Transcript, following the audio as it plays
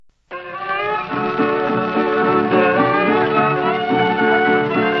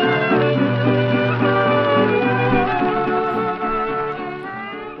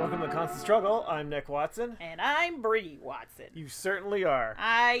Watson. And I'm Bree Watson. You certainly are.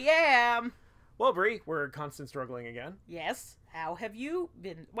 I am. Well, Bree, we're constant struggling again. Yes. How have you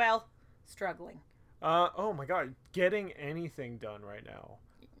been? Well, struggling. Oh my god, getting anything done right now.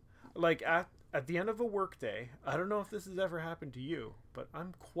 Like at the end of a workday, I don't know if this has ever happened to you, but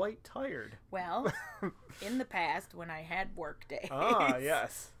I'm quite tired. Well, in the past, when I had work days,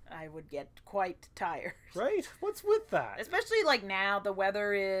 yes. I would get quite tired. Right? What's with that? Especially like now, the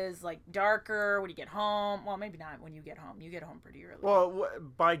weather is like darker when you get home. Well, maybe not when you get home. You get home pretty early. Well,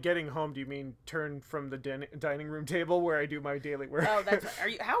 by getting home, do you mean turn from the dining room table where I do my daily work? Oh, that's right. Are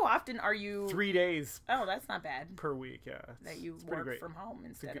you? How often are you? 3 days. Oh, that's not bad. Per week, yeah. That you work from home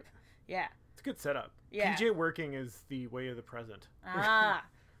instead of. Yeah. It's a good setup. Yeah. PJ working is the way of the present.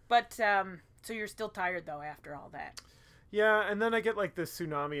 But so you're still tired though after all that. Yeah, and then I get like the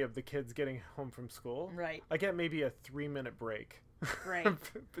tsunami of the kids getting home from school. Right. I get maybe a 3-minute break. Great.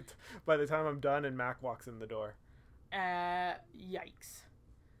 By the time I'm done and Mac walks in the door. Yikes.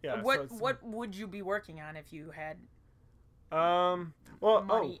 Yeah. What would you be working on if you had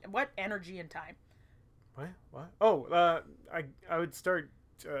money? What energy and time? What? Oh, I would start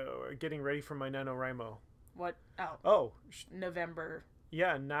getting ready for my NaNoWriMo. What? November.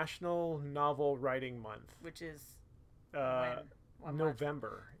 Yeah, National Novel Writing Month. Which is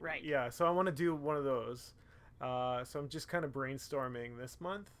November. Right. Yeah, so I want to do one of those. So I'm just kind of brainstorming this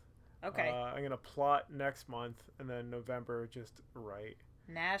month. Okay. I'm going to plot next month, and then November just write.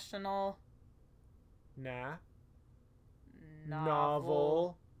 National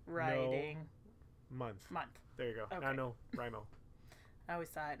Novel Writing Month. There you go. Okay. NaNoWriMo. I always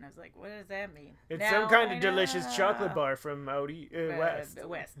saw it, and I was like, what does that mean? It's some kind of delicious chocolate bar from out west.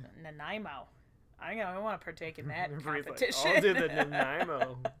 West. Nanaimo. I want to partake in that competition. Like, I'll do the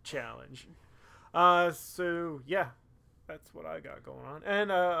Nanaimo challenge. So yeah, that's what I got going on,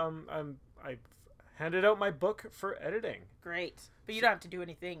 and I've handed out my book for editing. Great, but you don't have to do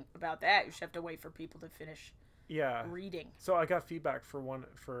anything about that. You just have to wait for people to finish. Yeah. Reading. So I got feedback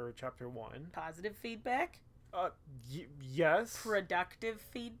for chapter 1. Positive feedback. Yes. Productive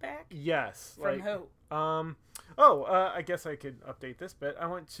feedback. Yes. From who? I guess I could update this bit. I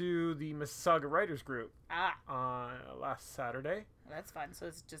went to the Mississauga Writers Group last Saturday. Well, that's fun. So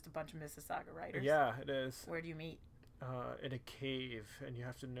it's just a bunch of Mississauga writers. Yeah, it is. Where do you meet? In a cave, and you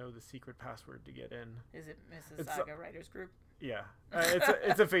have to know the secret password to get in. Is it Mississauga Writers Group? Yeah,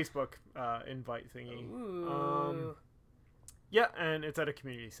 it's a Facebook invite thingy. Ooh. Yeah, and it's at a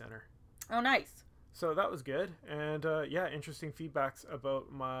community center. Oh, nice. So that was good, and interesting feedbacks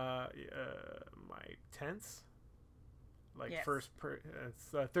about my tense, like yes.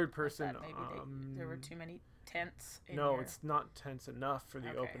 it's third person. Maybe there were too many tense. It's not tense enough for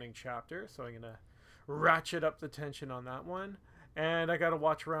the opening chapter, so I'm gonna ratchet up the tension on that one, and I gotta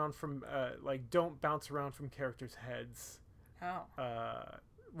watch around from don't bounce around from characters' heads. Oh.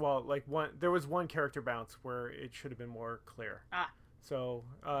 There was one character bounce where it should have been more clear. So,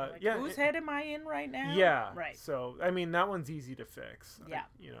 whose head am I in right now? Yeah. Right. So, I mean, that one's easy to fix. Yeah.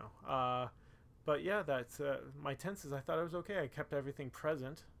 But yeah, that's my tenses. I thought it was okay. I kept everything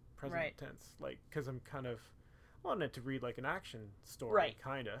present right. tense, because I'm kind of wanting it to read like an action story, right.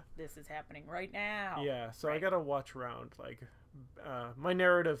 kind of. This is happening right now. Yeah. So right. I gotta watch around. My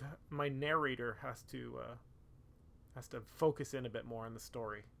narrator has to focus in a bit more on the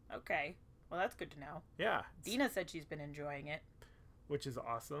story. Okay. Well, that's good to know. Yeah. Dina said she's been enjoying it. Which is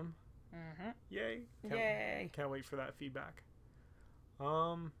awesome. Mm-hmm. Yay. Yay. Can't wait for that feedback.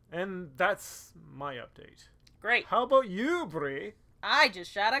 And that's my update. Great. How about you, Bree? I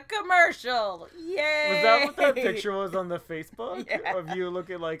just shot a commercial. Yay! Was that what that picture was on the Facebook? Yeah. Of you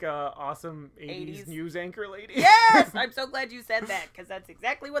looking like a awesome 80s news anchor lady? Yes! I'm so glad you said that, because that's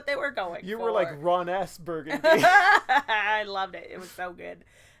exactly what they were going for. You were like Ron S. Burgundy. I loved it. It was so good.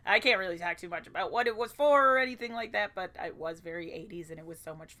 I can't really talk too much about what it was for or anything like that, but it was very 80s, and it was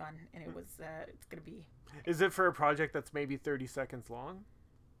so much fun, and it was, it's going to be... Is it for a project that's maybe 30 seconds long?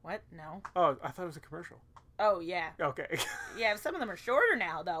 What? No. Oh, I thought it was a commercial. Oh, yeah. Okay. Yeah, some of them are shorter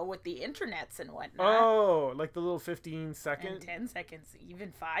now, though, with the internets and whatnot. Oh, like the little 15-second? And 10 seconds,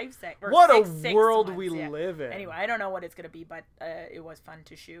 even 5 seconds. What a world we live in. Anyway, I don't know what it's going to be, but it was fun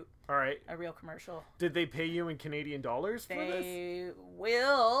to shoot. All right. A real commercial. Did they pay you in Canadian dollars for this? They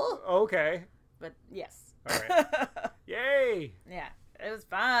will. Okay. But, yes. All right. Yay. Yeah, it was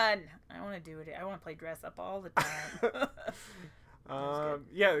fun. I want to do it. I want to play dress up all the time.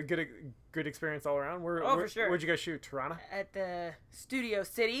 Yeah, good experience all around. For sure. Where'd you guys shoot? Toronto? At the Studio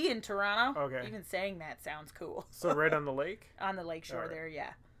City in Toronto. Okay. Even saying that sounds cool. So right on the lake? On the lakeshore there,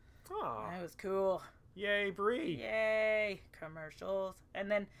 yeah. Oh. That was cool. Yay, Bree. Yay. Commercials. And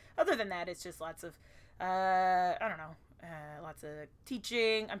then, other than that, it's just lots of I don't know. Lots of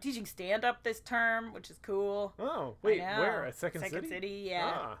teaching. I'm teaching stand-up this term, which is cool. Oh, wait, where? At Second City? Second City,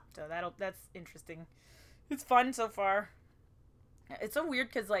 yeah. Ah. So that's interesting. It's fun so far. It's so weird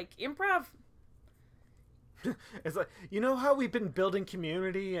because, like, improv... It's like, you know how we've been building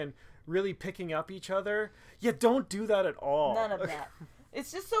community and really picking up each other? Yeah, don't do that at all. None of that.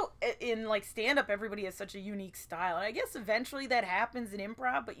 It's just so, in, like, stand-up, everybody has such a unique style. And I guess eventually that happens in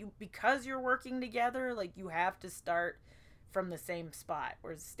improv, but because you're working together, like, you have to start from the same spot.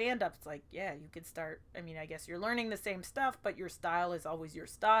 Whereas stand-up, it's like, yeah, you could start, I mean, I guess you're learning the same stuff, but your style is always your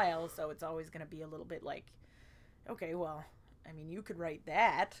style, so it's always going to be a little bit like, okay, well, I mean, you could write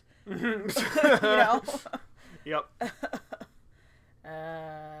that. You know? Yep.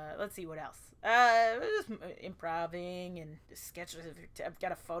 Let's see what else. Just improving and sketches. I've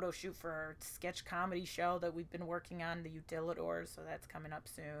got a photo shoot for our sketch comedy show that we've been working on, the Utilidors, so that's coming up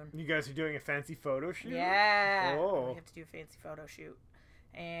soon. You guys are doing a fancy photo shoot? Yeah. Oh. We have to do a fancy photo shoot.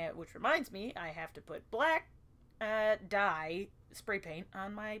 And which reminds me, I have to put black dye spray paint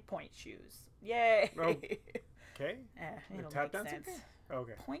on my point shoes. Yay. Oh. Okay. It'll tap make dancing? sense.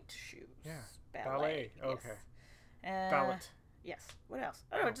 Okay. Point shoes. Yeah. Ballet. Okay. Yes. Ballet. Yes. What else?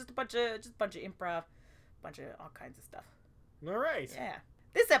 I don't know. Just a bunch of improv, bunch of all kinds of stuff. All right. Yeah.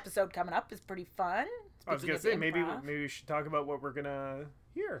 This episode coming up is pretty fun. I was Speaking gonna say of maybe improv. we should talk about what we're gonna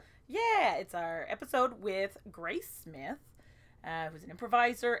hear. Yeah, it's our episode with Grace Smith, who's an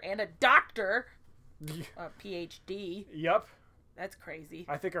improviser and a doctor, a PhD. Yep. That's crazy.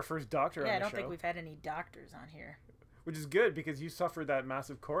 I think our first doctor on the Yeah, show. I don't think we've had any doctors on here. Which is good because you suffered that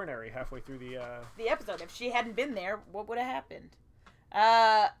massive coronary halfway through the episode. If she hadn't been there, what would have happened?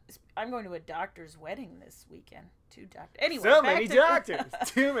 I'm going to a doctor's wedding this weekend. 2 doctors. Anyway, so many doctors.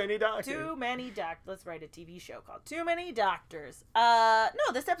 Too many doctors. Too many doctors. Let's write a TV show called Too Many Doctors. No,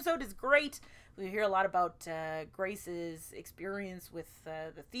 this episode is great. We hear a lot about Grace's experience with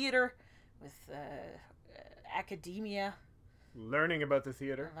the theater, with academia. Learning about the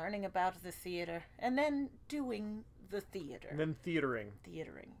theater. And then doing the theater. And then theatering.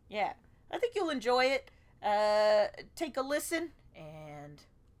 Yeah. I think you'll enjoy it. Take a listen, and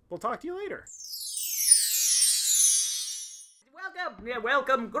we'll talk to you later.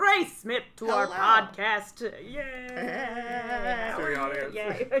 Welcome, Grace Smith, to our podcast. Yeah. Sorry, audience.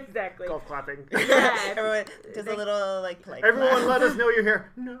 Yeah, exactly. Golf clapping. Yeah. Everyone does a little like play. Everyone, let us know you're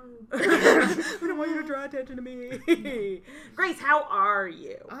here. No. We don't want you to draw attention to me. Grace, how are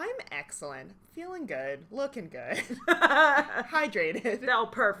you? I'm excellent. Feeling good. Looking good. Hydrated. Oh,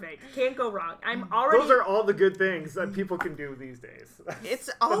 perfect. Can't go wrong. I'm already... Those are all the good things that people can do these days. It's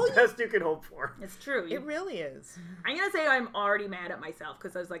the all best you can hope for. It's true. It really is. I'm going to say I'm already mad at myself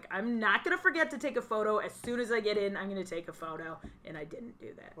because I was like, I'm not going to forget to take a photo. As soon as I get in, I'm going to take a photo. And I didn't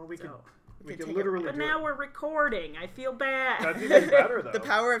do that. Well, we could take literally But do now it. we're recording. I feel bad. That's even better, though. The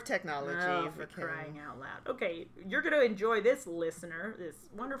power of technology. Oh, for crying out loud. Okay, you're going to enjoy this, listener. This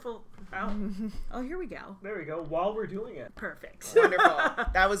wonderful... Oh, here we go. There we go. While we're doing it. Perfect. Wonderful.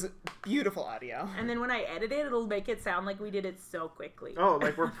 That was beautiful audio. And then when I edit it, it'll make it sound like we did it so quickly. Oh,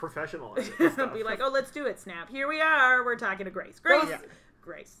 like we're professional at it. It'll be like, oh, let's do it, Snap. Here we are. We're talking to Grace. Grace. Yeah.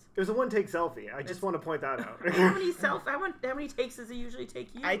 Grace. It was a one-take selfie. I just want to point that out. How many takes does it usually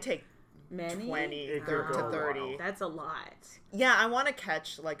take you? I take many 20 It to could go a 30. while. That's a lot. Yeah, I want to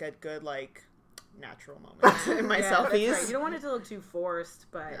catch like a good natural moment in my Yeah, selfies. that's right. You don't want it to look too forced,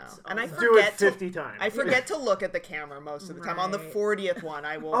 but No. And I also- Do it forget 50 times. I forget to look at the camera most of the time. On the Right. 40th one,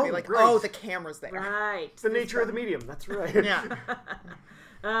 I will Oh, be like, great. oh, the camera's there. Right. It's the nature of the medium. That's right. Yeah.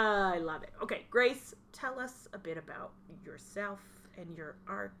 I love it. Okay, Grace, tell us a bit about yourself and your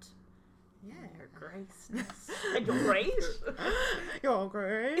art. Yeah. Your graceness. And your grace. You're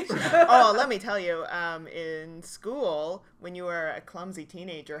great. Oh, let me tell you, in school, when you were a clumsy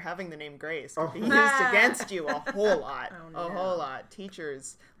teenager, having the name Grace could be used against you a whole lot. Oh, no. A whole lot.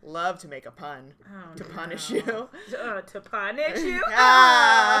 Teachers love to make a pun to punish no. you. To punish you?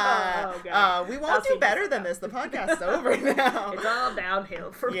 Ah! Oh, God. We I'll won't see do better this than out. this. The podcast's over now. It's all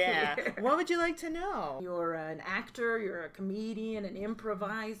downhill for Yeah. me. What would you like to know? You're an actor, you're a comedian, an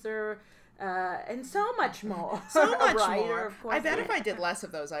improviser, and so much more. So A much writer, more. of course. I bet if I did less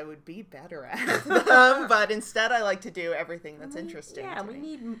of those, I would be better at them. But instead, I like to do everything that's interesting. Yeah, to we me.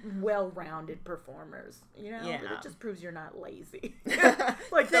 need well-rounded performers. You know, Yeah. it just proves you're not lazy,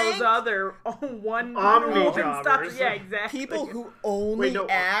 like those Thank- other one Omni stuff. jobbers. Yeah, exactly. People who only Wait, no.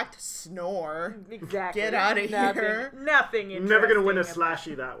 act, snore. exactly Get outta Nothing- here. Nothing. You're never going to win a interesting about-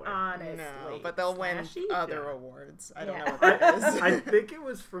 slashy that way. Honestly, No, but they'll win Slashy? other Yeah. awards. I don't Yeah. know what that is. I think it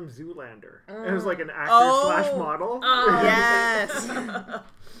was from Zoolander. It was like an actor Oh. slash model. Oh. Yes.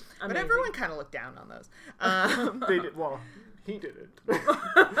 But everyone kind of looked down on those. They did, well, he didn't.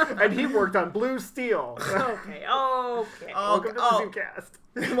 And he worked on Blue Steel. Okay. Welcome to the Zoocast.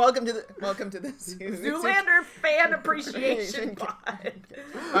 welcome to the Zoolander fan appreciation pod.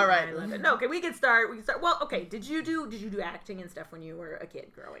 All right. I love it. No, okay, we can start. Well, okay. Did you do acting and stuff when you were a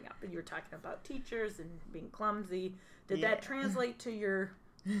kid growing up? And you were talking about teachers and being clumsy. Did that translate to your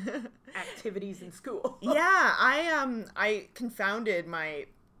activities in school? Yeah, I confounded my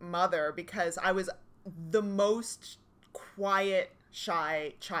mother because I was the most quiet,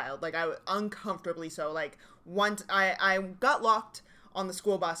 shy child. Like I was uncomfortably so. Like once I got locked on the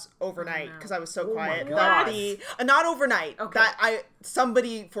school bus overnight because I was so quiet that not overnight. Okay. That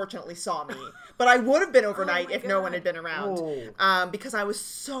somebody fortunately saw me, but I would have been overnight if no one had been around. Because I was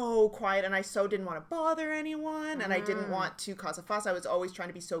so quiet and I so didn't want to bother anyone and I didn't want to cause a fuss. I was always trying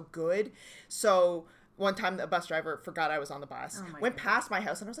to be so good. So one time the bus driver forgot I was on the bus, went past my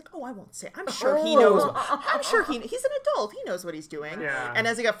house, and I was like, oh, I won't say. I'm sure he knows. I'm sure he's an adult. He knows what he's doing. Yeah. And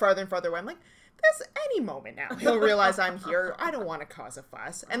as he got farther and farther away, I'm like, there's any moment now he'll realize I'm here. I don't want to cause a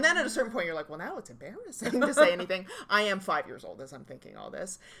fuss. And then at a certain point, you're like, well, now it's embarrassing to say anything. I am 5 years old as I'm thinking all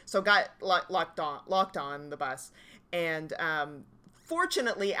this. So got locked on the bus. And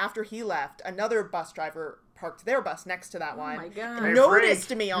fortunately, after he left, another bus driver parked their bus next to that one. Oh my God. And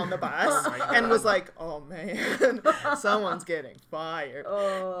noticed me on the bus and was like, oh man, someone's getting fired.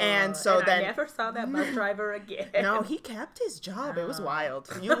 And so then I never saw that bus driver again. No, he kept his job. It was wild.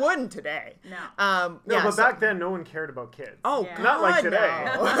 You wouldn't today. No. But back then no one cared about kids. Oh, Yeah. God, Not like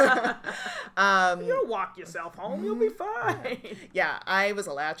today. No. You'll walk yourself home. You'll be fine. Yeah, I was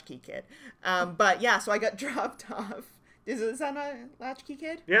a latchkey kid. But yeah, so I got dropped off. Is that not a latchkey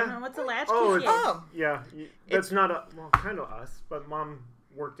kid? Yeah. What's a latchkey kid? Yeah. That's not kind of us, but Mom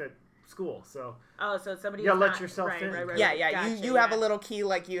worked at school, so. Oh, so somebody. Yeah, let yourself in. Right. Yeah. Gotcha, you have a little key,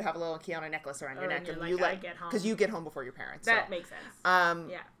 like you have a little key on a necklace around your neck, and and you're you like, I get home. because you get home before your parents. That makes sense.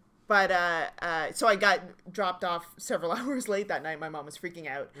 Yeah. But so I got dropped off several hours late that night. My mom was freaking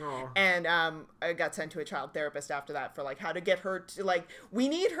out. And I got sent to a child therapist after that for like how to get her to like, we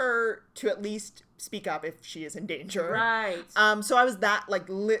need her to at least speak up if she is in danger. Right. So I was that like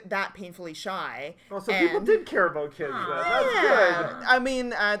that painfully shy. Oh, so people did care about kids then. That's good. I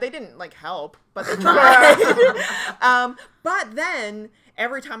mean, they didn't like help, but they tried. But then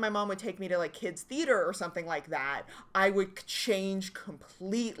every time my mom would take me to like kids theater or something like that, I would change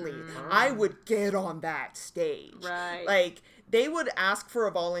completely. I would get on that stage. Right. Like they would ask for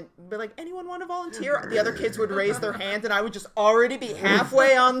a volunteer, be like, anyone want to volunteer? The other kids would raise their hands and I would just already be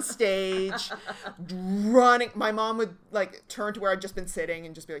halfway on stage running. My mom would like turn to where I'd just been sitting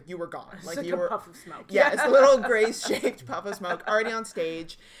and just be like, you were gone. Like you were a puff of smoke. Yeah, it's a little gray-shaped puff of smoke already on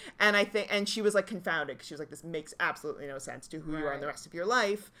stage. And she was like confounded because she was like, this makes absolutely no sense to who you are in the rest of your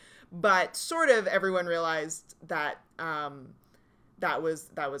life. But sort of everyone realized that that was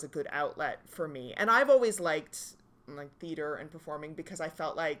a good outlet for me. And I've always liked like theater and performing because I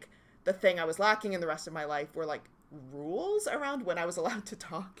felt like the thing I was lacking in the rest of my life were like rules around when I was allowed to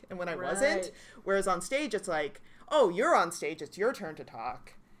talk and when I wasn't. Whereas on stage, it's like, oh, you're on stage, it's your turn to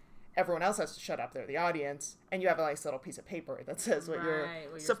talk. Everyone else has to shut up. They're the audience. And you have a nice little piece of paper that says what you're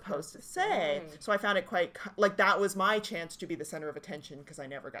supposed to say. So I found it quite, like, that was my chance to be the center of attention because I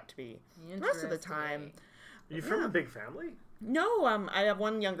never got to be the rest of the time. Are you from a big family? No, I have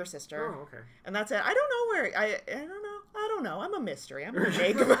one younger sister. Oh, okay. And that's it. I don't know where, I don't know. I'm a mystery. I'm an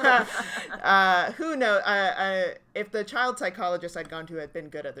enigma. Who knows? If the child psychologist I'd gone to had been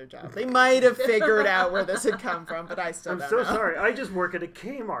good at their job, they might have figured out where this had come from, but I still don't know. I'm so sorry. I just work at a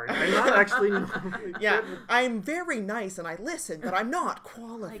Kmart. I'm not actually... Yeah, I'm very nice and I listen, but I'm not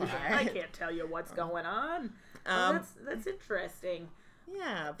qualified. I can't tell you what's going on. That's interesting.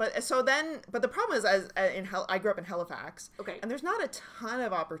 Yeah, but the problem is, I grew up in Halifax. Okay. And there's not a ton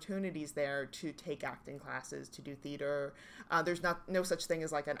of opportunities there to take acting classes, to do theater. There's no such thing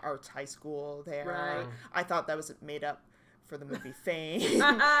as like an arts high school there. Right. I thought that was made up for the movie Fame.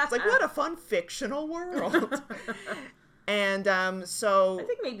 It's like, what a fun fictional world. And so I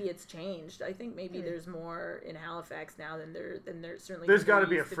think maybe it's changed. I think maybe there's more in Halifax now than there certainly. There's got to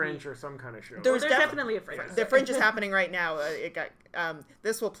be a Fringe or some kind of show. There's definitely a Fringe. The Fringe is happening right now. It got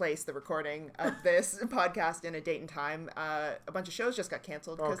this will place the recording of this podcast in a date and time. A bunch of shows just got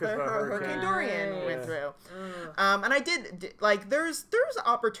canceled because Hurricane Dorian went through. And I did like there's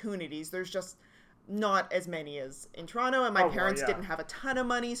opportunities. There's just not as many as in Toronto, and my parents didn't have a ton of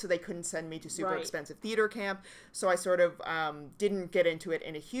money, so they couldn't send me to super expensive theater camp. So I sort of didn't get into it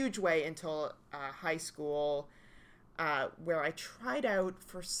in a huge way until high school. where I tried out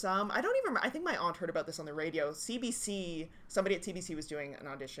for some, I don't even remember, I think my aunt heard about this on the radio. Somebody at CBC was doing an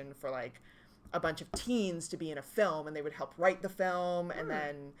audition for like a bunch of teens to be in a film, and they would help write the film and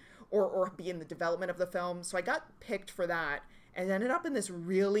then, or be in the development of the film. So I got picked for that and ended up in this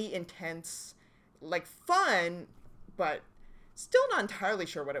really intense, like fun, but still not entirely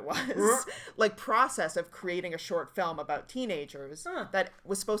sure what it was, like process of creating a short film about teenagers that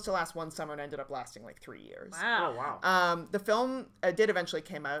was supposed to last one summer and ended up lasting like 3 years. Wow. Oh, wow. The film did eventually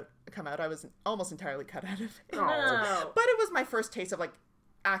come out. I was almost entirely cut out of it. No. But it was my first taste of like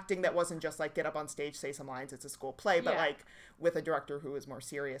acting that wasn't just like get up on stage, say some lines, it's a school play, but like with a director who was more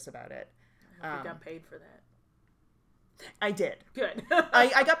serious about it. You got paid for that. I did. Good.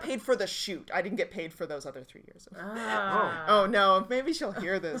 I got paid for the shoot. I didn't get paid for those other 3 years. Oh no, maybe she'll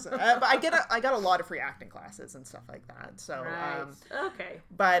hear this. But I got a lot of free acting classes and stuff like that. So okay.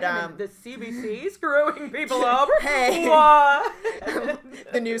 But the CBC screwing people over. Hey. What?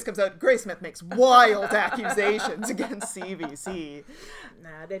 The news comes out. Grace Smith makes wild accusations against CBC.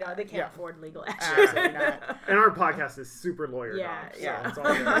 Nah, they don't. They can't afford legal action. Absolutely not. And our podcast is super lawyer Yeah, doc, so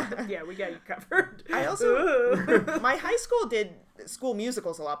it's all good. Yeah, we got you covered. I also my high school did school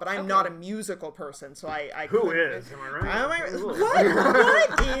musicals a lot, but I'm not a musical person, so I Who couldn't- is? Am I right?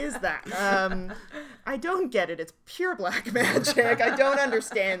 What is that? I don't get it. It's pure black magic. I don't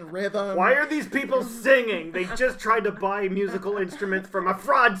understand rhythm. Why are these people singing? They just tried to buy musical instruments from a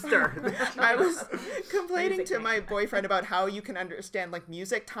fraudster. I was complaining to my boyfriend about how you can understand like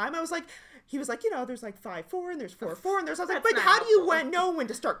music time. I was like, he was like, there's like 5/4 and there's 4/4 and there's. I was like, but how do you know when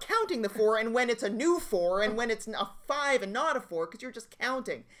to start counting the 4 and when it's a new 4 and when it's a 5 and not a 4 because you're just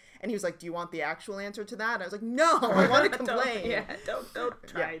counting. And he was like, do you want the actual answer to that? And I was like, no, I want to complain. Don't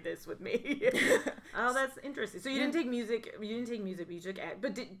try this with me. Oh, that's interesting. So you didn't take music. You didn't take music, but you took act.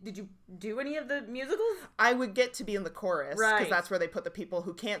 But did you do any of the musicals? I would get to be in the chorus because Right. that's where they put the people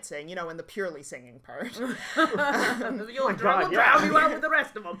who can't sing, in the purely singing part. You'll God, drown you out with the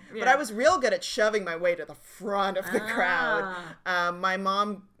rest of them. Yeah. But I was real good at shoving my way to the front of the crowd. My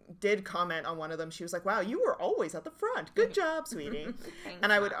mom did comment on one of them. She was like, wow, you were always at the front. Good job, sweetie.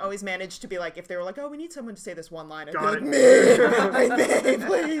 And I would always manage to be like, if they were like, oh, we need someone to say this one line, I'd be like, me,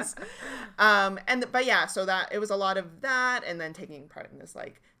 please. But yeah, so that it was a lot of that, and then taking part in this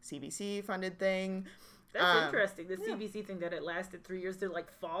like CBC funded thing. That's interesting. The CBC thing that it lasted 3 years to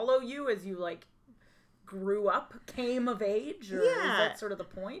like follow you as you like grew up, came of age, or is that sort of the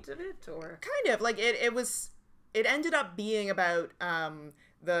point of it, or kind of like it ended up being about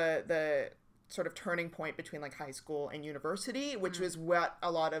the sort of turning point between like high school and university, which was what a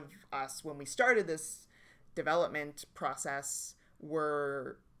lot of us, when we started this development process,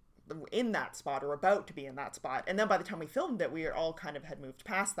 were in that spot or about to be in that spot. And then by the time we filmed it, we all kind of had moved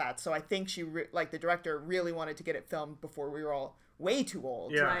past that. So I think the director really wanted to get it filmed before we were all way too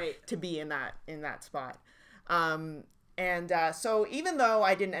old to be in that spot. So even though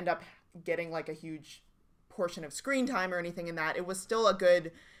I didn't end up getting like a huge portion of screen time or anything in that, it was still a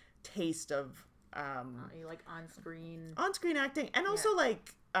good taste of you like on-screen acting, and also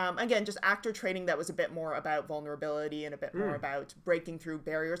like again, just actor training that was a bit more about vulnerability and a bit more about breaking through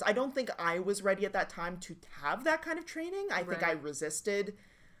barriers. I don't think I was ready at that time to have that kind of training. I think I resisted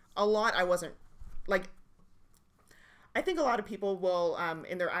a lot. I wasn't like, I think a lot of people will,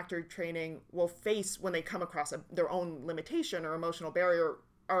 in their actor training, will face when they come across their own limitation or emotional barrier,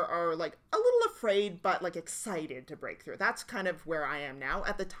 are like a little afraid but like excited to break through. That's kind of where I am now.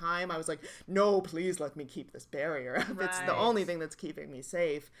 At the time I was like, no, please let me keep this barrier up. It's the only thing that's keeping me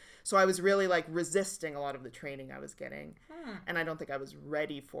safe. So I was really like resisting a lot of the training I was getting, and I don't think I was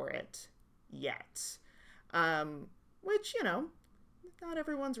ready for it yet, which not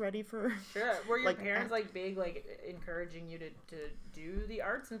everyone's ready for. Sure. Were your parents like big, like encouraging you to do the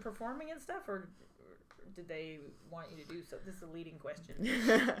arts and performing and stuff, or did they want you to do so? This is a leading question.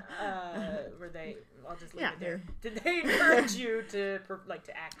 Were they? I'll just leave it there. Did they encourage you to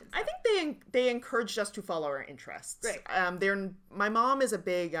act? And stuff? I think they encouraged us to follow our interests. Right. My mom is a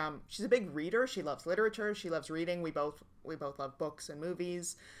big. She's a big reader. She loves literature. She loves reading. We both love books and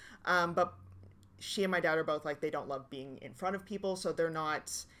movies, but she and my dad are both like, they don't love being in front of people, so they're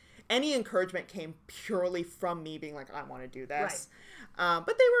not. Any encouragement came purely from me being like, I want to do this. Right.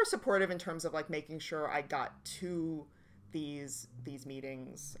 But they were supportive in terms of like making sure I got to these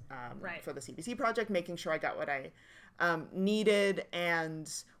meetings for the CBC project, making sure I got what I needed,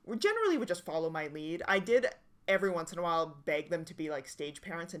 and generally would just follow my lead. I did every once in a while beg them to be like stage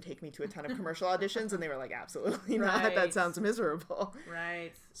parents and take me to a ton of commercial auditions, and they were like, absolutely not. That sounds miserable.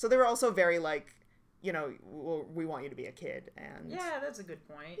 Right. So they were also very like, we want you to be a kid. And yeah, that's a good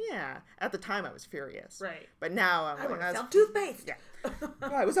point. yeah, at the time I was furious. Right. But now I'm I like, want to that's sell toothpaste. Yeah.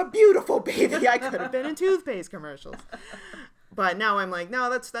 Oh, I was a beautiful baby. I could have been in toothpaste commercials. But now I'm like, no,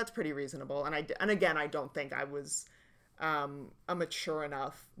 that's pretty reasonable. And again, I don't think I was a mature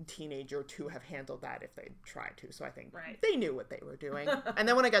enough teenager to have handled that if they'd tried to. So I think they knew what they were doing. And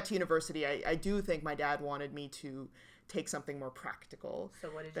then when I got to university, I do think my dad wanted me to take something more practical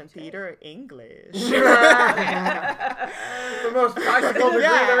than theater. English. The most practical degree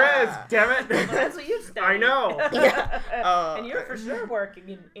there is, damn it. Well, that's what you studied. I know. And you're for sure working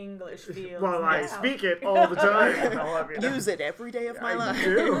in English fields. Well, now. I speak it all the time. Use it every day of my life. I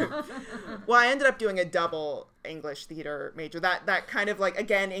do. Well, I ended up doing a double English theater major. That kind of like,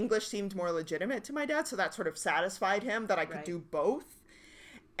 again, English seemed more legitimate to my dad, so that sort of satisfied him that I could do both.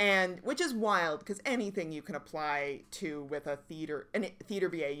 And which is wild because anything you can apply to with a theater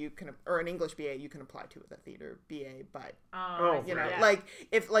BA or an English BA you can apply to with a theater BA, but like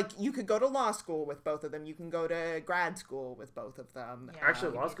if like you could go to law school with both of them, you can go to grad school with both of them. Yeah.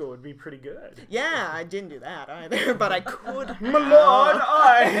 Actually, law school would be pretty good. Yeah, I didn't do that either, but I could. My lord,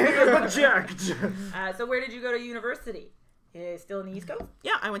 I object. So where did you go to university? Still in the East Coast?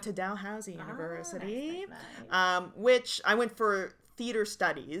 Yeah, I went to Dalhousie University, nice. which I went for theater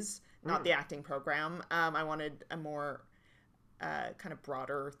studies, not the acting program. I wanted a more kind of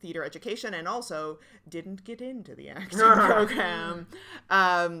broader theater education, and also didn't get into the acting program.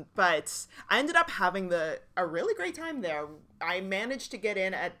 But I ended up having a really great time there. I managed to get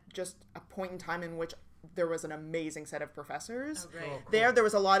in at just a point in time in which there was an amazing set of professors. Oh, great. There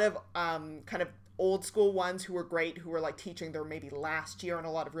was a lot of kind of old school ones who were great, who were like teaching their maybe last year, and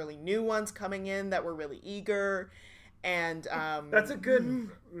a lot of really new ones coming in that were really eager. And that's a good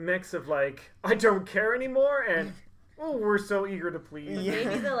mix of like, I don't care anymore, and we're so eager to please. Yeah.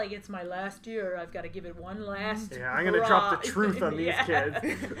 Maybe they're like, it's my last year, I've got to give it one last I'm gonna drop the truth on these kids.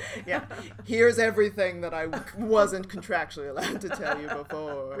 Yeah, here's everything that I wasn't contractually allowed to tell you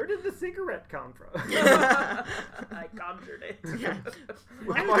before. Where did the cigarette come from? I conjured it. Yeah.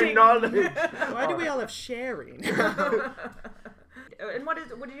 With my knowledge. Why do we all have sharing? And what did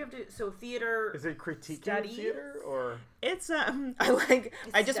you have to? So theater. Is it critiquing studies? theater or? It's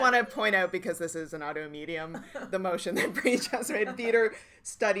I just want to point out, because this is an audio medium, the motion that Bree just made. Theater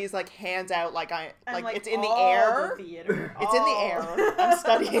studies like hands out like it's in the air. The theater. It's in the air. I'm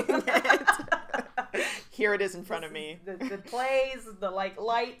studying it. Here it is in front of me. The plays, the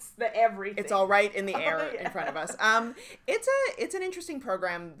lights, the everything. It's all right in the air in front of us. It's an interesting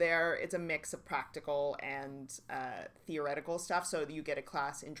program there. It's a mix of practical and theoretical stuff. So you get a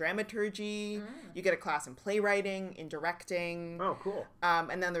class in dramaturgy, you get a class in playwriting, in directing. Oh, cool.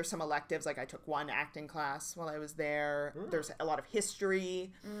 And then there's some electives. Like I took one acting class while I was there. There's a lot of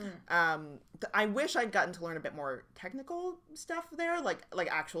history. I wish I'd gotten to learn a bit more technical stuff there, like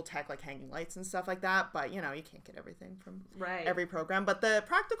actual tech, like hanging lights and stuff like that. But you can't get everything from every program. But the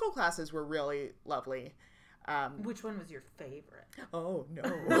practical classes were really lovely. Which one was your favorite? Oh no!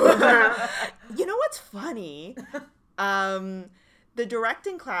 You know what's funny? The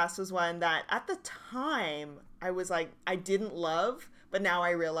directing class was one that at the time I was like, I didn't love, but now I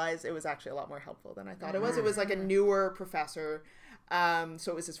realize it was actually a lot more helpful than I thought it was. It was like a newer professor.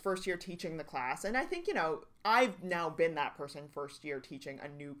 So it was his first year teaching the class. And I think, I've now been that person first year teaching a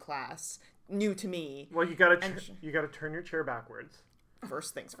new class, new to me. Well, you gotta turn your chair backwards.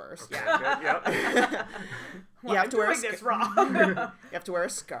 First things first. Okay, Yeah. good, yep. You have to wear this wrong. You have to wear a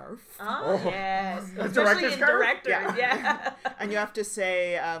scarf. Oh, yes. A Especially director's in scarf? directors, yeah. And you have to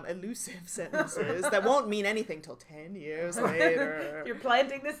say elusive sentences that won't mean anything till 10 years later. You're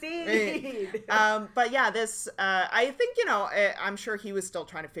planting the seed. But yeah, this, I think, I'm sure he was still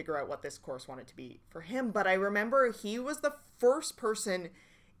trying to figure out what this course wanted to be for him. But I remember he was the first person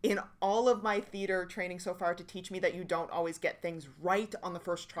in all of my theater training so far to teach me that you don't always get things right on the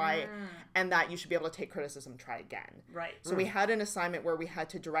first try and that you should be able to take criticism, try again. Right. So we had an assignment where we had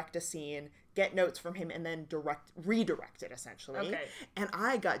to direct a scene, get notes from him, and then redirect it essentially. Okay. And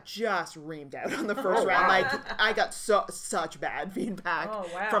I got just reamed out on the first round. Like I got such bad feedback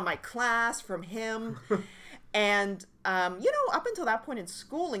from my class, from him. And, up until that point in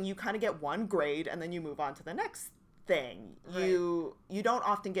schooling, you kind of get one grade and then you move on to the next thing. Right. You don't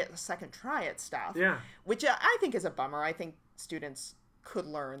often get a second try at stuff. Yeah. Which I think is a bummer. I think students could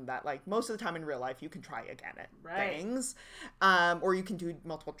learn that, like, most of the time in real life you can try again at things. Or you can do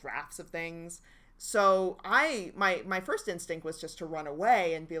multiple drafts of things. So my first instinct was just to run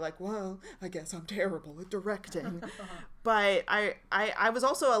away and be like, well, I guess I'm terrible at directing. But I was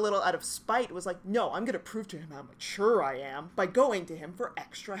also a little out of spite, was like, no, I'm going to prove to him how mature I am by going to him for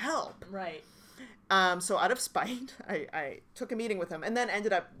extra help. Right. So out of spite, I took a meeting with him, and then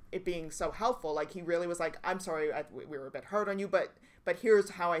ended up it being so helpful. Like, he really was like, I'm sorry, we were a bit hard on you, but here's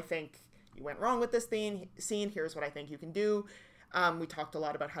how I think you went wrong with this scene. Here's what I think you can do. We talked a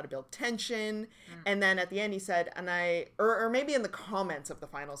lot about how to build tension. And then at the end he said, or maybe in the comments of the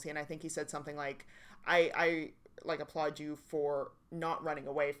final scene, I think he said something like, I like applaud you for not running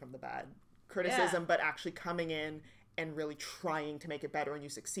away from the bad criticism, but actually coming in and really trying to make it better, and you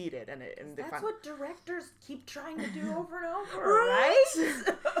succeeded. And that's what directors keep trying to do over and over, right?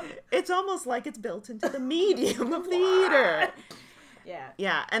 It's almost like it's built into the medium of theater.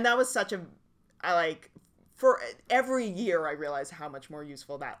 Yeah, and that was such for every year I realized how much more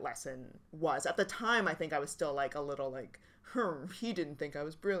useful that lesson was. At the time, I think I was still like a little like, he didn't think I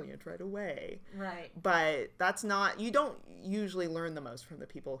was brilliant right away. Right. But that's not, you don't usually learn the most from the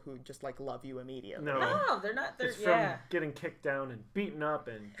people who just like love you immediately. No, they're not. It's from getting kicked down and beaten up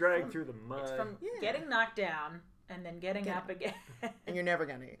and dragged through the mud. It's from getting knocked down and then getting up again. And you're never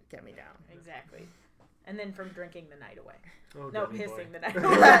going to get me down. Exactly. And then from drinking the night away. Oh, no, pissing boy. the night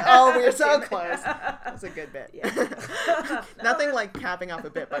away. Oh, we're so close. That's a good bit. Yeah. Nothing like capping off a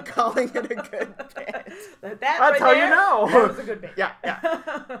bit by calling it a good bit. That's how you know. That was a good bit. Yeah.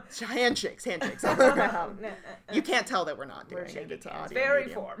 Handshakes. You can't tell that we're not doing it. It's audio. Very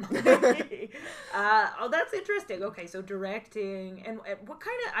formal. That's interesting. Okay, so directing and what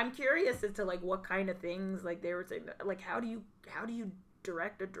kind of, I'm curious as to like what kind of things like they were saying, like how do you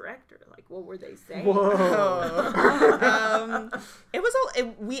direct a director? Like, what were they saying? Whoa. It was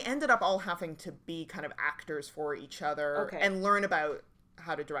we ended up all having to be kind of actors for each other and learn about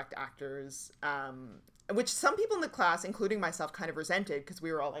how to direct actors, which some people in the class, including myself, kind of resented, because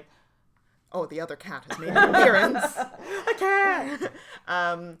we were all like, oh, the other cat has made an appearance. A cat!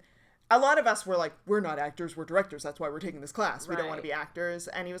 A lot of us were like, we're not actors, we're directors, that's why we're taking this class. We don't want to be actors.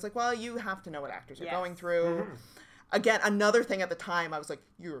 And he was like, well, you have to know what actors are going through. Mm-hmm. Again, another thing at the time, I was like,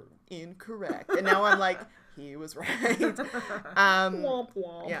 you're incorrect. And now I'm like, he was right. Womp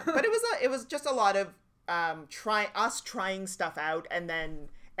womp. Yeah, but it was just a lot of trying stuff out, and then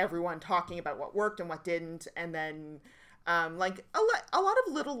everyone talking about what worked and what didn't, and then like a lot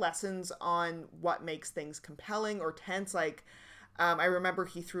of little lessons on what makes things compelling or tense. Like, I remember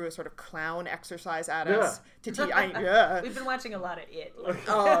he threw a sort of clown exercise at us to teach. We've been watching a lot of it.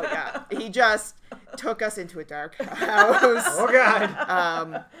 Oh yeah, he just took us into a dark house. Oh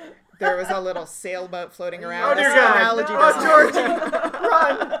God. There was a little sailboat floating around. Oh dear God! Georgie,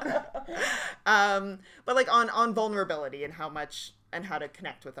 run! But like on vulnerability and how to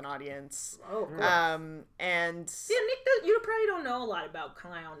connect with an audience. Oh, cool. And Nick, you probably don't know a lot about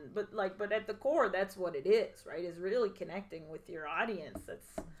clown, but at the core, that's what it is, right? Is really connecting with your audience.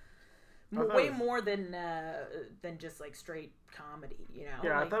 That's way more than just like straight comedy, you know?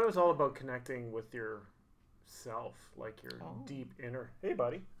 Yeah, I thought it was all about connecting with yourself, like your deep inner. Hey,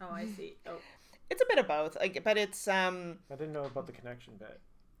 buddy. Oh, I see. Oh, it's a bit of both. But it's I didn't know about the connection bit.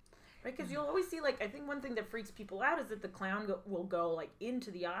 Right, because you'll always see, like, I think one thing that freaks people out is that the clown will go, like,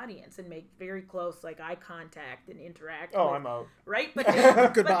 into the audience and make very close, like, eye contact and interact. Oh, I'm out. Right? But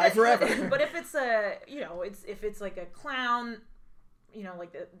goodbye forever. But if it's if it's like a clown,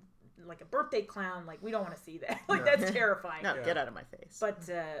 like a birthday clown, like, we don't want to see that. Like, that's terrifying. No, get out of my face. But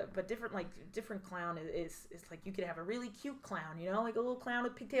different clown is like, you could have a really cute clown, like a little clown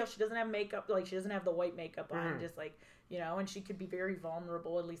with pigtails. She doesn't have makeup, like, she doesn't have the white makeup on, just like, and she could be very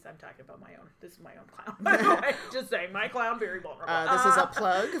vulnerable. At least I'm talking about my own. This is my own clown. Just saying, my clown, very vulnerable. This is a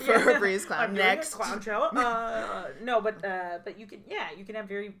plug for Bree's clown. I'm Next doing a clown show. No, but you can have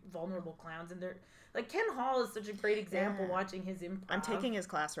very vulnerable clowns, and they're like, Ken Hall is such a great example. Watching his improv. I'm taking his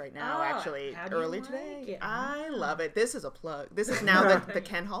class right now. Actually, early today. It? I love it. This is a plug. This is now the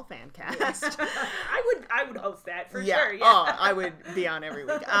Ken Hall fan cast. I would host that for sure. Yeah. Oh, I would be on every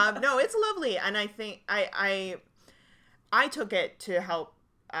week. No, it's lovely, and I think I took it to help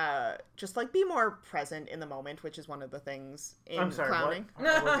just like be more present in the moment, which is one of the things in clowning.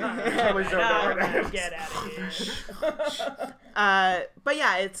 Get out of here. But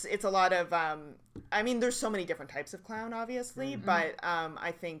yeah, it's a lot of there's so many different types of clown, obviously, but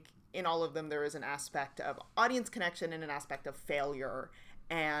I think in all of them there is an aspect of audience connection and an aspect of failure,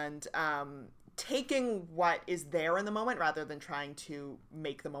 and taking what is there in the moment rather than trying to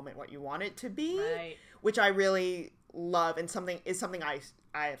make the moment what you want it to be, which I really love, and something I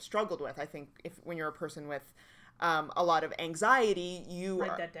have struggled with. I think when you're a person with a lot of anxiety,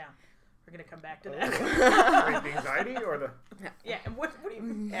 write that down. We're gonna come back to that. Wait, the anxiety or the what do you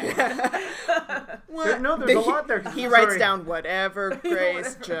mean? No, there's a lot there. He writes down whatever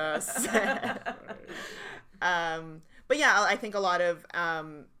Grace just said. But yeah, I think a lot of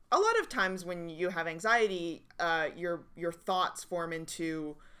a lot of times when you have anxiety, your thoughts form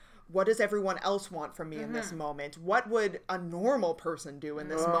into, what does everyone else want from me in this moment? What would a normal person do in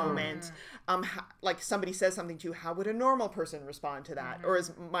this moment? Like somebody says something to you, how would a normal person respond to that? Or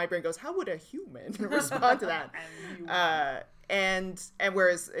as my brain goes, how would a human respond to that? And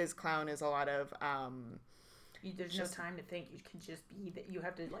whereas clown is a lot of there's no time to think. You can just be that. You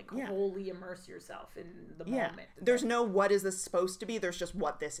have to like wholly immerse yourself in the moment. There's no what is this supposed to be. There's just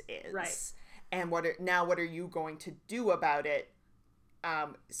what this is. Right. And what are you going to do about it?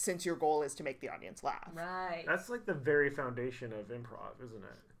 Since your goal is to make the audience laugh. Right. That's like the very foundation of improv, isn't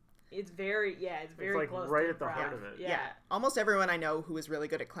it? It's very like close right to at the improv. heart of it. Yeah. Almost everyone I know who is really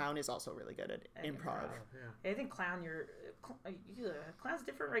good at clown is also really good at improv. I think clown's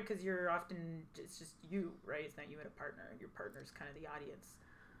different, right? Because you're often, it's just you, right? It's not you and a partner. Your partner's kind of the audience.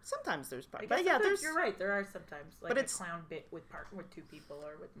 Sometimes there's but you're right. There are sometimes like a clown bit with two people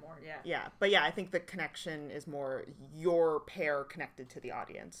or with more. Yeah. But I think the connection is more your pair connected to the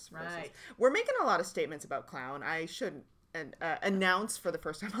audience. Right. We're making a lot of statements about clown. I should announce for the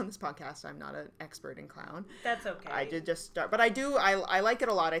first time on this podcast, I'm not an expert in clown. That's okay. I did just start, but I like it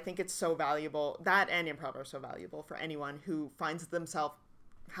a lot. I think it's so valuable. That and improv are so valuable for anyone who finds themselves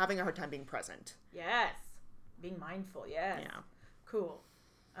having a hard time being present. Yes. Being mindful. Yes. Yeah. Cool.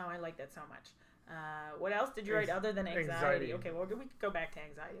 Oh, I like that so much. What else did you write other than anxiety? Okay, well, we could go back to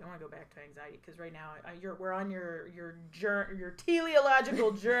anxiety. I want to go back to anxiety because right now we're on your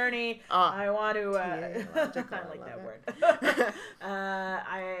teleological journey. I want to. I like that word.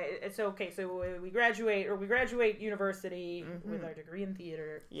 It's okay. So we graduate university with our degree in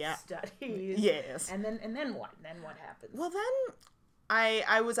theater studies. Yes. And then what? Then what happens? Well, then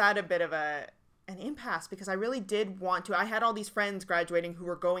I was at a bit of an impasse because I really did want to. I had all these friends graduating who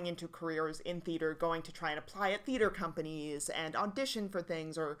were going into careers in theater, going to try and apply at theater companies and audition for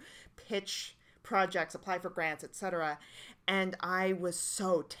things or pitch projects, apply for grants, etc. And I was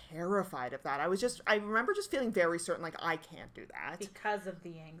so terrified of that. I remember just feeling very certain, like, I can't do that. Because of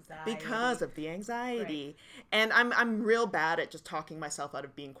the anxiety. Right. And I'm real bad at just talking myself out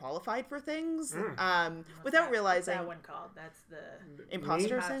of being qualified for things without realizing. What's that one called? That's the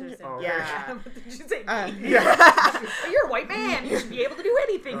imposter syndrome. Oh, yeah. Did you say yeah. You're a white man. You should be able to do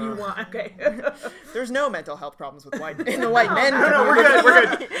anything you want. Okay. There's no mental health problems with white men. No, we're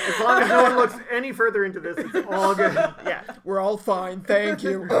good. As long as no one looks any further into this, it's all good. Yeah. We're all fine, thank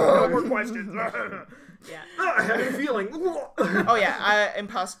you. No more questions. Yeah. I have a feeling. Oh yeah,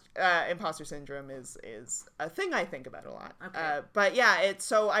 imposter syndrome is a thing I think about a lot. Okay. But yeah, it's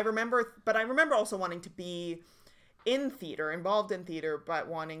so I remember also wanting to be involved in theater, but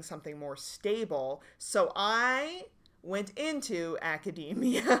wanting something more stable. So I went into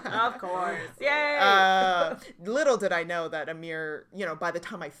academia. Of course. Yay! Little did I know that by the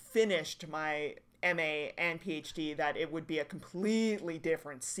time I finished my MA and PhD, that it would be a completely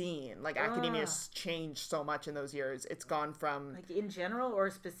different scene. Like, academia has changed so much in those years. It's gone from... Like, in general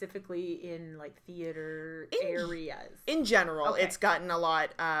or specifically in, like, theater areas? In general, It's gotten a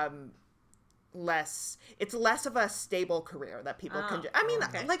lot... it's less of a stable career that people can do. I mean,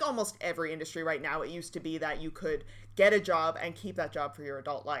 like almost every industry right now, it used to be that you could get a job and keep that job for your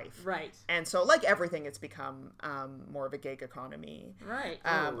adult life. Right. And so, like everything, it's become more of a gig economy. Right.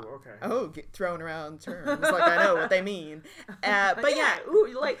 Throwing around terms like I know what they mean. But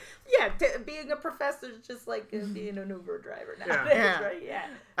being a professor is just like being an Uber driver now. Yeah. Right?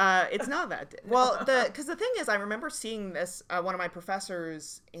 Yeah. It's not that. Well, because the thing is, I remember seeing this, one of my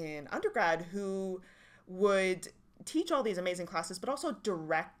professors in undergrad who would teach all these amazing classes, but also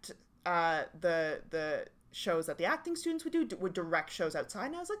direct the shows that the acting students would direct shows outside.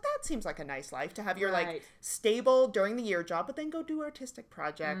 And I was like, that seems like a nice life to have your like stable during the year job, but then go do artistic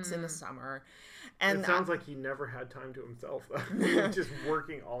projects in the summer. And it sounds like he never had time to himself, though. Just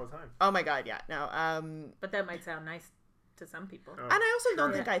working all the time. Oh my God, yeah. No. But that might sound nice to some people. And I also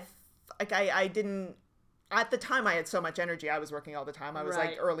don't think I didn't. At the time, I had so much energy. I was working all the time. I was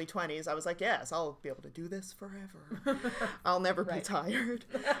like early 20s. I was like, yes, I'll be able to do this forever. I'll never be tired.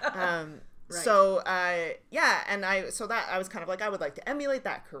 So, I was kind of like, I would like to emulate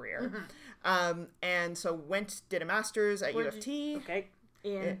that career. And so did a master's at U of T.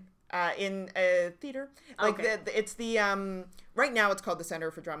 In theater. It's the, right now it's called the Center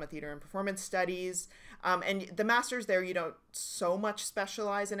for Drama, Theater, and Performance Studies. And the master's there, you don't so much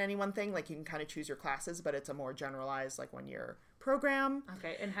specialize in any one thing. Like, you can kind of choose your classes, but it's a more generalized, like, 1-year program.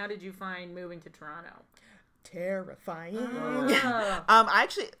 Okay. And how did you find moving to Toronto? terrifying. Ah. I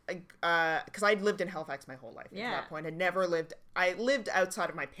actually, because I'd lived in Halifax my whole life at that point. I lived outside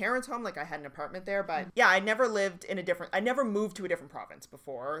of my parents' home, like I had an apartment there, but I never moved to a different province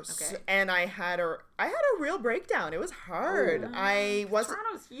before. Okay. And I had a real breakdown. It was hard.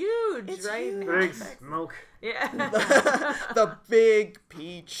 Toronto's huge, It's right? huge. Big smoke. Yeah. the big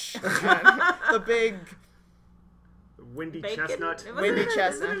peach, the big Windy Bacon? chestnut. Windy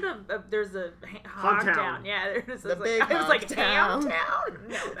chestnut. There's a hog Hogtown. town. Yeah, there's The like, big I was like, hog ham town. town?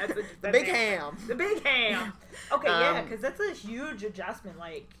 No, that's the big ham. The big ham. Okay, yeah, because that's a huge adjustment.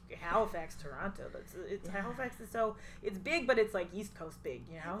 Like Halifax, Toronto. Halifax is it's big, but it's like East Coast big.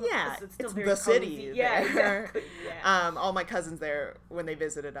 You know? Yeah, it's still it's very the cozy. city Yeah, there. exactly. Yeah. All my cousins there, when they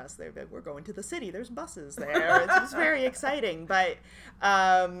visited us, they were like, we're going to the city. There's buses there. It was very exciting. But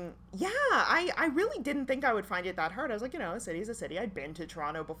I really didn't think I would find it that hard. I was like, a city's a city. I'd been to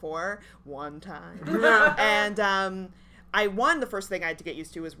Toronto before one time. And the first thing I had to get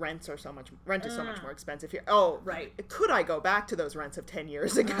used to was rent is so much more expensive here. Oh, right. Could I go back to those rents of 10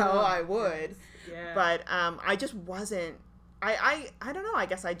 years ago? I would. Yeah. But I just wasn't. I don't know. I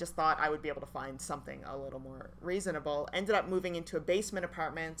guess I just thought I would be able to find something a little more reasonable. Ended up moving into a basement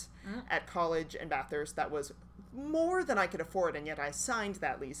apartment at college in Bathurst that was more than I could afford, and yet I signed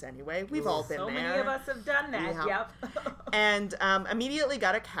that lease anyway. We've all been there. So many of us have done that. Yeah. Yep. And immediately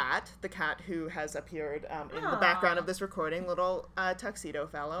got a cat, the cat who has appeared in the background of this recording, little tuxedo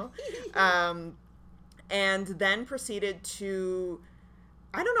fellow. And then proceeded to,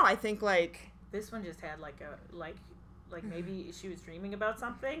 I don't know, I think like... This one just had like maybe she was dreaming about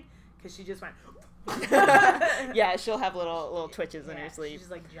something because she just went... Yeah, she'll have little twitches in her She sleep. just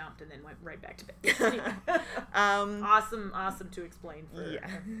like jumped and then went right back to bed. Awesome to explain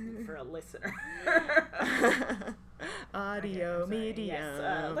for a listener. Audio medium.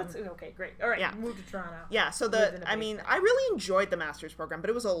 Yes, that's okay. Great. All right, Yeah. move to Toronto. Yeah, so I really enjoyed the master's program, but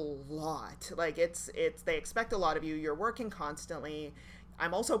it was a lot. Like they expect a lot of you. You're working constantly.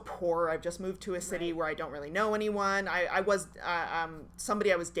 I'm also poor. I've just moved to a city where I don't really know anyone. I was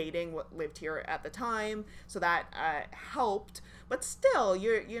somebody I was dating lived here at the time, so that helped. But still,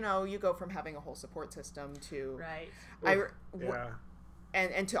 you go from having a whole support system to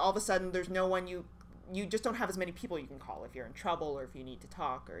and to all of a sudden there's no one you just don't have as many people you can call if you're in trouble or if you need to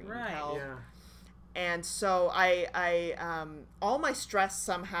talk or you need help. Yeah. And so I all my stress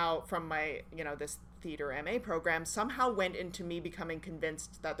somehow from my this theater MA program somehow went into me becoming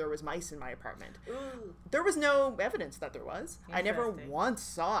convinced that there was mice in my apartment. Ooh. There was no evidence that there was. I never once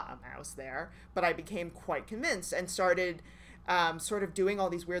saw a mouse there, but I became quite convinced and started sort of doing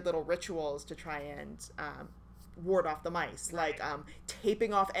all these weird little rituals to try and ward off the mice, like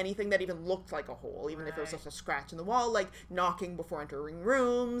taping off anything that even looked like a hole, even if it was just a scratch in the wall, like knocking before entering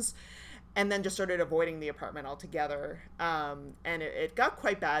rooms. And then just started avoiding the apartment altogether. And it got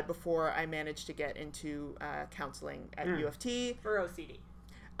quite bad before I managed to get into counseling at U of T. For OCD.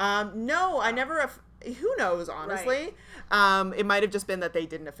 No, I never... Who knows, honestly? It might have just been that they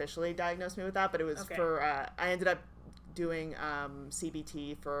didn't officially diagnose me with that, but it was for... I ended up doing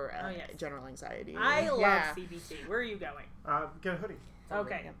CBT for general anxiety. I love CBT. Where are you going? Get a hoodie.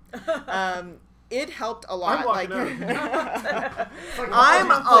 Okay. It helped a lot. I'm I'm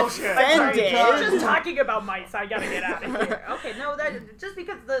offended. Just talking about mice, I gotta get out of here. Okay, no, that just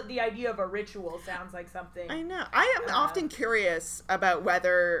because the idea of a ritual sounds like something. I know. I am often curious about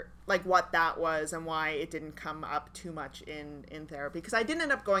whether what that was and why it didn't come up too much in therapy, because I didn't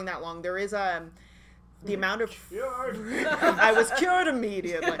end up going that long. There is the amount of I was cured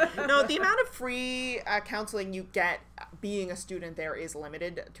immediately. No, the amount of free counseling you get being a student there is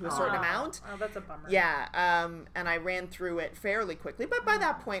limited to a certain amount. Oh, that's a bummer. Yeah, and I ran through it fairly quickly, but by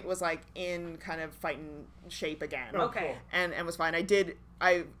that point was in kind of fighting shape again. Okay. And was fine.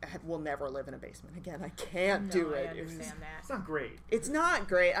 I will never live in a basement again. I can't do it. I understand that. It's not great. It's not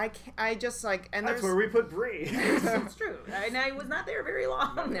great. I just and that's where we put Brie. It's true. And I was not there very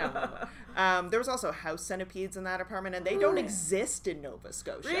long. No. There was also house centipedes in that apartment, and they don't exist in Nova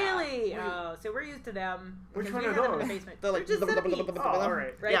Scotia. Really? Oh, so we're used to them. Which one we are have them in those? the basement. They're They're just centipedes. Oh, all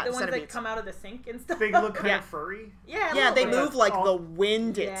right. Right? Yeah, the ones centipedes. that come out of the sink and stuff. They look kind of furry. Yeah. Yeah, they bit. move like the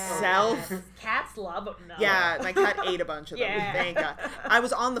wind itself. Yes. Cats love them, though. Yeah, my cat ate a bunch of them. Yeah. Thank God. I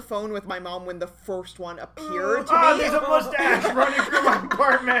was on the phone with my mom when the first one appeared to Oh, me. there's a mustache running through my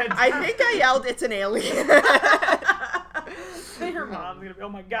apartment. I think I yelled, "It's an alien." Your mom's gonna be, oh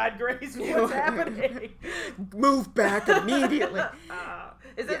my God, Grace, what's happening? Move back immediately.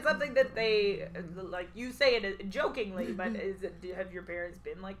 Is it something that they, like, you say it jokingly, but have your parents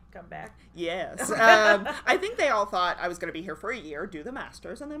been like, come back? Yes. I think they all thought I was going to be here for a year, do the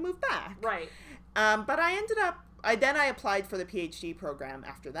master's, and then move back. Right. But I ended up, I applied for the PhD program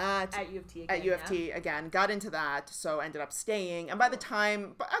after that. At U of T again. At U of T again, got into that, so ended up staying. And by the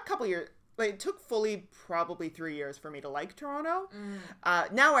time, a couple years, like, it took fully probably 3 years for me to like Toronto.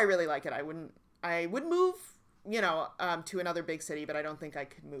 Now I really like it. I would move, to another big city, but I don't think I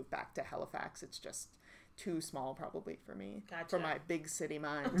could move back to Halifax. It's just too small probably for me, for my big city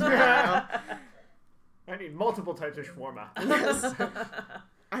mind. I need multiple types of shawarma. Yes.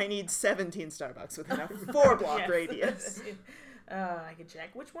 I need 17 Starbucks within a 4-block radius. I can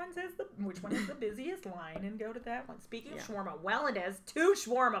check which one has the busiest line and go to that one. Speaking of shawarma, Welland has 2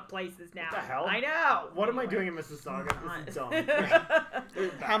 shawarma places now. What the hell? I know. What am I doing in Mississauga? This is dumb.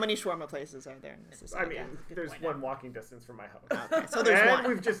 How many shawarma places are there in Mississauga? I mean, there's one walking distance from my house. Okay, so there's one.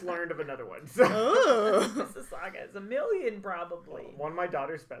 We've just learned of another one. So. Mississauga is 1 million probably. One of my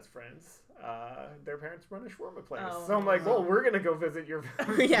daughter's best friends, their parents run a shawarma place. Oh, so I'm like, well, we're going to go visit your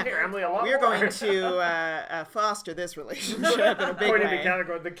family a lot We're more. going to foster this relationship in a big Pointing way. to counter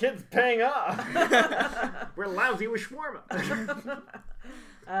going, the kid's paying off. We're lousy with shawarma.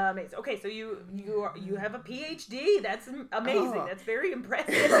 Amazing. Okay, so you have a PhD. That's amazing. Oh. That's very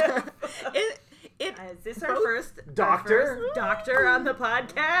impressive. Is this our first doctor on the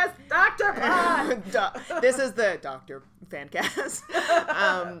podcast? Dr. Pod. This is the Doctor Fancast.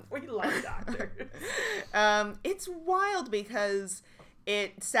 We love doctors. It's wild because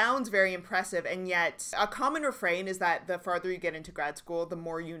it sounds very impressive, and yet a common refrain is that the farther you get into grad school, the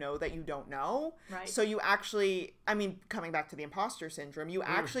more you know that you don't know. Right. So you actually, coming back to the imposter syndrome, you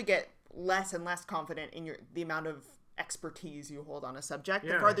actually get less and less confident in the amount of expertise you hold on a subject.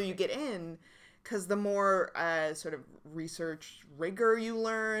 The farther you get in, because the more sort of research rigor you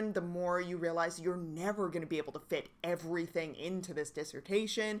learn, the more you realize you're never going to be able to fit everything into this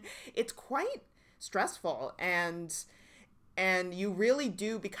dissertation. It's quite stressful, and you really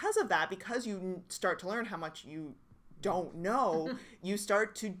do, because of that, because you start to learn how much you don't know, you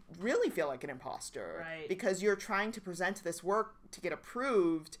start to really feel like an imposter. Right. Because you're trying to present this work to get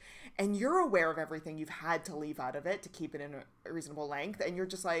approved, and you're aware of everything you've had to leave out of it to keep it in a reasonable length, and you're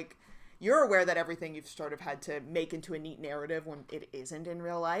just like, you're aware that everything you've sort of had to make into a neat narrative when it isn't in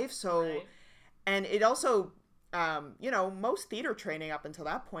real life. So, and it also, most theater training up until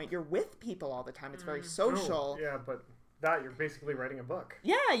that point, you're with people all the time. It's very social. Oh, yeah, but that you're basically writing a book.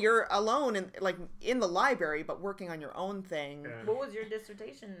 Yeah, you're alone in the library, but working on your own thing. Yeah. What was your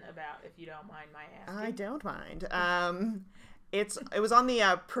dissertation about, if you don't mind my asking? I don't mind. It was on the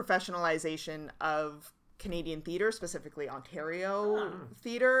professionalization of Canadian theater, specifically Ontario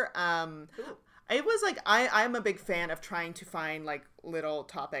theater. Cool. It was like I'm a big fan of trying to find like little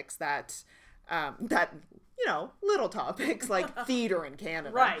topics that little topics like theater in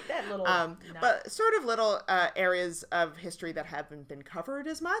Canada, Right, that little but sort of little areas of history that haven't been covered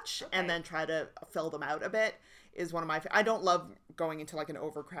as much, and then try to fill them out a bit is one of my I don't love going into like an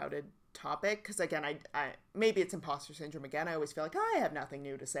overcrowded topic, because again, I maybe it's imposter syndrome again. I always feel like I have nothing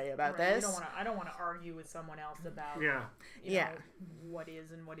new to say about this. I don't want to argue with someone else about what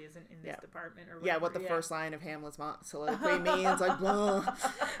is and what isn't in this department, or whatever. What the first line of Hamlet's soliloquy means, like, blah,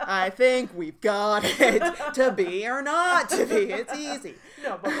 I think we've got it, to be or not to be. It's easy.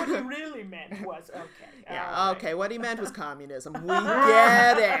 No, but what he really meant was okay. Okay. What he meant was communism. We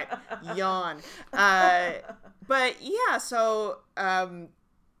get it. Yawn. But yeah, so.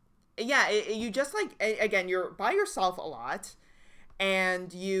 You just like, again, you're by yourself a lot,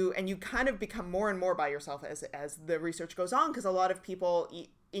 and you kind of become more and more by yourself as the research goes on, because a lot of people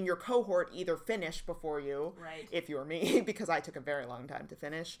in your cohort either finish before you, right, if you're me, because I took a very long time to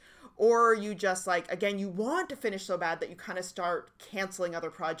finish, or you just like, again, you want to finish so bad that you kind of start canceling other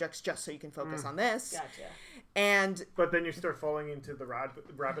projects just so you can focus on this. Gotcha. But then you start falling into the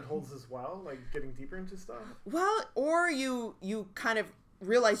rabbit holes as well, like getting deeper into stuff. Well, or you kind of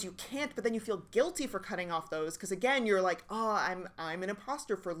realize you can't, but then you feel guilty for cutting off those, because again, you're like, I'm an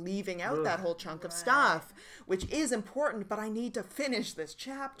imposter for leaving out that whole chunk of stuff, which is important, but I need to finish this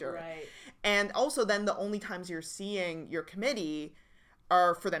chapter. Right. And also then the only times you're seeing your committee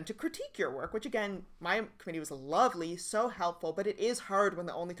are for them to critique your work, which again, my committee was lovely, so helpful, but it is hard when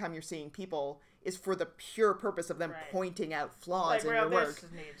the only time you're seeing people is for the pure purpose of them pointing out flaws in your work.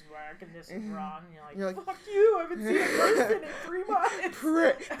 This needs work and this is wrong. And you're like, fuck you, I haven't seen a person in 3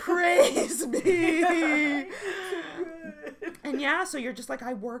 months. Praise me. And yeah, so you're just like,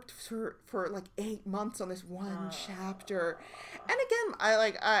 I worked for like 8 months on this one chapter. And again,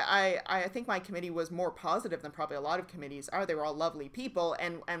 I think my committee was more positive than probably a lot of committees are. They were all lovely people,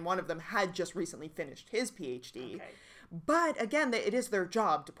 and one of them had just recently finished his PhD. Okay. But again, it is their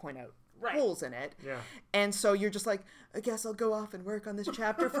job to point out holes in it. Yeah. And so you're just like, I guess I'll go off and work on this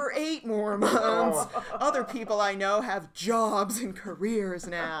chapter for 8 more months. Other people I know have jobs and careers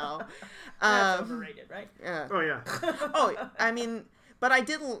now. That's overrated, right? Yeah. Oh yeah. I mean, but I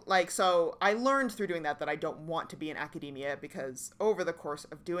didn't so I learned through doing that I don't want to be in academia, because over the course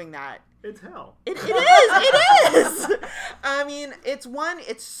of doing that, It's hell. it is. I mean,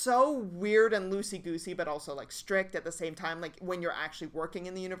 it's so weird and loosey-goosey, but also like strict at the same time, like when you're actually working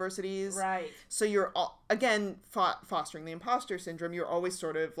in the universities. Right. So you're, again, fostering the imposter syndrome. You're always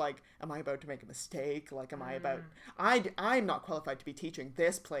sort of like, am I about to make a mistake? Like, am I about, I'm not qualified to be teaching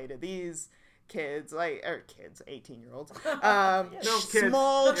this play to these kids, 18-year-olds,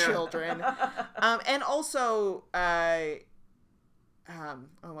 small children. And also,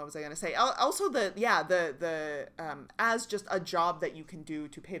 what was I going to say? Also as just a job that you can do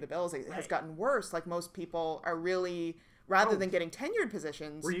to pay the bills, it has gotten worse. Like, most people are really, rather than getting tenured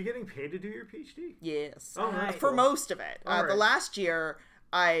positions. Were you getting paid to do your PhD? Yes. Oh, nice. For most of it. Right. The last year,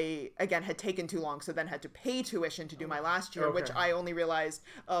 I, again, had taken too long, so then had to pay tuition to do my last year, which I only realized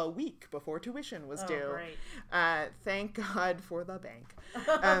a week before tuition was due. Great. Thank God for the bank.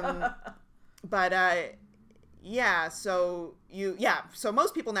 So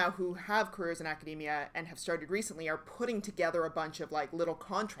most people now who have careers in academia and have started recently are putting together a bunch of like little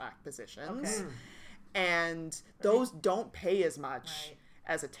contract positions. And those don't pay as much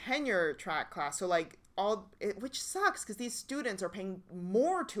as a tenure track class. So like which sucks, because these students are paying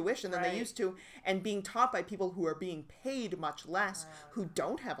more tuition than they used to, and being taught by people who are being paid much less, who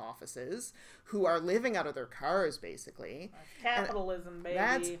don't have offices, who are living out of their cars, basically. Capitalism, baby.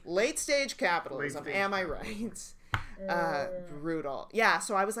 That's late stage capitalism. Am I right? Brutal. Yeah.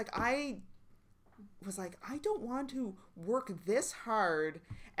 So I was like, I don't want to work this hard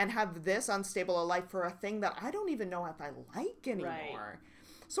and have this unstable a life for a thing that I don't even know if I like anymore. Right.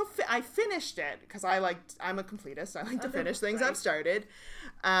 So I finished it, because I'm a completist. I like to finish things I've started.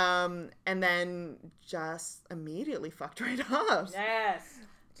 And then just immediately fucked right up. Yes.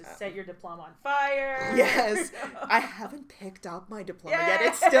 Just set your diploma on fire. Yes. I haven't picked up my diploma yet.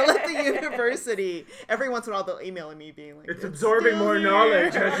 It's still at the university. Every once in a while they'll email me being like, it's absorbing more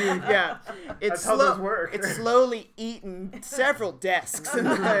knowledge as you... Yeah. That's how those work. It's slowly eaten several desks. And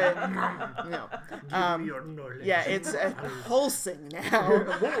Give me your knowledge. Yeah, it's pulsing now.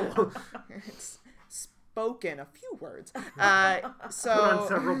 It's spoken a few words. So put on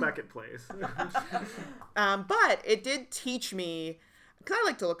several Beckett plays. But it did teach me, because I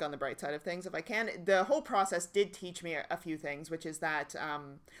like to look on the bright side of things if I can. The whole process did teach me a few things, which is that,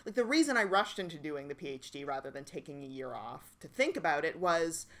 like, the reason I rushed into doing the PhD rather than taking a year off to think about it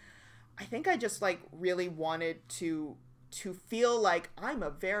was, I think I just, like, really wanted to feel like I'm a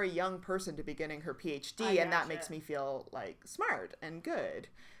very young person to be getting her PhD, and that makes me feel, like, smart and good.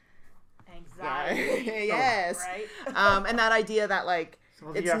 Anxiety. Yes. Right? And that idea that, like,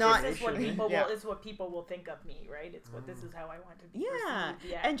 it's not... This is what people will, is what people will think of me, right? It's what, this is how I want to be perceived.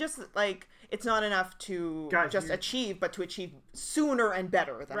 Yeah. And just, like, it's not enough to achieve, but to achieve sooner and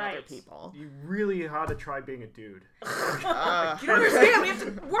better than other people. You really ought to try being a dude. You don't understand, we have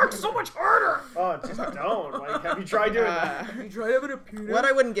to work so much harder. Oh, just don't. Like, have you tried doing that? Have you tried having a penis? What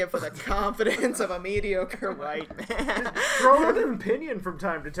I wouldn't give for the confidence of a mediocre white man. Just throw out an opinion from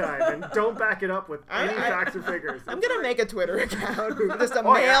time to time, and don't back it up with any facts or figures. I'm going to make a Twitter account with just a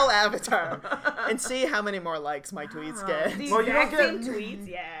male avatar and see how many more likes my tweets get. The exact same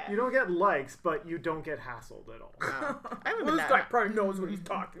tweets, You don't get likes, but you don't get hassled at all. This guy probably knows what he's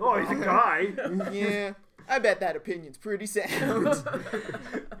talking about. Oh, he's a guy. Yeah. I bet that opinion's pretty sound.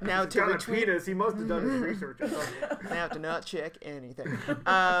 Now to retweet us, he must have done his research. Now to not check anything.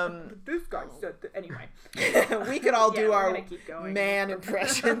 This guy said that. Anyway. We could all do our man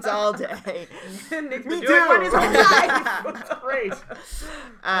impressions all day. Nick's been doing one his whole life. Great.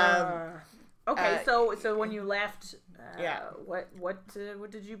 Okay, so when you left, what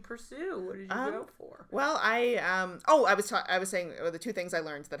did you pursue? What did you go for? Well, I was saying the two things I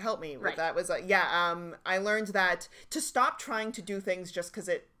learned that helped me with that was I learned that to stop trying to do things just because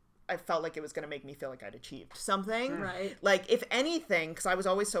I felt like it was going to make me feel like I'd achieved something. Right. Like, if anything, because I was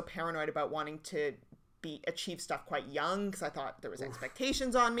always so paranoid about wanting to achieve stuff quite young because I thought there was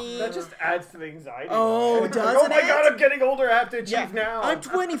expectations on me. That just adds to the anxiety. Oh, right? doesn't oh my it? god, I'm getting older. I have to achieve now. I'm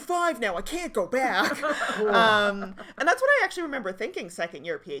 25 now. I can't go back. And that's what I actually remember thinking second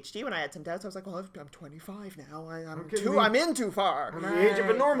year PhD when I had some doubts. I was like, well, I'm 25 now. I'm in too far. I'm the age of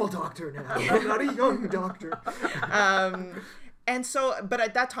a normal doctor now. I'm not a young doctor. And so,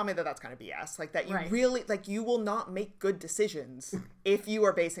 but that taught me that that's kind of BS. Like that you really, like you will not make good decisions if you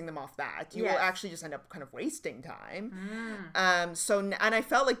are basing them off that. You will actually just end up kind of wasting time. And I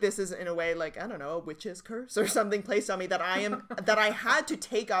felt like this is in a way like, I don't know, a witch's curse or something placed on me that I had to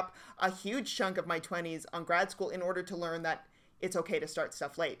take up a huge chunk of my 20s on grad school in order to learn that it's okay to start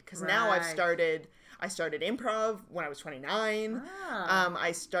stuff late. Because now I started improv when I was 29.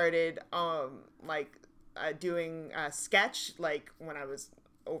 I started, doing sketch like when I was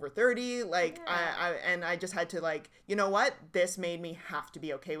over 30, I just had to like, you know what, this made me have to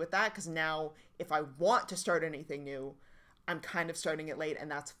be okay with that, because now if I want to start anything new, I'm kind of starting it late,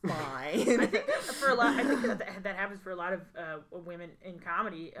 and that's fine. I think that happens for a lot of women in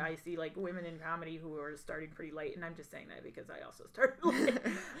comedy. I see like women in comedy who are starting pretty late, and I'm just saying that because I also started late.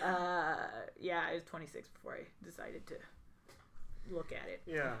 I was 26 before I decided to look at it.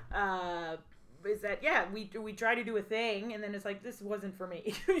 Is that we try to do a thing and then it's like, this wasn't for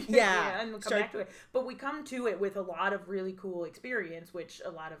me. And we'll come back to it, but we come to it with a lot of really cool experience, which a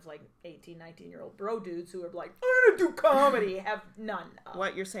lot of like 18-19-year-old bro dudes who are like, I'm gonna do comedy have none of.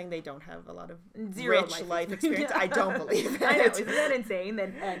 What, you're saying they don't have a lot of zero rich life experience? I don't believe it. I know, isn't that insane that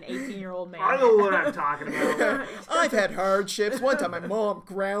an 18-year-old man, I know what I'm talking about. I've had hardships. One time my mom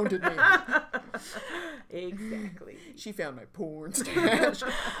grounded me. Exactly. She found my porn stash.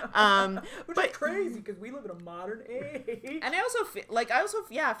 But crazy because we live in a modern age. And I also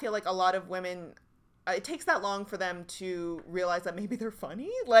feel like a lot of women, it takes that long for them to realize that maybe they're funny.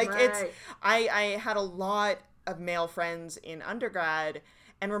 I had a lot of male friends in undergrad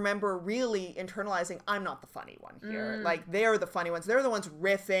and remember really internalizing, I'm not the funny one here. Like, they're the funny ones. They're the ones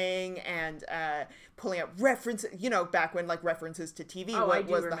riffing and pulling out references, back when, like, references to TV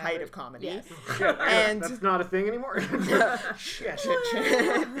was the height of comedy. Yes. And that's not a thing anymore. shit.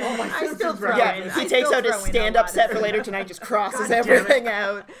 Oh, my I still throw in. He takes out his stand-up set for later tonight, just crosses everything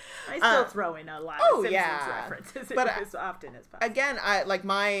out. I still throw in a lot of Simpsons references as often as possible. Again,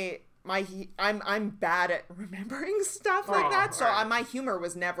 I'm bad at remembering stuff like that, so my humor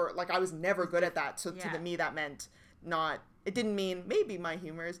was never, like, I was never good at that, so to me that meant it didn't mean maybe my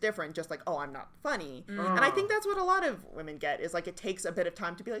humor is different, just like, oh, I'm not funny. And I think that's what a lot of women get, is like, it takes a bit of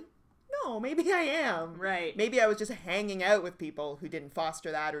time to be like, no, maybe I am. Right. Maybe I was just hanging out with people who didn't foster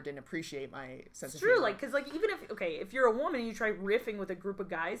that or didn't appreciate my sense of humor. It's true, like, because, like, even if you're a woman and you try riffing with a group of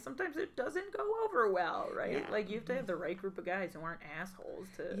guys, sometimes it doesn't go over well, right? Yeah. Like, you have to have the right group of guys who aren't assholes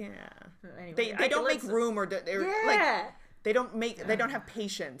to... Yeah. Anyway, They don't make room or... They don't have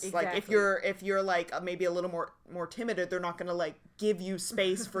patience. Exactly. Like, if you're like maybe a little more timid, they're not gonna like give you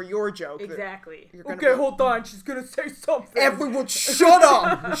space for your joke. Exactly. Okay, hold on. She's gonna say something. Everyone, shut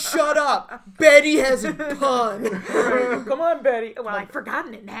up! Shut up! Betty has a pun. Come on, Betty. Well, I've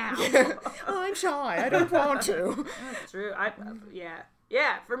forgotten it now. I'm shy. I don't want to. That's true.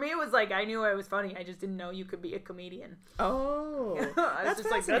 Yeah, for me it was like, I knew I was funny, I just didn't know you could be a comedian. Oh. I was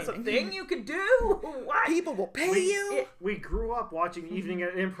just like, that's a thing you could do? What? People will pay you? We grew up watching Evening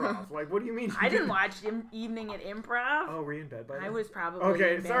at Improv. Like, what do you mean? I didn't watch Evening at Improv. Oh, were you in bed by then? I was probably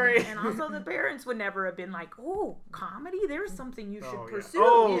okay, in bed. sorry. And also the parents would never have been like, oh, comedy? There's something you should pursue.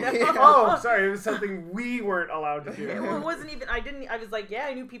 Oh, you know? oh, sorry, it was something we weren't allowed to do. Well, it wasn't even, I was like,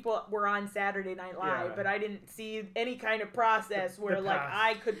 I knew people were on Saturday Night Live, but I didn't see any kind of process where like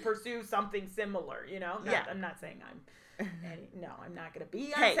I could pursue something similar, I'm not saying I'm not gonna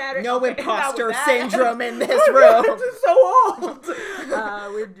be on Saturday. No imposter syndrome in this room. It's so old.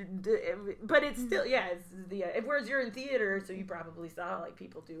 But it's still, it's the whereas you're in theater, so you probably saw like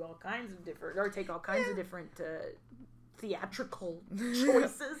people do all kinds of different, or take all kinds of different theatrical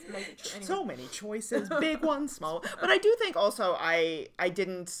choices. So many choices, big ones, small. But I do think also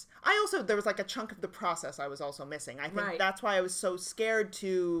there was like a chunk of the process I was also missing. I think that's why I was so scared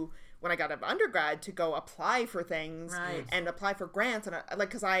to, when I got out of undergrad, to go apply for things and apply for grants, and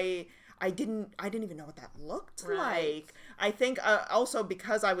because I didn't even know what that looked like. I think also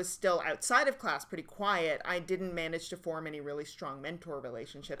because I was still outside of class pretty quiet, I didn't manage to form any really strong mentor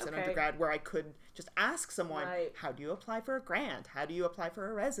relationships in undergrad where I could just ask someone, how do you apply for a grant? How do you apply for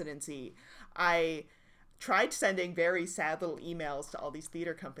a residency? I tried sending very sad little emails to all these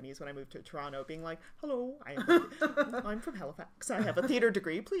theater companies when I moved to Toronto, being like, hello, I'm from Halifax. I have a theater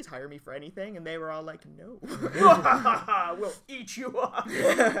degree. Please hire me for anything. And they were all like, no. We'll eat you up.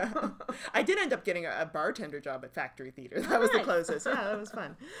 I did end up getting a bartender job at Factory Theater. That was the Nice. closest. Yeah, that was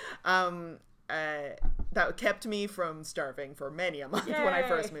fun. That kept me from starving for many a month when I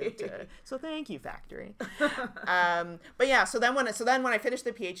first moved to. So thank you, Factory. But yeah, so then when I finished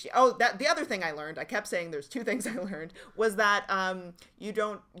the PhD, the other thing I learned, I kept saying there's two things I learned, was that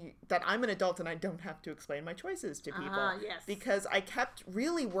that I'm an adult and I don't have to explain my choices to people. Yes. Because I kept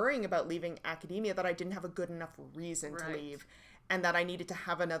really worrying about leaving academia, that I didn't have a good enough reason to leave, and that I needed to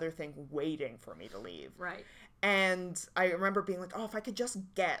have another thing waiting for me to leave. Right. And I remember being like, oh, if I could just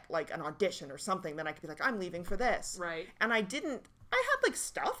get like an audition or something, then I could be like, I'm leaving for this. Right. And I had like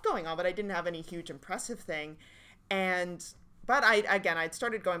stuff going on, but I didn't have any huge impressive thing. But I'd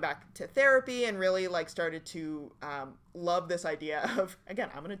started going back to therapy and really like started to love this idea of, again,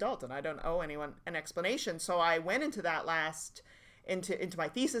 I'm an adult and I don't owe anyone an explanation. So I went into that into my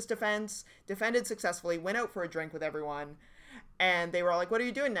thesis defense, defended successfully, went out for a drink with everyone. And they were all like, what are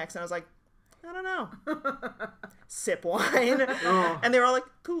you doing next? And I was like, I don't know. Sip wine. And they were all like,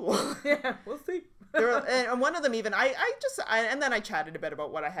 cool. Yeah, we'll see. And one of them even, and then I chatted a bit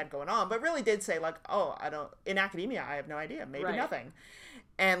about what I had going on, but really did say like, in academia, I have no idea, maybe nothing.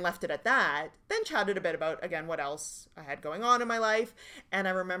 And left it at that. Then chatted a bit about, again, what else I had going on in my life. And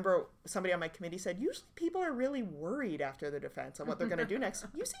I remember somebody on my committee said, usually people are really worried after the defense on what they're going to do next.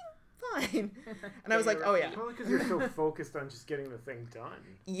 You seem fine. And I was like, oh yeah. Probably because you're so focused on just getting the thing done.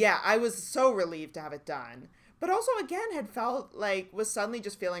 Yeah, I was so relieved to have it done. But also, again, was suddenly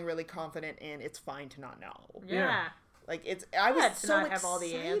just feeling really confident in it's fine to not know. Yeah. Like, I was so not have all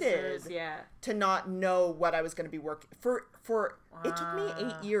the answers. Yeah. To not know what I was going to be working for. It took me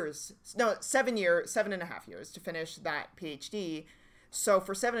 7.5 years to finish that PhD. So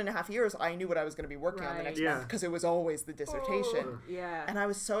for 7.5 years, I knew what I was going to be working on the next month because it was always the dissertation. Yeah. And I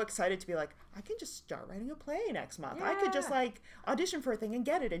was so excited to be like, I can just start writing a play next month. Yeah. I could just like audition for a thing and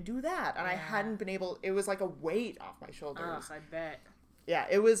get it and do that. And I hadn't been able, it was like a weight off my shoulders. Oh, I bet. Yeah,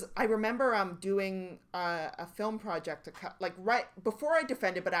 it was, I remember doing a film project, like right before I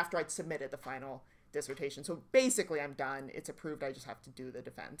defended, but after I'd submitted the final dissertation. So basically I'm done. It's approved. I just have to do the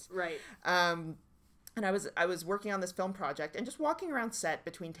defense. Right. And I was working on this film project and just walking around set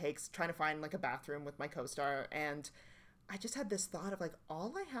between takes, trying to find like a bathroom with my co-star. And I just had this thought of like,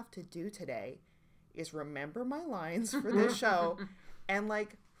 all I have to do today is remember my lines for this show and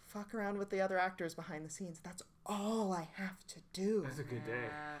like fuck around with the other actors behind the scenes. That's all I have to do. That's a good day.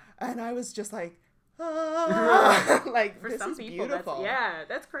 And I was just like, like, for this some is people, beautiful.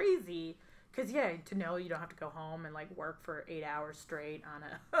 That's crazy. Because, to know you don't have to go home and, like, work for 8 hours straight on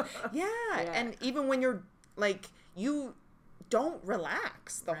a... yeah, and even when you're, like, you don't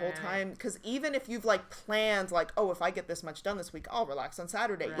relax the whole time. Because even if you've, like, planned, like, oh, if I get this much done this week, I'll relax on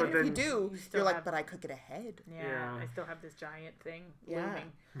Saturday. Right. Even if you do, you're like, but I could get ahead. Yeah, I still have this giant thing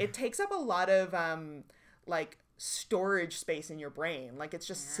looming. It takes up a lot of, like, storage space in your brain. Like, it's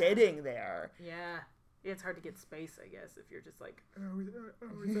just sitting there. Yeah. It's hard to get space, I guess, if you're just like, I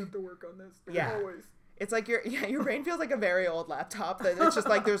always have to work on this. Yeah. Always. It's like your brain feels like a very old laptop. That it's just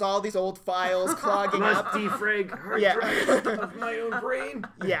like there's all these old files clogging up. Defrag hard drive of my own brain.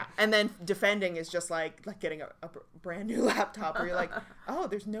 Yeah, and then defending is just like getting a brand new laptop where you're like, oh,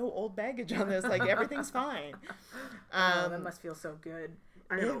 there's no old baggage on this. Like everything's fine. that must feel so good.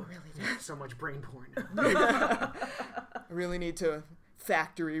 I know. It really does. So much brain porn. I really need to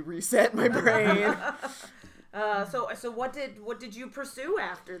factory reset my brain. So what did you pursue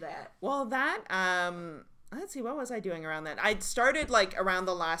after that? Well, let's see, what was I doing around that? I'd started like around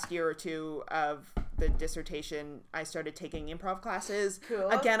the last year or two of the dissertation. I started taking improv classes. Cool.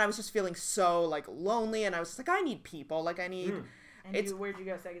 Again, I was just feeling so like lonely, and I was just like, I need people. Like I need. And where'd you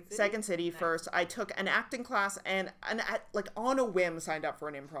go? Second City? Second City first. I took an acting class and like on a whim signed up for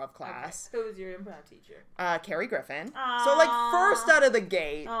an improv class. Okay. Who was your improv teacher? Carrie Griffin. Aww. So like first out of the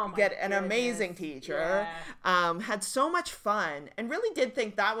gate, get an goodness. amazing teacher. Yeah. Had so much fun and really did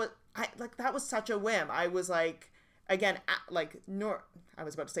think that was such a whim. I was like, again, I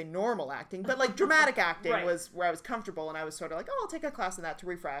was about to say normal acting, but like dramatic acting was where I was comfortable, and I was sort of like, oh, I'll take a class in that to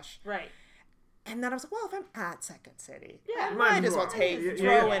refresh. Right. And then I was like, well, if I'm at Second City, Yeah. I might as well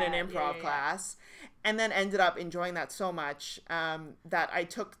throw in an Yeah, improv class. And then ended up enjoying that so much that I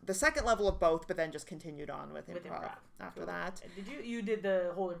took the second level of both, but then just continued on with improv after that. Did you did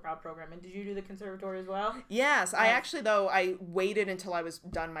the whole improv program, and did you do the conservatory as well? Yes, I actually, though, I waited until I was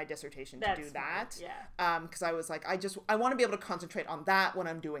done my dissertation to do smart. that. Yeah. Because I was like, I want to be able to concentrate on that when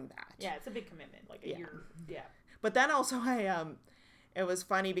I'm doing that. Yeah, it's a big commitment, like a year. Yeah. But then also it was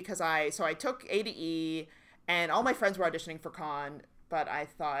funny because I took A to E, and all my friends were auditioning for con. but I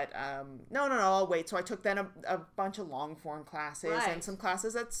thought, no, I'll wait. So I took then a bunch of long form classes and some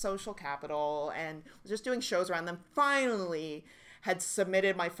classes at Social Capital and was just doing shows around them. Finally had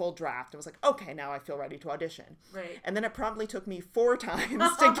submitted my full draft. I was like, okay, now I feel ready to audition. Right. And then it promptly took me 4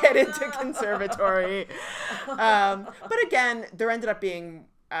 times to get into conservatory. But again, there ended up being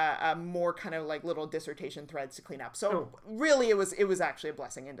more kind of like little dissertation threads to clean up. So really it was actually a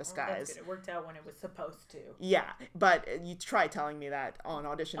blessing in disguise. Well, that's good. It worked out when it was supposed to. Yeah, but you try telling me that on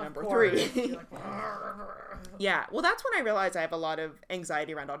audition Of number course. 3. You're like, Yeah, well that's when I realized I have a lot of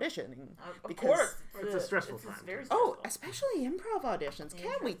anxiety around auditioning. of course. It's a stressful it's time. very stressful. Especially improv auditions.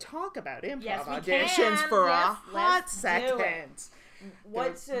 Can we talk about improv Yes, we auditions can. for Yes, a hot let's do second? it.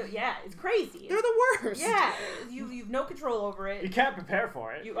 Yeah, it's crazy. They're the worst. Yeah, you've no control over it. You can't prepare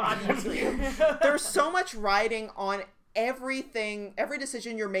for it. You obviously. There's so much riding on every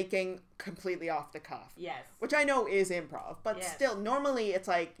decision you're making completely off the cuff. Yes. Which I know is improv, but Yes. still, normally it's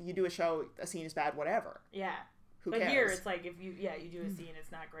like you do a show, a scene is bad, whatever. Yeah. Who but cares? here it's like if you do a scene,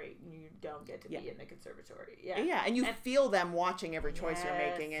 it's not great, and you don't get to be in the conservatory. Yeah. Yeah, and you feel them watching every choice you're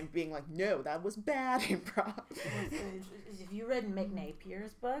making and being like, no, that was bad improv. Have you read Mick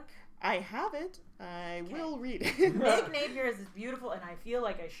Napier's book? I have it. I will read it. Mick Napier has this beautiful, and I feel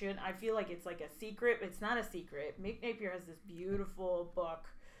like I should. I feel like it's like a secret. It's not a secret. Mick Napier has this beautiful book,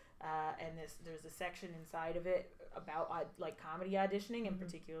 and there's a section inside of it about like comedy auditioning, and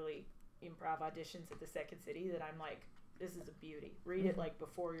particularly improv auditions at the Second City. That I'm like, this is a beauty. Read it like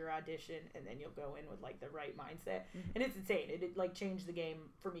before your audition, and then you'll go in with like the right mindset. And it's insane. It like changed the game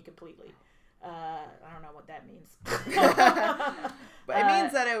for me completely. I don't know what that means. But it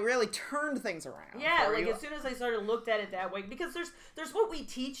means that it really turned things around. Yeah, for like you. as soon as I started looked at it that way, because there's what we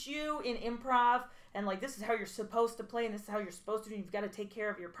teach you in improv, and like this is how you're supposed to play, and this is how you're supposed to do. You've got to take care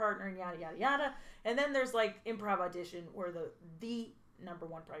of your partner, and yada yada yada. And then there's like improv audition, where the number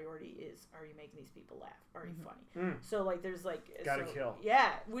one priority is, are you making these people laugh? Are you funny? So like there's like Gotta kill. Yeah,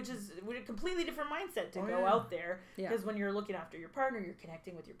 which is a completely different mindset to go out there, because Yeah. when you're looking after your partner, you're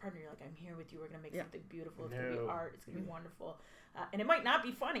connecting with your partner. You're like, I'm here with you. We're gonna make something beautiful. It's gonna be art. It's gonna be wonderful. And it might not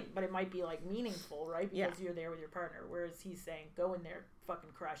be funny, but it might be like meaningful, right? Because you're there with your partner. Whereas he's saying, go in there,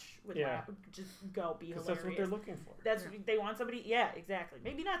 fucking crush with just go be hilarious. That's what they're looking for. That's they want somebody. Yeah, exactly.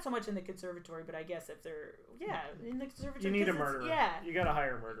 Maybe not so much in the conservatory, but I guess if they're in the conservatory, You need a 'cause murderer. Yeah, You gotta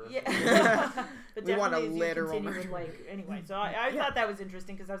hire a murderer. yeah. But We want a definitely as you literal continue with, murderer. like anyway. So I thought that was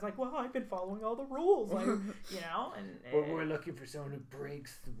interesting because I was like, well, I've been following all the rules, like and But we're looking for someone who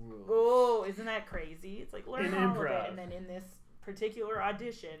breaks the rules. oh, isn't that crazy? It's like learn In all of improv. it, and then in this particular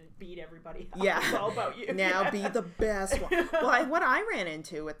audition, beat everybody else. Yeah. It's all about you. Now be the best one. Well, what I ran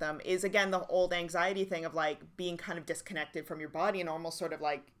into with them is, again, the old anxiety thing of like being kind of disconnected from your body and almost sort of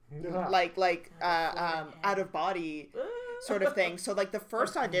like out of body sort of thing. So like the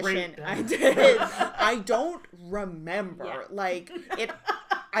first audition I did, I don't remember. Yeah. Like it,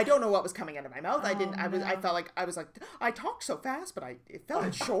 I don't know what was coming out of my mouth. I felt like I talked so fast, but it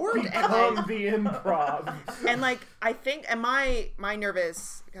felt short. Become the improv. And like I think, and my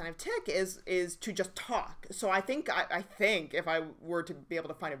nervous kind of tick is to just talk. So I think if I were to be able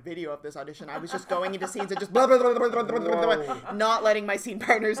to find a video of this audition, I was just going into scenes and just blah, blah, blah, blah, blah, blah, blah, not letting my scene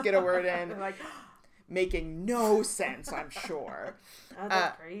partners get a word in, Like, making no sense, I'm sure. oh,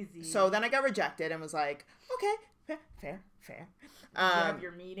 that's crazy. So then I got rejected and was like, okay, fair. you have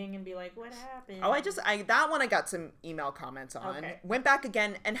your meeting and be like, what happened? Oh, that one I got some email comments on. Okay. Went back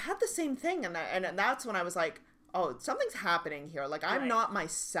again and had the same thing, and that's when I was like, oh, something's happening here. Like I'm Right. not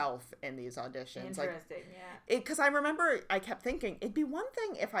myself in these auditions. Interesting, yeah. Because I remember I kept thinking it'd be one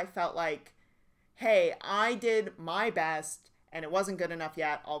thing if I felt like, hey, I did my best and it wasn't good enough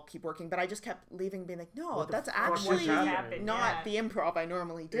yet. I'll keep working, but I just kept leaving, being like, no, that's actually happening? not the improv I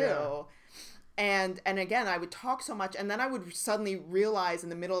normally do. Yeah. And again, I would talk so much, and then I would suddenly realize in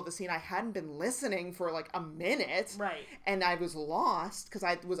the middle of the scene I hadn't been listening for like a minute, Right. and I was lost because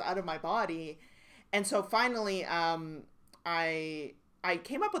I was out of my body. And so finally, I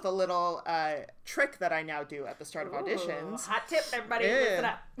came up with a little trick that I now do at the start of auditions. Hot tip, everybody, Yeah. listen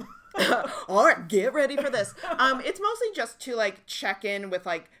up. All right, get ready for this. It's mostly just to like check in with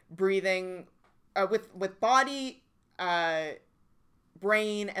like breathing, with body,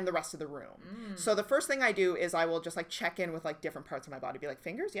 brain, and the rest of the room. So the first thing I do is I will just like check in with like different parts of my body. Be like,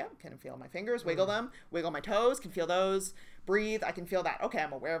 fingers, yeah, can feel my fingers, wiggle them, wiggle my toes, can feel those, breathe, I can feel that. Okay,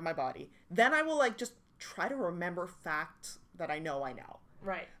 I'm aware of my body. Then I will like just try to remember facts that I know.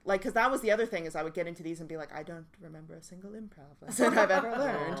 Right. Like, because that was the other thing, is I would get into these and be like, I don't remember a single improv lesson I've ever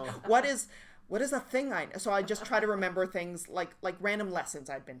learned. what is a thing I know? So I just try to remember things like random lessons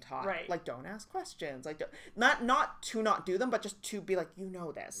I'd been taught. Right. Like, don't ask questions. Like, not to not do them, but just to be like, you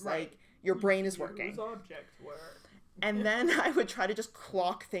know this. Right. Like, your brain is working. Use object word. And then I would try to just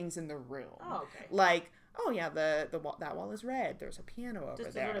clock things in the room. Oh, okay. Like, oh yeah, the wall, that wall is red. There's a piano over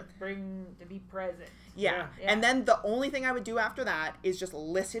Just there. to sort of to be present. Yeah. Yeah. And then the only thing I would do after that is just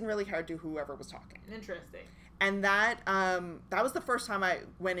listen really hard to whoever was talking. Interesting. And that was the first time I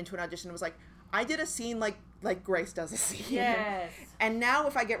went into an audition and was like, I did a scene like Grace does a scene. Yes. And now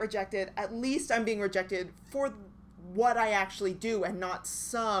if I get rejected, at least I'm being rejected for what I actually do and not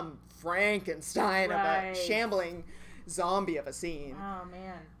some Frankenstein of a shambling zombie of a scene. Oh,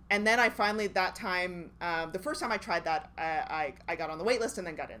 man. And then I finally, that time, the first time I tried that, I got on the wait list and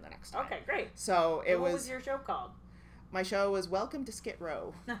then got in the next time. Okay, great. So What was your show called? My show was Welcome to Skid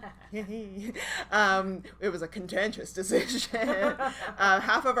Row. It was a contentious decision.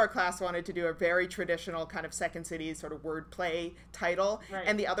 Half of our class wanted to do a very traditional kind of Second City sort of wordplay title. Right.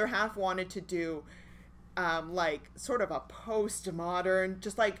 And the other half wanted to do like sort of a postmodern,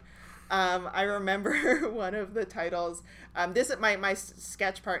 just like, I remember one of the titles. My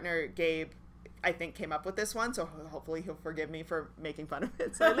sketch partner, Gabe, I think came up with this one, so hopefully he'll forgive me for making fun of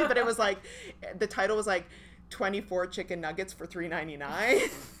it slightly. But it was like, the title was like 24 chicken nuggets for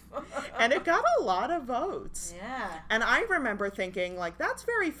 $3.99, and it got a lot of votes. Yeah. And I remember thinking like, that's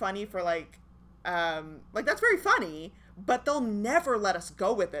very funny for like that's very funny, but they'll never let us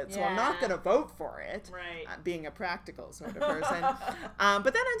go with it, so I'm not gonna vote for it. Right. Being a practical sort of person,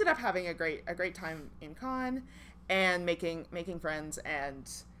 but then I ended up having a great time in con and making friends.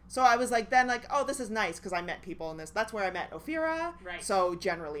 And so I was like, oh, this is nice because I met people in this. That's where I met Ophira. Right. So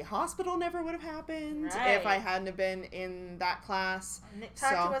Generally Hospital never would have happened if I hadn't have been in that class.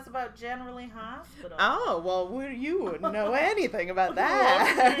 Talk to us about Generally Hospital. Oh, well, you wouldn't know anything about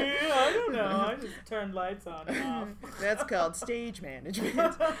that. I don't know. I just turned lights on and off. That's called stage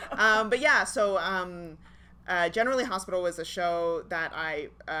management. But yeah, so Generally Hospital was a show that I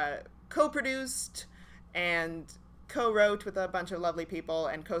co-produced and co-wrote with a bunch of lovely people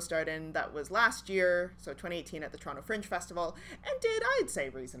and co-starred in. That was last year, so 2018 at the Toronto Fringe Festival, and did, I'd say,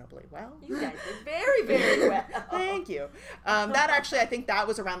 reasonably well. You guys did very, very well. Thank you. That actually, I think that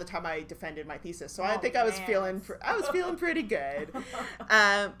was around the time I defended my thesis, so I think I was feeling pretty good.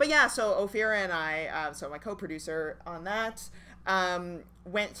 But yeah, so Ophira and I, so my co-producer on that,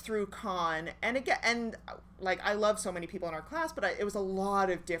 went through con, and again, and like I love so many people in our class, but it was a lot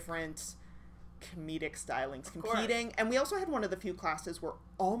of different comedic stylings competing, and we also had one of the few classes where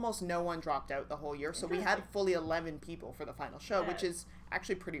almost no one dropped out the whole year, so we had fully 11 people for the final show, which is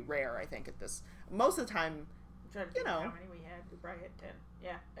actually pretty rare, I think, at this. Most of the time, you know, how many we had. We probably had 10.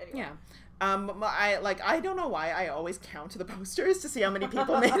 Yeah. Anyway. Yeah. I don't know why I always count the posters to see how many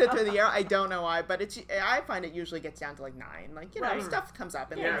people made it through the year. I don't know why, but I find it usually gets down to like 9. Like, you know, stuff comes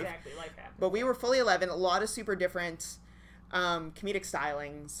up in life. Exactly. Life happens. But we were fully 11. A lot of super different comedic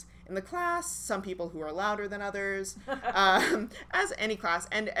stylings in the class. Some people who are louder than others, as any class.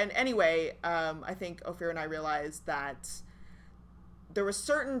 And anyway, I think Ophira and I realized that there were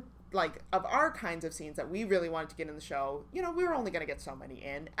certain, like, of our kinds of scenes that we really wanted to get in the show. You know, we were only going to get so many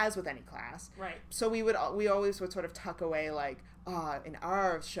in, as with any class. Right. So we always would sort of tuck away, like, in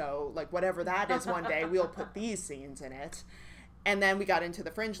our show, like, whatever that is one day, we'll put these scenes in it. And then we got into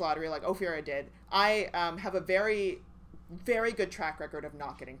the Fringe Lottery, like Ophira did. I have a very good track record of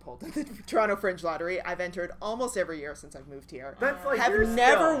not getting pulled in the Toronto Fringe Lottery. I've entered almost every year since I've moved here. That's like have your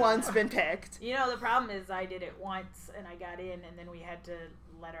never skill. once been picked. You know, the problem is I did it once and I got in, and then we had to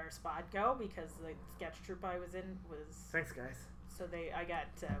let our spot go because the sketch troupe I was in was. Thanks, guys. So I got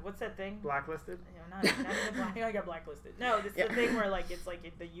what's that thing? Blacklisted? You know, not even the black. I got blacklisted. No, it's the thing where like it's like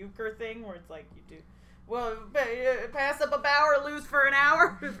the euchre thing where it's like you do. Well, pass up a bow or lose for an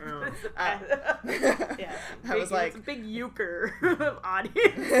hour. Yeah, I was like, it's a big euchre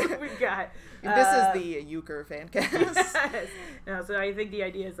audience we've got. This is the euchre fan cast. Yes. No, so I think the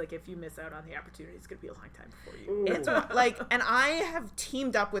idea is like if you miss out on the opportunity, it's gonna be a long time before you. It's like, and I have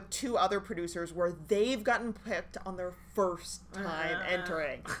teamed up with 2 other producers where they've gotten picked on their first time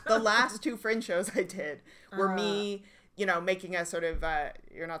entering. The last 2 Fringe shows I did were me, you know, making a sort of,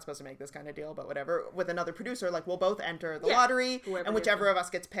 you're not supposed to make this kind of deal, but whatever, with another producer, like, we'll both enter the lottery, and whichever of us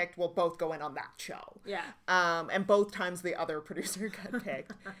gets picked, we'll both go in on that show. Yeah. And both times the other producer got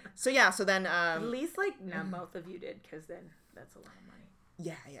picked. So, yeah, so then... At least, like, both of you did, because then that's a lot of money.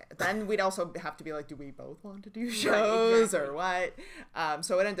 Yeah. Then we'd also have to be like, do we both want to do shows or what?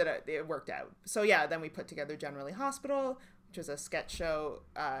 So it worked out. So, yeah, then we put together Generally Hospital, which was a sketch show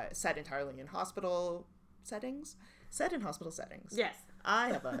set entirely in hospital settings. Set in hospital settings. Yes. I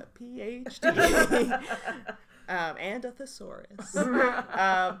have a PhD. And a thesaurus. But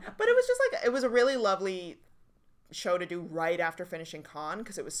it was just like, it was a really lovely show to do right after finishing con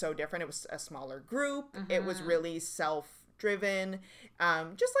because it was so different. It was a smaller group. It was really self-driven,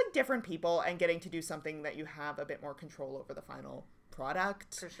 just like different people, and getting to do something that you have a bit more control over the final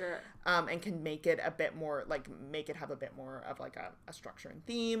product. For sure. And can make it a bit more, like, make it have a bit more of, like, a structure and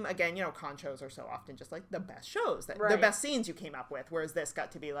theme. Again, you know, con shows are so often just, like, the best shows, the best scenes you came up with, whereas this got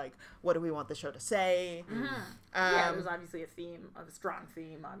to be, like, what do we want the show to say? Yeah, there's obviously a strong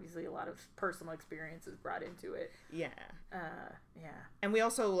theme, obviously a lot of personal experiences brought into it. Yeah. Yeah. And we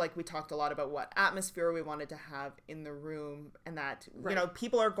also, like, we talked a lot about what atmosphere we wanted to have in the room, and that, you know,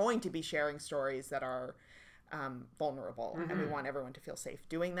 people are going to be sharing stories that are vulnerable, and we want everyone to feel safe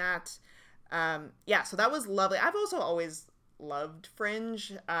doing that. So that was lovely. I've also always loved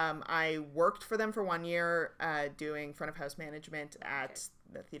Fringe. I worked for them for 1 year doing front of house management at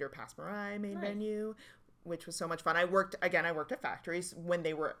the Theatre Passe Muraille main venue, which was so much fun. I worked at factories when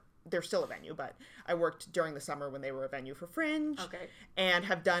they're still a venue, but I worked during the summer when they were a venue for Fringe, and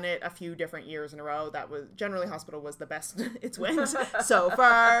have done it a few different years in a row. That was Generally Hospital was the best it's went so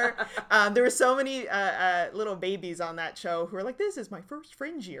far. There were so many little babies on that show who were like, "This is my first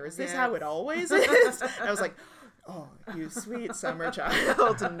Fringe year. Is this how it always is?" And I was like, "Oh, you sweet summer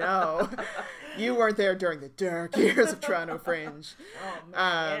child, no, you weren't there during the dark years of Toronto Fringe." Oh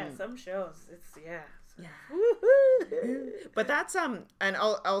man, some shows, Yeah. But that's and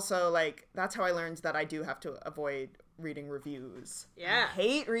also, like, that's how I learned that I do have to avoid reading reviews. Yeah. I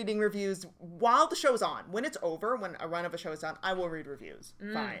hate reading reviews while the show's on. When it's over, when a run of a show is done, I will read reviews.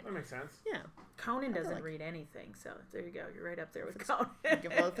 Fine. That makes sense. Yeah. Conan doesn't read anything, so there you go. You're right up there with Conan.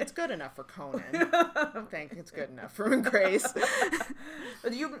 Well, if it's good enough for Conan, I think it's good enough for Grace.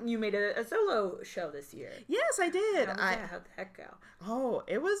 But you made a solo show this year. Yes, I did. How'd the heck go? Oh,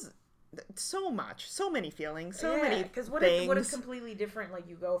 it was so many feelings, so many because what if completely different, like,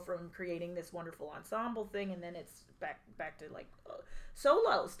 you go from creating this wonderful ensemble thing and then it's back to, like,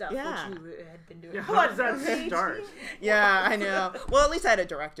 solo stuff, which you had been doing. Yeah, how does that start? Yeah, I know. Well, at least I had a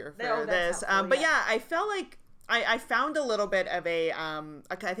director for this. But I felt like I found a little bit of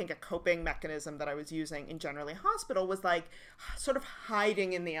I think a coping mechanism that I was using in Generally Hospital was, like, sort of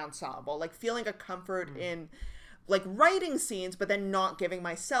hiding in the ensemble, like feeling a comfort in, like, writing scenes, but then not giving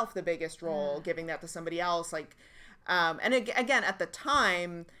myself the biggest role, giving that to somebody else. Like, and again, at the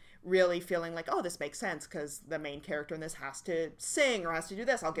time, really feeling like, oh, this makes sense because the main character in this has to sing or has to do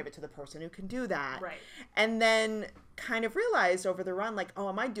this. I'll give it to the person who can do that. Right. And then kind of realized over the run, like, oh,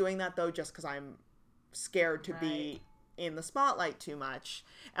 am I doing that though just because I'm scared to be in the spotlight too much?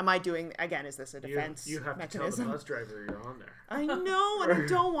 Am I doing, again, is this a defense you have mechanism? to tell the bus driver you're on there. I know, and I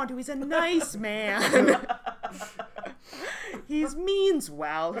don't want to. He's a nice man. He means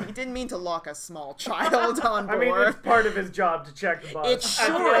well. He didn't mean to lock a small child on board. I mean, it's part of his job to check the bus. It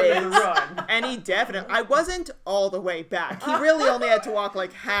sure at the is. end of the run. And he definitely, I wasn't all the way back. He really only had to walk,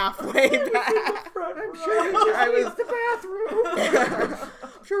 like, halfway back. I'm sure he just needs the bathroom.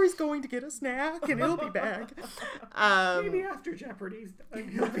 I'm sure he's going to get a snack and he'll be back. Maybe after Jeopardy's done,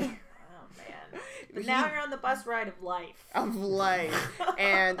 he'll be... But now you're on the bus ride of life.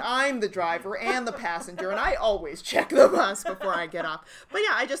 And I'm the driver and the passenger, and I always check the bus before I get off. But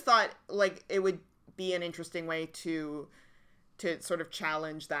yeah, I just thought, like, it would be an interesting way to sort of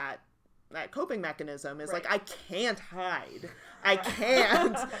challenge that coping mechanism is like, I can't hide. I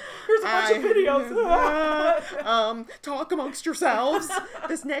can't. Here's a bunch of videos. Talk amongst yourselves.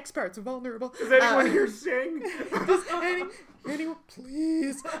 This next part's vulnerable. Does anyone here sing? Does anyone,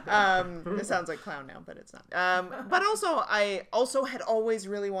 please? It sounds like clown now, but it's not. But also, I also had always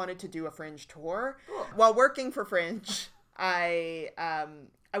really wanted to do a Fringe tour. Cool. While working for Fringe, I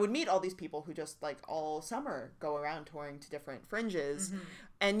would meet all these people who just, like, all summer go around touring to different Fringes.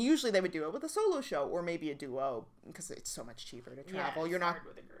 And usually they would do it with a solo show or maybe a duo because it's so much cheaper to travel. You're not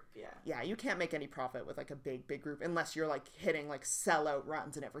with a group. Yeah, you can't make any profit with, like, a big group unless you're, like, hitting, like, sellout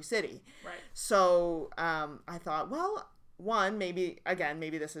runs in every city. Right. So I thought, well, one, maybe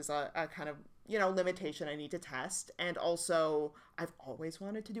this is a kind of, you know, limitation I need to test. And also, I've always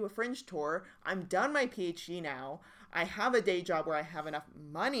wanted to do a Fringe tour. I'm done my PhD now. I have a day job where I have enough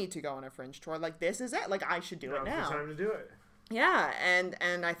money to go on a Fringe tour. Like, this is it. Like, I should do it now. Now's the time to do it. Yeah,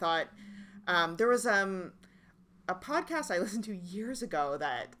 and I thought there was a podcast I listened to years ago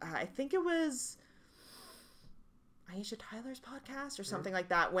that I think it was Aisha Tyler's podcast or something like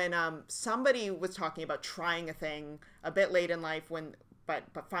that, when somebody was talking about trying a thing a bit late in life but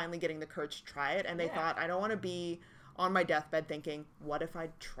finally getting the courage to try it, and they thought, I don't want to be on my deathbed thinking, what if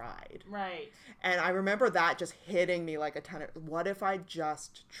I'd tried? Right. And I remember that just hitting me like a ton of, what if I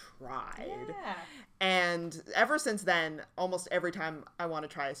just tried? Yeah. And ever since then, almost every time I want to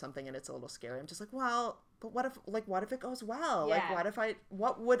try something and it's a little scary, I'm just like, well, but what if it goes well? Yeah. Like,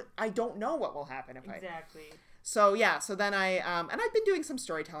 I don't know what will happen if Exactly. So then I, and I've been doing some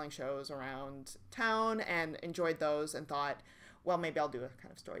storytelling shows around town and enjoyed those and thought, well, maybe I'll do a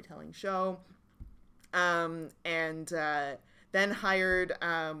kind of storytelling show. Then hired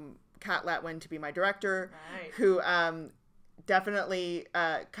Kat Letwin to be my director, Right. who definitely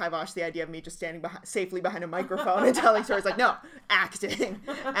kiboshed the idea of me just standing safely behind a microphone and telling stories. Like, no, acting,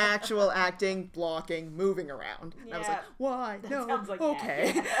 actual acting, blocking, moving around. And I was like, why? That No, sounds like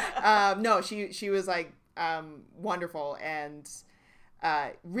okay. that. No, she was like wonderful and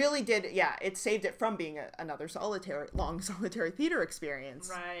really did. Yeah, it saved it from being another long solitary theater experience.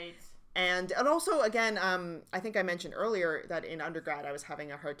 Right. And also, again, I think I mentioned earlier that in undergrad I was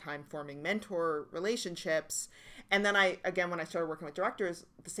having a hard time forming mentor relationships. And then when I started working with directors,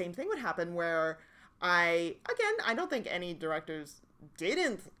 the same thing would happen where I don't think any directors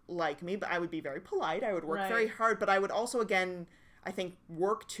didn't like me, but I would be very polite. I would work very hard, but I would also, again, I think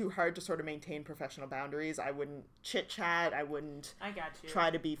work too hard to sort of maintain professional boundaries. I wouldn't chit chat. I wouldn't try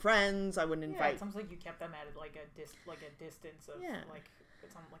to be friends. I wouldn't invite. It sounds like you kept them at like a distance of like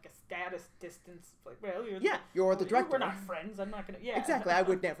it's on like a status distance. Like, well, you're the director. We're not friends. I'm not gonna. Yeah, exactly. I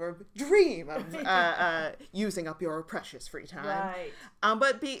would never dream of using up your precious free time. Right.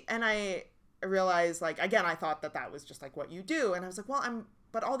 And I realized, like, again, I thought that was just like what you do, and I was like, well,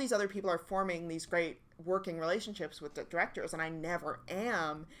 but all these other people are forming these great working relationships with the directors, and I never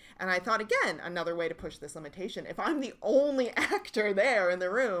am. And I thought, again, another way to push this limitation, if I'm the only actor there in the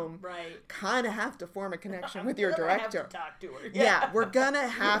room, kind of have to form a connection with your director. Have to talk to her. Yeah, we're gonna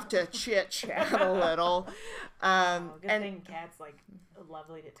have to chit chat a little. Good thing Kat's like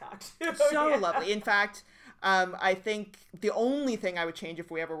lovely to talk to. So lovely. In fact, I think the only thing I would change if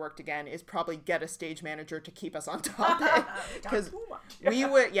we ever worked again is probably get a stage manager to keep us on topic, because we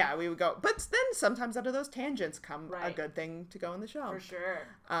would go. But then sometimes out of those tangents come a good thing to go in the show. For sure.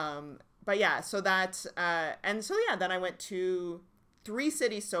 But yeah, so that then I went to 3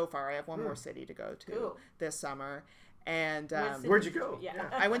 cities so far. I have one more city to go to this summer. And where'd you go? Yeah.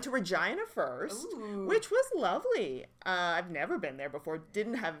 I went to Regina first, which was lovely. I've never been there before.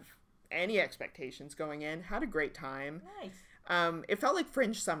 Didn't have any expectations going in. Had a great time. Nice. It felt like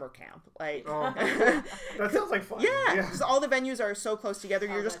Fringe summer camp. Like, that sounds like fun. Yeah, because all the venues are so close together.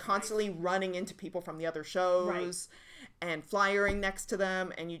 You're just constantly running into people from the other shows and flyering next to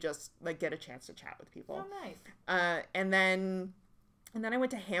them, and you just like get a chance to chat with people. Oh, nice. And then I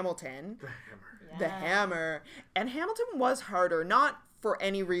went to Hamilton. The Hammer. And Hamilton was harder, not for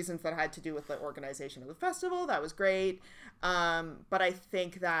any reasons that had to do with the organization of the festival. That was great. But I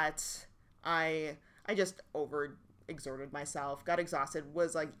think that I just overexerted myself, got exhausted,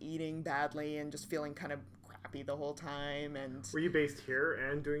 was like eating badly and just feeling kind of crappy the whole time. And were you based here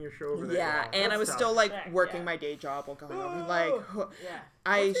and doing your show over there? Yeah, and I was still like working my day job while going over. Like,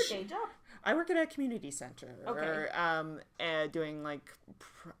 what's your day job? I work at a community center, doing like,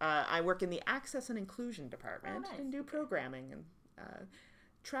 I work in the access and inclusion department and do programming and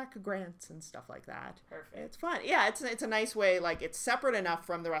track grants and stuff like that. Perfect. It's fun. Yeah, it's a nice way. Like, it's separate enough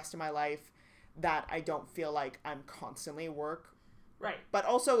from the rest of my life that I don't feel like I'm constantly work. Right. But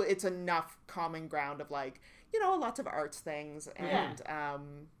also it's enough common ground of like, lots of arts things and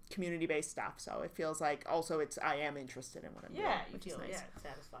community-based stuff. So it feels like also I am interested in what I'm doing. Yeah, you which feel is nice.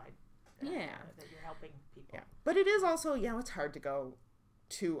 Satisfied. Yeah. That you're helping people. Yeah. But it is also, it's hard to go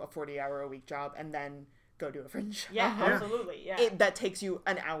to a 40-hour-a-week job and then go do a Fringe show. Yeah, absolutely. Yeah. That takes you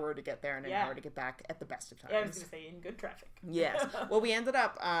an hour to get there and an hour to get back at the best of times. Yeah, I was going to say, in good traffic. Yes. Well, we ended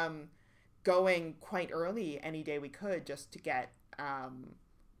up going quite early any day we could just to get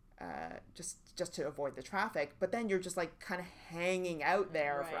just to avoid the traffic. But then you're just like kind of hanging out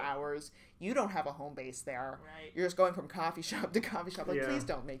there for hours. You don't have a home base there. Right. You're just going from coffee shop to coffee shop. Like, please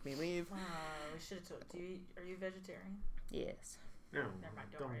don't make me leave. We should have told. Are you vegetarian? Yes. No. Never mind.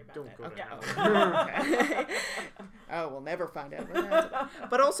 Don't worry about that. Okay. Oh, we'll never find out.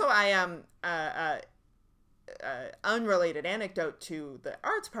 But also, I unrelated anecdote to the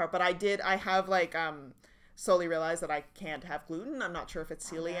arts part, but I have like slowly realized that I can't have gluten. I'm not sure if it's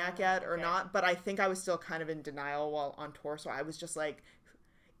celiac yet or not, but I think I was still kind of in denial while on tour, so I was just like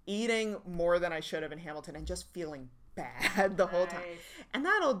eating more than I should have in Hamilton and just feeling bad the whole time. And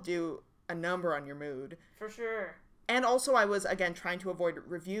that'll do a number on your mood. For sure. And also I was, again, trying to avoid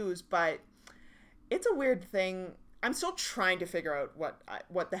reviews, but it's a weird thing. I'm still trying to figure out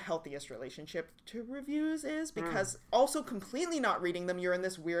what the healthiest relationship to reviews is, because also completely not reading them, you're in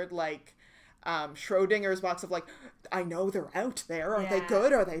this weird like Schrodinger's box of like, I know they're out there. Are they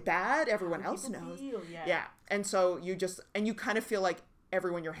good? Are they bad? Everyone else knows. Yeah. And so you kind of feel like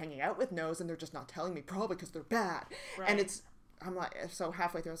everyone you're hanging out with knows, and they're just not telling me, probably because they're bad. Right. And I'm like, so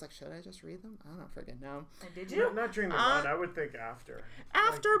halfway through I was like, should I just read them? I don't freaking know. And did you? Not during the run. I would think after.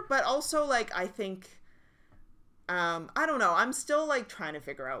 But also like I think. I don't know. I'm still like trying to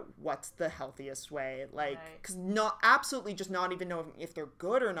figure out what's the healthiest way. Like, because absolutely just not even knowing if they're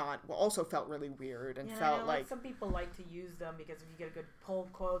good or not also felt really weird and felt like some people like to use them because if you get a good pull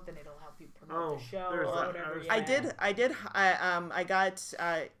quote, then it'll help you promote the show or whatever. I got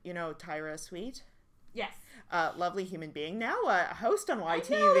Tyra Sweet. Yes. Lovely human being, now a host on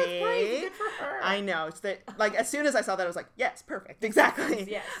YTV. I know, that's crazy. Good for her. I know. It's that, like, as soon as I saw that, I was like, yes, perfect, exactly.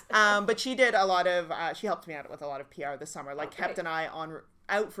 Yes. But she did a lot of. She helped me out with a lot of PR this summer. Like, kept an eye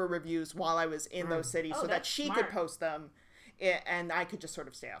out for reviews while I was in those cities, so that she could post them, and I could just sort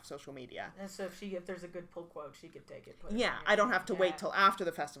of stay off social media. And so if there's a good pull quote, she could take it. I don't have to wait till after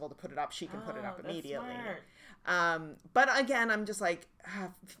the festival to put it up. She can put it up immediately. Smart. But again, I'm just like,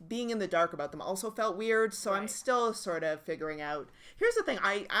 being in the dark about them also felt weird, so I'm still sort of figuring out. Here's the thing,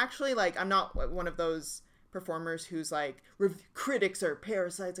 I actually, like, I'm not one of those performers who's like, critics are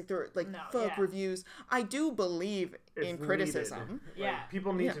parasites, like, they're like, reviews. I do believe in criticism. Like,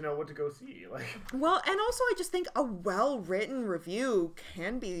 people need to know what to go see. Like, well, and also I just think a well-written review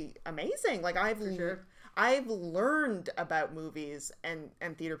can be amazing. Like, I've learned about movies and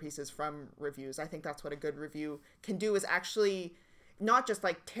theater pieces from reviews. I think that's what a good review can do, is actually not just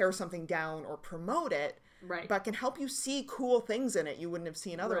like tear something down or promote it, but can help you see cool things in it you wouldn't have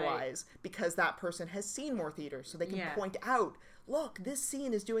seen otherwise, because that person has seen more theater, so they can point out, look, this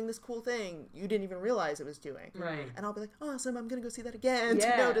scene is doing this cool thing you didn't even realize it was doing. Right. And I'll be like, awesome, I'm going to go see that again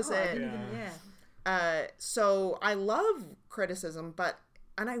to notice it. So I love criticism,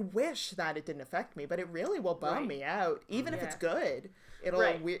 and I wish that it didn't affect me, but it really will bum me out. Even if it's good,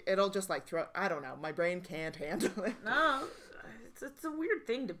 it'll just like throw. I don't know. My brain can't handle it. No, it's a weird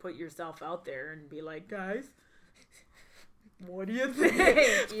thing to put yourself out there and be like, guys, what do you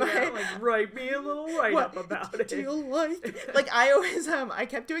think? Like, write me a little write-up about it. Do you like? Like, I always I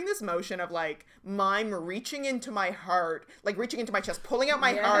kept doing this motion of like mime reaching into my heart, like reaching into my chest, pulling out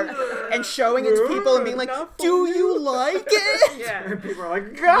my heart and showing it to people and being like, do you like it? Yeah. And people are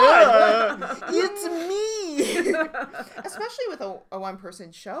like, God, it's me. Especially with a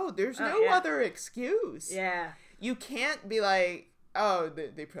one-person show, there's no other excuse. Yeah. You can't be like, oh,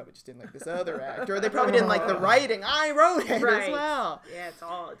 they probably just didn't like this other actor, or they probably didn't like the writing. I wrote it as well. Yeah, it's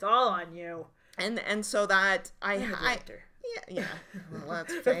all on you. And so that yeah. Well,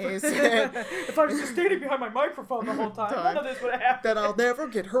 let's face it. If I was just standing behind my microphone the whole time, none of this would have happened. Then I'll never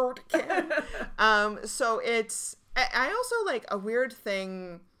get hurt again. So it's. I also like a weird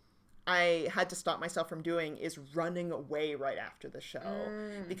thing I had to stop myself from doing is running away right after the show,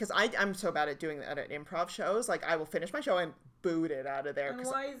 because I'm so bad at doing that at improv shows. Like, I will finish my show and boot it out of there. And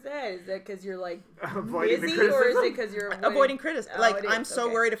why is that? Is that because you're like avoiding busy, the criticism? or is it because you're avoiding criticism? Like, I'm so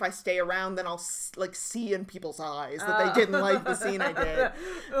okay. worried if I stay around, then I'll like see in people's eyes that they didn't like the scene I did.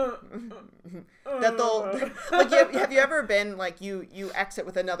 That they'll like. Have you ever been like you exit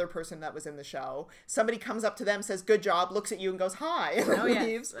with another person that was in the show? Somebody comes up to them, says "good job," looks at you and goes "hi," and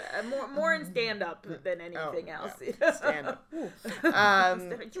leaves. More in stand up than anything else. Yeah. Stand up.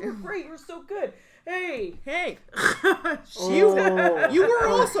 You were great. You were so good. Hey. You were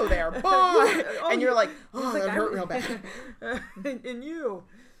also there. Bye. And you're like, oh, that hurt real bad. And you.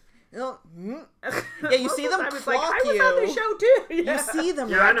 Yeah, you see them clock I was on the show too. You see them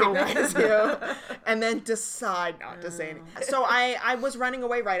recognize you, and then decide not to say anything. So I was running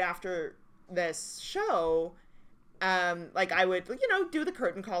away right after this show. Like, I would, do the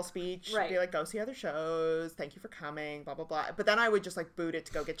curtain call speech, be like, go see other shows, thank you for coming, blah, blah, blah. But then I would just, like, boot it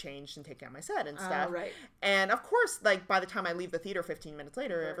to go get changed and take down my set and stuff. Right. And, of course, like, by the time I leave the theater 15 minutes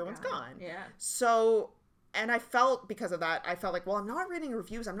later, everyone's gone. Yeah. So, and I felt, because of that, like, well, I'm not reading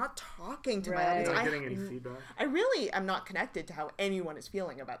reviews, I'm not talking to my audience. You're not getting any feedback. I really am not connected to how anyone is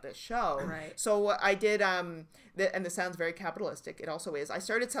feeling about this show. Right. So what I did, and this sounds very capitalistic, it also is, I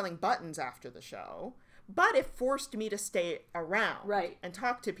started selling buttons after the show. But it forced me to stay around and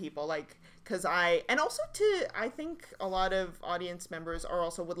talk to people, like, because I think a lot of audience members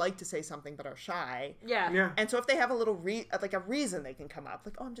would like to say something but are shy. Yeah. And so if they have a little a reason they can come up,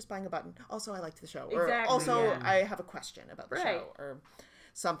 like, oh, I'm just buying a button. Also, I liked the show. Exactly. Or also, I have a question about the show or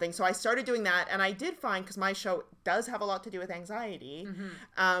something. So I started doing that, and I did find, because my show does have a lot to do with anxiety,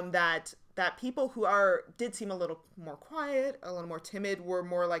 that that people who did seem a little more quiet, a little more timid, were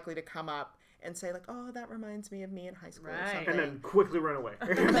more likely to come up and say like, oh, that reminds me of me in high school or something. And then quickly run away.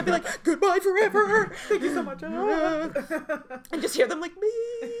 And they'd be like, goodbye forever. Thank you so much. And just hear them like, me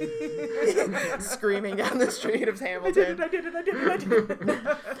screaming down the street of Hamilton. I did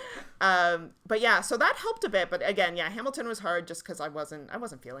it. But yeah, so that helped a bit. But again, yeah, Hamilton was hard just because I wasn't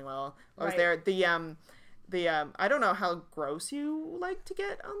feeling well. I was there. I don't know how gross you like to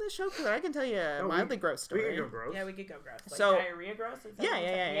get on this show, because I can tell you a mildly gross story. We could go gross. Yeah, we could go gross. Like So- diarrhea gross? Is that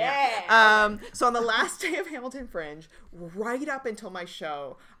Yeah. So on the last day of Hamilton Fringe, right up until my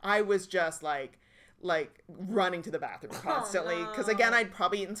show, I was just like running to the bathroom constantly, because again, I'd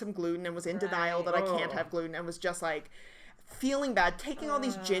probably eaten some gluten and was in denial that I can't have gluten, and was just like feeling bad, taking all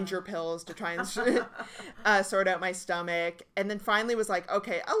these ginger pills to try and sort out my stomach, and then finally was like,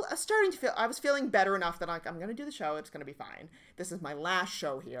 okay, I was feeling better enough that I'm gonna do the show, it's gonna be fine. This is my last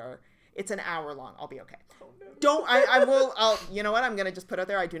show here. It's an hour long. I'll be okay. I'll you know what? I'm going to just put out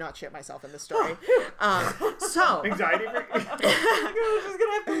there, I do not shit myself in this story. So. Anxiety. I was just going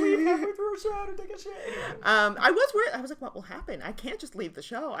to have to leave halfway through a show to take a shit. I was worried. I was like, what will happen? I can't just leave the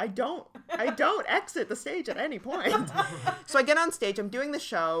show. I don't exit the stage at any point. So I get on stage. I'm doing the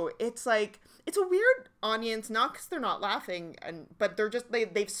show. It's like, it's a weird audience, not because they're not laughing, but they're just,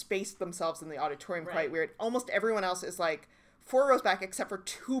 they've spaced themselves in the auditorium quite weird. Almost everyone else is like 4 rows back, except for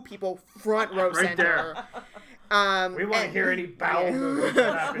 2 people front row Right center. We want to hear any bowel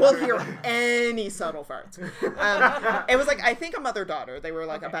movements. We'll hear any subtle farts. It was like, I think a mother-daughter. They were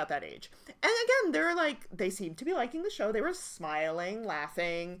like about that age. And again, they seemed to be liking the show. They were smiling,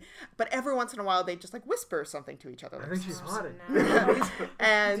 laughing, but every once in a while they just like whisper something to each other. I think she's hot.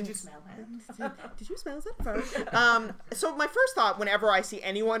 And Did you smell that? did you smell that fart? So my first thought whenever I see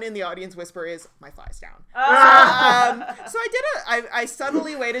anyone in the audience whisper is, my fly's down. So I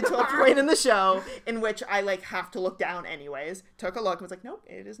subtly waited till a point in the show in which I like have to look down anyways. Took a look and was like, nope,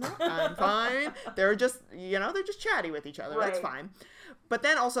 it is not. I'm fine. They're just chatty with each other. That's fine. But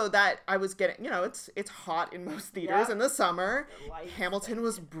then also that I was getting, it's hot in most theaters in the summer. Hamilton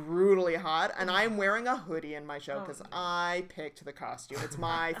was brutally hot, and I'm wearing a hoodie in my show because I picked the costume. It's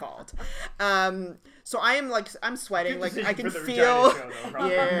my fault. So I'm sweating. Like I can feel,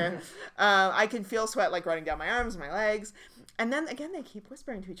 I can feel sweat like running down my arms, my legs, and then again they keep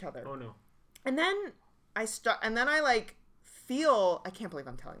whispering to each other. Oh no! And then I feel. I can't believe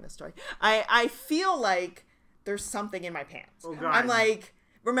I'm telling this story. I feel like there's something in my pants. Oh God! I'm like,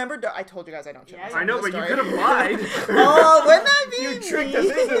 remember? I told you guys I don't shit myself. I know, but story. you could have lied. Oh, wouldn't that be You me? tricked us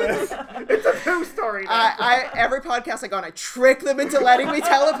into this. It's a poo story. Now. Every podcast I go on, I trick them into letting me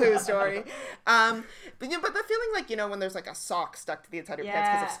tell a poo story. But the feeling like, when there's like a sock stuck to the inside of your pants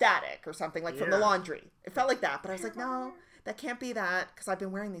because of static or something, like from the laundry. It felt like that, but I was like, no, that can't be that, because I've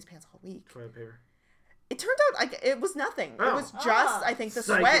been wearing these pants all week. Toilet paper. It turned out it was nothing. Oh. It was just, I think, the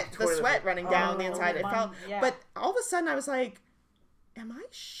sweat running down the inside. It felt, but all of a sudden I was like, am I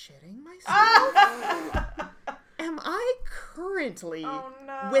shitting myself? Am I currently,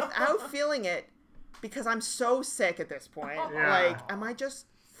 without feeling it, because I'm so sick at this point, like, am I just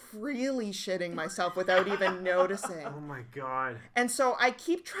really shitting myself without even noticing? Oh my God. And so I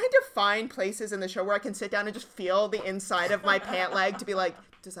keep trying to find places in the show where I can sit down and just feel the inside of my pant leg to be like,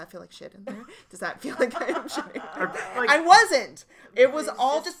 does that feel like shit in there? Does that feel like I am shitting? I wasn't. It was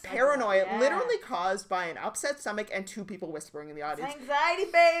all just paranoia, literally caused by an upset stomach and 2 people whispering in the audience.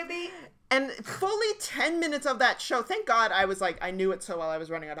 Anxiety, baby. And fully 10 minutes of that show, thank God I was like, I knew it so well I was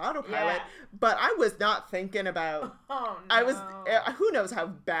running on autopilot, but I was not thinking about, who knows how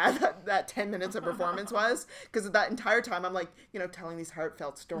bad that 10 minutes of performance was, because that entire time I'm like, telling these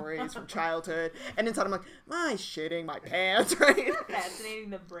heartfelt stories from childhood, and inside I'm like, am I shitting my pants, right?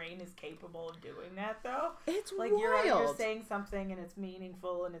 Fascinating the brain is capable of doing that, though. It's like wild. you're saying something and it's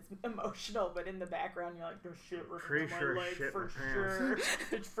meaningful and it's emotional, but in the background you're like, there's shit running down my leg for sure.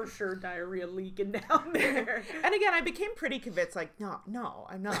 It's for sure diarrhea leaking down there. And again, I became pretty convinced, like, no,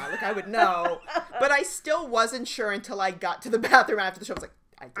 I'm not. Like, I would know. But I still wasn't sure until I got to the bathroom after the show. I was like,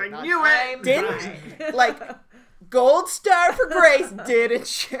 I knew it. Didn't, like, gold star for Grace, didn't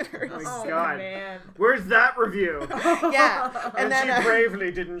shit herself. Oh my God. Man. Where's that review? Yeah. And then she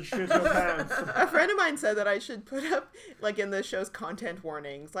bravely didn't shit her pants. A friend of mine said that I should put up, like, in the show's content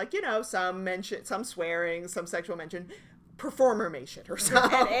warnings, like, some swearing, some sexual mention. Performer may shit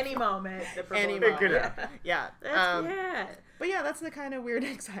herself at any moment. Any moment. It could happen. Yeah. But yeah, that's the kind of weird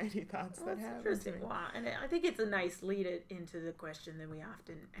anxiety thoughts that happen. Interesting. Wow. And I think it's a nice lead into the question that we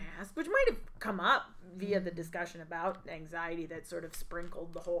often ask, which might have come up via the discussion about anxiety that sort of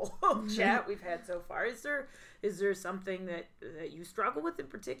sprinkled the whole chat we've had so far. Is there something that you struggle with in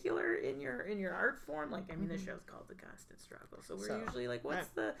particular in your art form? Like, I mean, the show's called The Constant Struggle, so we're usually like,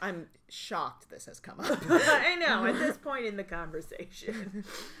 I'm shocked this has come up. I know, at this point in the conversation.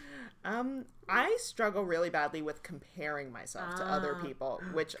 I struggle really badly with comparing myself to other people,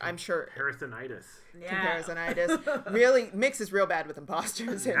 which I'm sure Comparisonitis. Comparisonitis really mixes real bad with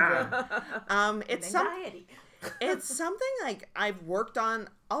imposter syndrome. It's anxiety. It's something like I've worked on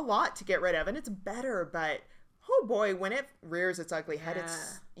a lot to get rid of, and it's better, but oh boy, when it rears its ugly head,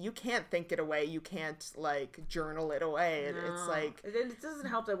 you can't think it away. You can't like journal it away. It's like it doesn't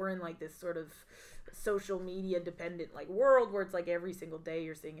help that we're in like this sort of social media dependent like world where it's like every single day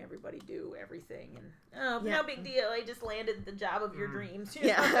you're seeing everybody do everything, and no big deal, I just landed the job of your dreams. You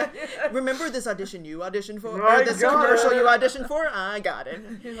know? Remember this audition you auditioned for, or this commercial you auditioned for? I got it.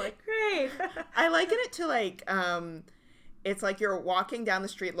 You're like, great. I liken it to like it's like you're walking down the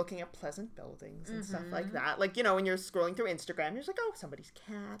street looking at pleasant buildings and stuff like that. Like, you know, when you're scrolling through Instagram, you're just like, oh, somebody's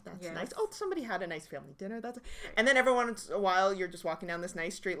cat. That's nice. Oh, somebody had a nice family dinner. And then every once in a while, you're just walking down this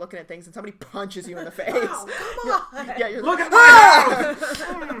nice street looking at things and somebody punches you in the face. Oh, come on. You're Look like, at my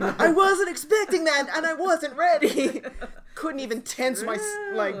house! I wasn't expecting that, and I wasn't ready. Couldn't even tense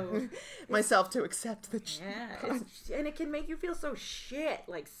myself to accept the punch. And it can make you feel so shit,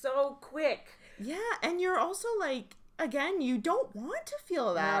 like so quick. Yeah, and you're also like, again, you don't want to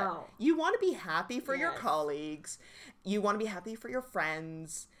feel that. No. You want to be happy for your colleagues. You want to be happy for your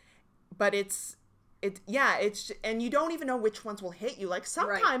friends. But and you don't even know which ones will hit you. Like,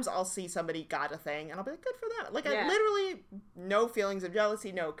 sometimes I'll see somebody got a thing, and I'll be like, good for them. Like, I literally, no feelings of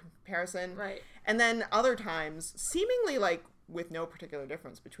jealousy, no comparison. Right. And then other times, seemingly, like, with no particular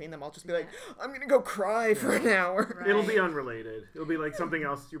difference between them, I'll just be like, I'm going to go cry for an hour. Right. It'll be unrelated. It'll be like something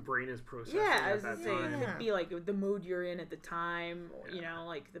else your brain is processing at that time. It could be like the mood you're in at the time, or, you know,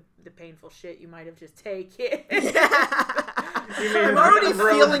 like the painful shit you might have just taken. I'm already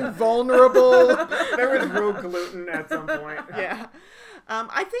feeling vulnerable. There was rogue gluten at some point. Yeah.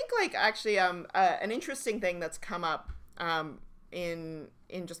 I think, like, actually, an interesting thing that's come up in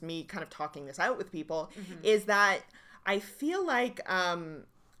just me kind of talking this out with people is that I feel like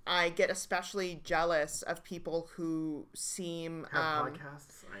I get especially jealous of people who seem have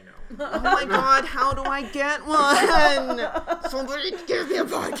podcasts. I know. Oh my god, how do I get one? Somebody give me a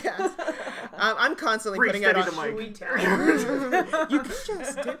podcast. I'm constantly putting it on. You can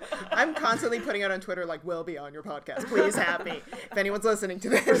just do. I'm constantly putting it on Twitter like, "Will be on your podcast. Please have me." If anyone's listening to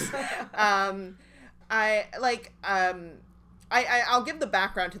this, I'll give the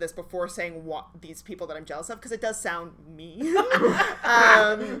background to this before saying what these people that I'm jealous of, because it does sound mean.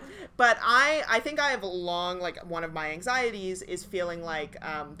 But I think I have one of my anxieties is feeling like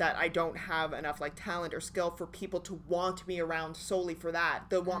that I don't have enough like talent or skill for people to want me around solely for that.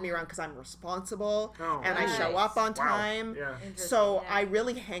 They'll want me around because I'm responsible and I show up on time. Yeah. So I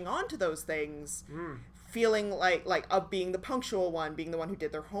really hang on to those things. Feeling like of being the punctual one, being the one who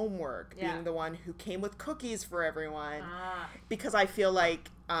did their homework, being the one who came with cookies for everyone, because I feel like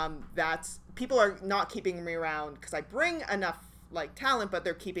that's people are not keeping me around because I bring enough like talent, but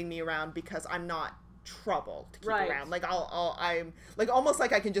they're keeping me around because I'm not trouble to keep around. Like I'm like almost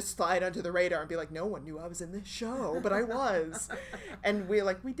like I can just slide onto the radar and be like, no one knew I was in this show, but I was. And we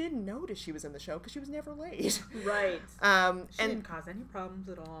didn't notice she was in the show because she was never late. Right. She didn't cause any problems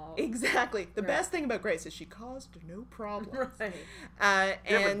at all. Exactly. The best thing about Grace is she caused no problems. Right.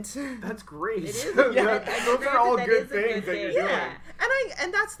 And that's great. It is. Those are all good things that you're doing.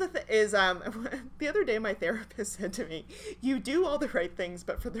 And that's the thing is the other day my therapist said to me, you do all the right things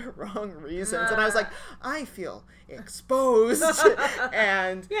but for the wrong reasons. And I was like, I feel exposed.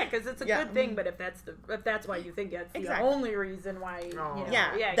 And because it's a good thing, but if that's why you think that's the only reason why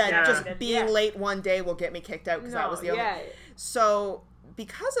being late one day will get me kicked out because that was the only. So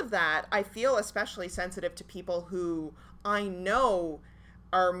because of that, I feel especially sensitive to people who I know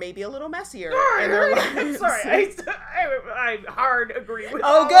are maybe a little messier in their lives. Sorry, I hard agree with.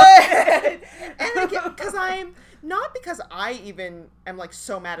 Oh, good. And because because I even am like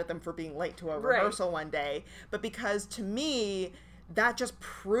so mad at them for being late to a rehearsal one day, but because to me that just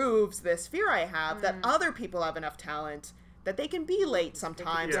proves this fear I have that other people have enough talent that they can be late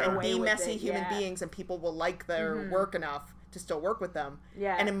sometimes and be messy human beings, and people will like their work enough to still work with them.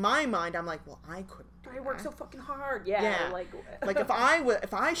 Yeah. And in my mind, I'm like, well, I couldn't. I work so fucking hard. Like if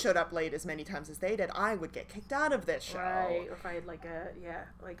I showed up late as many times as they did, I would get kicked out of this show. Right. Or if I had like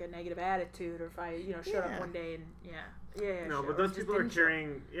a negative attitude, or if I showed up one day and Yeah. No, sure. but Or those just people are didn't show.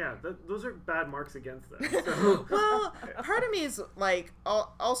 carrying. Yeah, those are bad marks against them. So. Well, part of me is like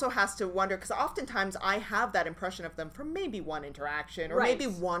also has to wonder, because oftentimes I have that impression of them from maybe one interaction or Right.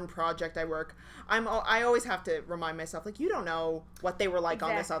 maybe one project I work. I always have to remind myself, like, you don't know what they were like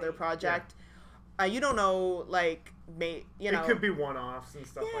on this other Exactly. project. You don't know, like, you know. It could be one-offs and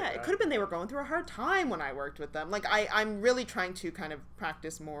stuff like that. It could have been they were going through a hard time when I worked with them. Like, I'm really trying to kind of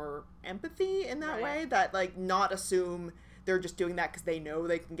practice more empathy in that Right. way, that, like, not assume they're just doing that because they know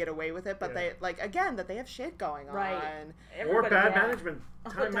they can get away with it, but they, like, again, that they have shit going on. Right. Or Everybody- bad yeah. management.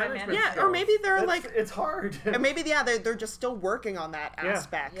 Time Time management. management. Yeah, or skills. maybe they're That's- like, it's hard. or maybe they're just still working on that Yeah.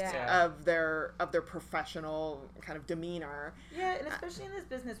 aspect Yeah. of their professional kind of demeanor. Yeah, and especially in this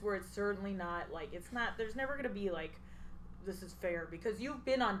business where it's certainly not like there's never going to be like this is fair because you've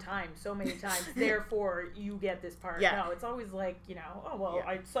been on time so many times, therefore you get this part. Yeah. No, it's always like, you know, oh, well, Yeah.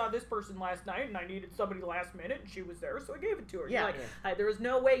 I saw this person last night and I needed somebody last minute and she was there, so I gave it to her. Yeah. You're like, there was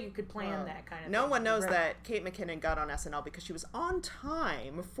no way you could plan that kind of No thing. one knows Right. that Kate McKinnon got on SNL because she was on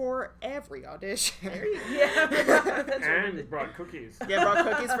time for every audition. Yeah. That's And right. brought cookies. Yeah, brought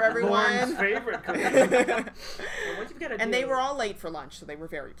cookies for everyone. Lauren's favorite cookies. So what you've got to And do. they were all late for lunch, so they were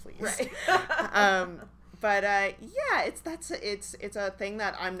very pleased. Right. But yeah, it's a thing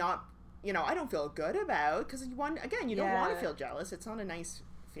that I'm not, you know, I don't feel good about, because you don't want to feel jealous. It's not a nice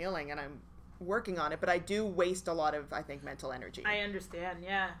feeling, and I'm working on it, but I do waste a lot of, I think, mental energy. I understand,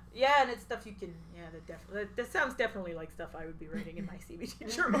 yeah, and it's stuff you can, that sounds definitely like stuff I would be writing in my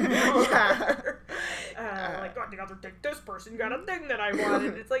CBT journal. Like, oh, the other thing, this person got a thing that I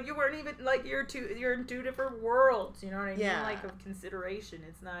wanted. It's like you weren't even like you're in two different worlds. You know what I mean? Yeah. Like of consideration.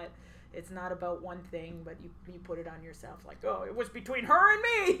 It's not about one thing, but you put it on yourself. Like, oh, it was between her and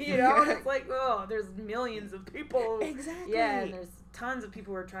me. You know, and it's like, oh, there's millions of people. Exactly. Yeah, and there's tons of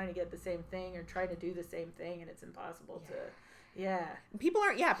people who are trying to get the same thing or trying to do the same thing, and it's impossible to. Yeah. People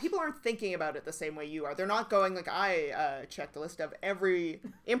aren't thinking about it the same way you are. They're not going like, I checked the list of every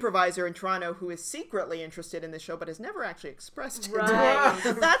improviser in Toronto who is secretly interested in this show but has never actually expressed it. Right. That's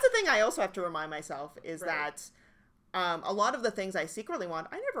the thing I also have to remind myself is that a lot of the things I secretly want,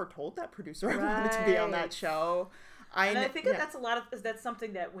 I never told that producer I wanted to be on that show. And I think that's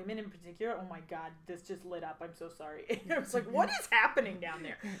something that women in particular, oh my God, this just lit up. I'm so sorry. It's like, what is happening down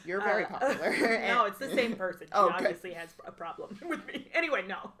there? You're very popular. No, it's the same person. She Okay. obviously has a problem with me. Anyway,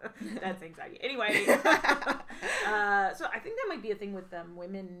 no, that's anxiety. Anyway, so I think that might be a thing with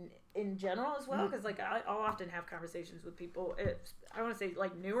women in general as well, because like I'll often have conversations with people. I want to say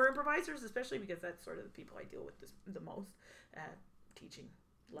like newer improvisers, especially because that's sort of the people I deal with the most, teaching.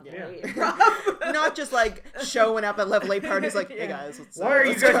 Level 8 improv. Not just like showing up at level 8 parties like, hey guys, Why are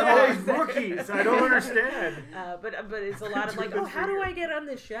you guys always rookies? I don't understand. But it's a lot of like, oh, how do I get on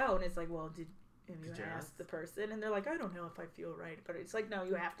this show? And it's like, well, did you you ask the person? And they're like, I don't know if I feel right. But it's like, no,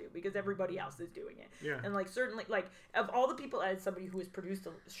 you have to, because everybody else is doing it. Yeah. And like certainly, like of all the people, as somebody who has produced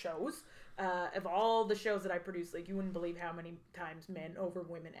shows, of all the shows that I produce, like you wouldn't believe how many times men over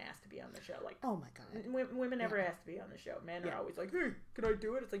women ask to be on the show. Like, oh my God. Women never ask to be on the show. Men are always like, hey, can I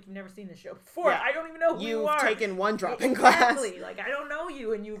do it? It's like, you've never seen the show before. Yeah. I don't even know who you are. You've taken one dropping class. Exactly. Like, I don't know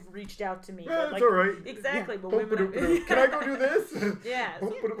you, and you've reached out to me. Yeah, but, like, it's all right. Exactly. Yeah. But women Can I go do this? Yeah.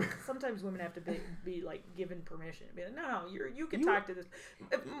 Sometimes women have to be like given permission. Be like, no, you can talk to this.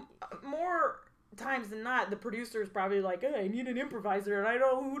 More times than not, the producer is probably like, hey, I need an improviser, and I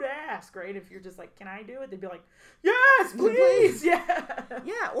don't know who to ask, right? If you're just like, can I do it? They'd be like, yes, please, yeah.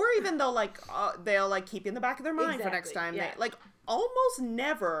 Yeah, or even they'll keep you in the back of their mind for next time. Yeah. They, like, almost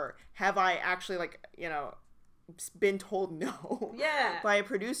never have I actually, like, you know, been told no by a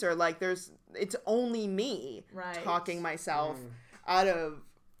producer. Like, it's only me talking myself out of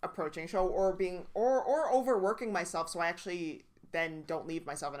approaching a show or overworking myself, so I actually then don't leave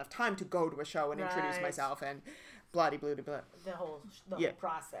myself enough time to go to a show and introduce myself and blah-de-blah-de-blah. The whole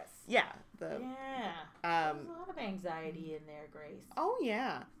process. Yeah. There's a lot of anxiety in there, Grace. Oh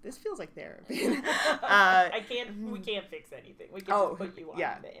yeah, this feels like therapy. We can't fix anything. We can just put you on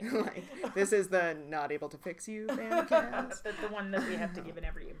the like, this is the not able to fix you bandcast. That's the one that we have to give in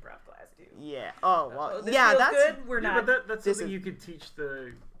every improv class too. Yeah. Oh well. This yeah, feels that's good. We're not. But that's something you could teach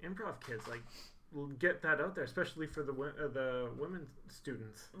the improv kids. Like, get that out there, especially for the women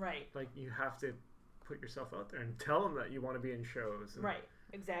students. Right. Like, you have to put yourself out there and tell them that you want to be in shows. Right.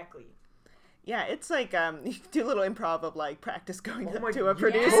 Exactly. Yeah, it's like you do a little improv of like practice going Oh up my to a God,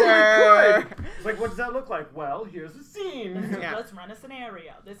 producer. totally could. It's like, what does that look like? Well, here's the scene. Yeah. Let's run a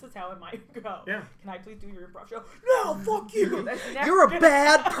scenario. This is how it might go. Yeah. Can I please do your improv show? No, fuck you. That's never You're a gonna-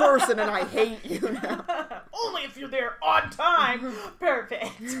 bad person and I hate you now. Only if you're there on time.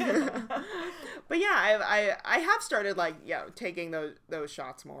 Perfect. But yeah, I have started like taking those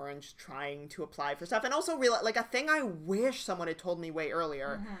shots more and just trying to apply for stuff, and also realize like a thing I wish someone had told me way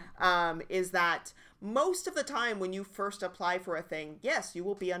earlier is that most of the time when you first apply for a thing, yes, you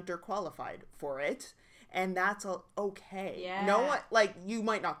will be underqualified for it. And that's okay. Yeah. No one, like, you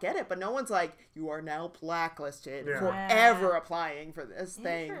might not get it, but no one's like, you are now blacklisted Yeah. forever applying for this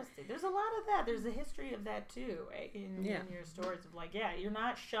thing. Interesting. There's a lot of that. There's a history of that too in your stories of like, you're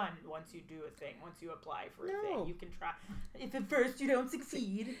not shunned once you do a thing. Once you apply for a thing, you can try. If at first you don't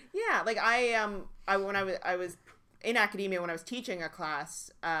succeed. Yeah, like when I was in academia, when I was teaching a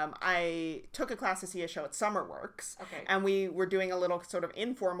class, I took a class to see a show at SummerWorks. Okay. And we were doing a little sort of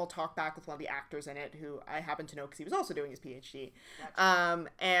informal talk back with one of the actors in it, who I happen to know because he was also doing his PhD. Gotcha.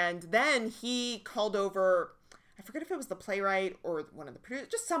 And then he called over, I forget if it was the playwright or one of the producers,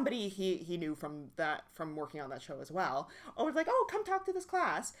 just somebody he knew from working on that show as well. Oh, was like, oh, come talk to this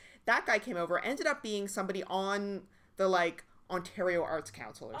class. That guy came over, ended up being somebody on the like Ontario Arts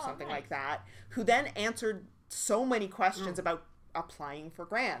Council or something like that, who then answered so many questions about applying for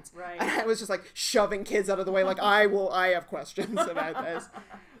grants. Right. And I was just like shoving kids out of the way, like I have questions about this.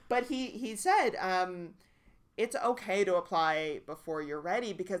 But he said, it's okay to apply before you're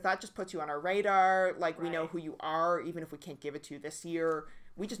ready because that just puts you on our radar. Like we know who you are, even if we can't give it to you this year.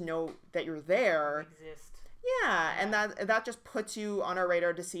 We just know that you're there. Exist. Yeah, and that just puts you on our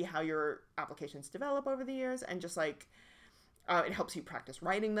radar to see how your applications develop over the years, and just like it helps you practice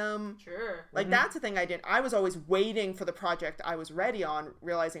writing them. Sure. Like that's the thing I did. I was always waiting for the project I was ready on,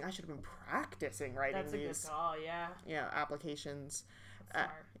 realizing I should have been practicing writing That's a these good call. Yeah. applications. That's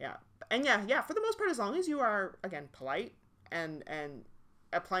smart. Yeah, and for the most part, as long as you are again polite and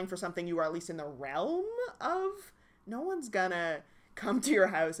applying for something you are at least in the realm of, no one's gonna come to your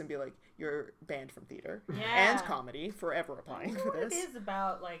house and be like, you're banned from theater and comedy forever applying for this. It is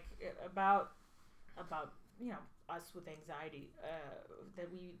about us with anxiety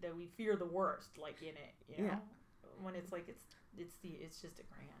that we fear the worst, like in it, you know, when it's like it's just a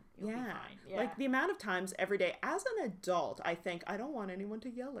grant. You'll be fine. Yeah. Like the amount of times every day as an adult, I think I don't want anyone to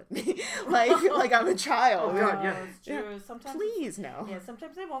yell at me, like I'm a child. Oh God, yeah. It's true. Sometimes Please no. Yeah,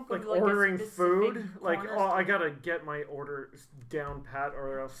 sometimes they won't go Like to like ordering a specific food, like corner I gotta get my order down pat,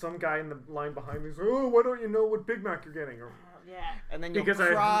 or else some guy in the line behind me is, oh, why don't you know what Big Mac you're getting? Or, yeah. And then you'll Because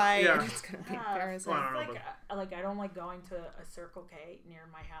cry yeah. and it's gonna be embarrassing. Well, I don't know, Like I don't like going to a Circle K near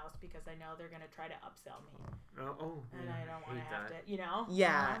my house because I know they're gonna try to upsell me, and I don't want to have to, you know.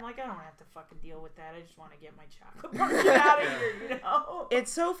 Yeah. I'm like, I don't have to fucking deal with that. I just want to get my chocolate bar out of here, you know.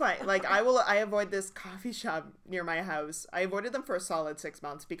 It's so fun. Like I avoid this coffee shop near my house. I avoided them for a solid 6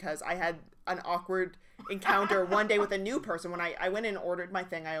 months because I had an awkward encounter one day with a new person when I went in and ordered my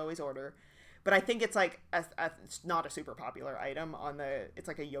thing I always order. But I think it's like it's not a super popular item on it's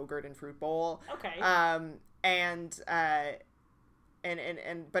like a yogurt and fruit bowl. Okay.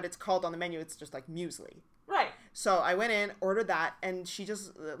 But it's called on the menu, it's just like muesli. Right. So I went in, ordered that, and she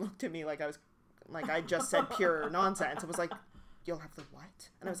just looked at me like I just said pure nonsense. It was like, you'll have the what?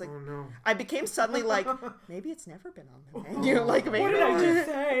 And I was like, oh no. I became suddenly like, maybe it's never been on the menu. Like, maybe. What did I just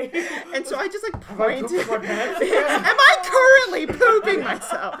say? And so I just like Have I pointed. pooped my pants? Am I currently pooping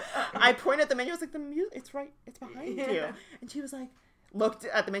myself? I pointed at the menu. I was like, it's right. It's behind you. And she was like, looked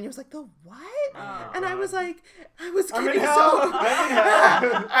at the menu. Was like, the what? Oh, and I was like, I was I'm in getting hell. so. I'm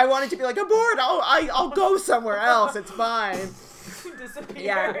in hell. I wanted to be like, abort. I'll go somewhere else. It's fine. Disappear.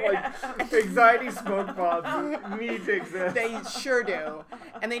 Yeah, Like, anxiety smoke bombs need to exist. They sure do,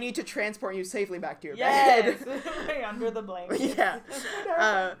 and they need to transport you safely back to your Yes. bed. Under the blanket.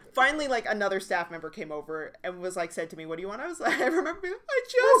 Yeah. Finally, like another staff member came over and was like, said to me, "What do you want?" I was like, I remember being like, I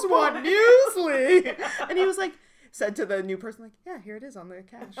just want muesli. And he was like, said to the new person, like, yeah, here it is on the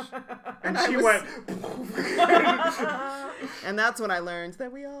cash. And I she was- went. And that's when I learned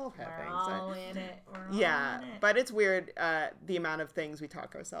that we all have We're anxiety. all in it. We're all Yeah, in it. but it's weird the amount of things we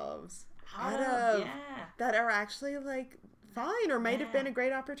talk ourselves out of that are actually like fine or might have been a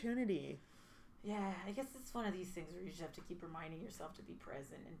great opportunity. Yeah, I guess it's one of these things where you just have to keep reminding yourself to be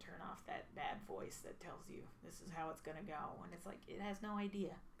present and turn off that bad voice that tells you this is how it's gonna go, and it's like it has no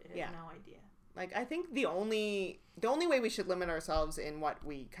idea. It has no idea. Like, I think the only way we should limit ourselves in what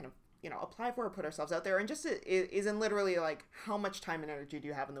we kind of, apply for or put ourselves out there, and just is in literally, like, how much time and energy do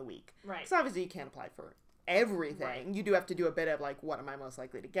you have in the week? Right. Because obviously you can't apply for everything. Right. You do have to do a bit of like, what am I most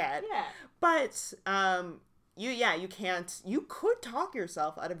likely to get? Yeah. But you can't. You could talk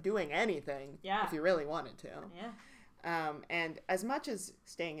yourself out of doing anything if you really wanted to. Yeah. And as much as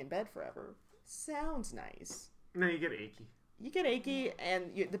staying in bed forever sounds nice, No, you get achy. you get achy,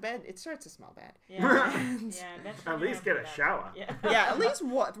 and the bed, it starts to smell bad. Yeah. And- That's At least get a shower. Yeah. yeah, at least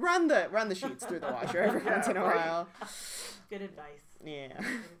run the sheets through the washer every once in a right. while. Good advice. Yeah. Good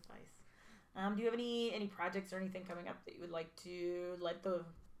advice. Do you have any projects or anything coming up that you would like to let the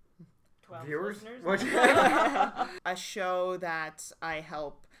 12 Viewers? listeners What? know? A show that I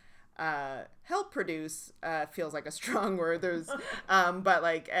help produce feels like a strong word. There's but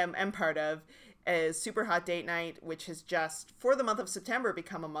like am part of is Super Hot Date Night, which has just for the month of September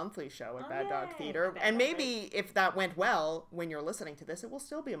become a monthly show at Bad Dog yay. Theater. Bad And Dog, maybe if that went well when you're listening to this, it will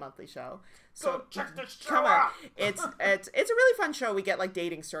still be a monthly show. So Go check the show come on. out. It's a really fun show. We get like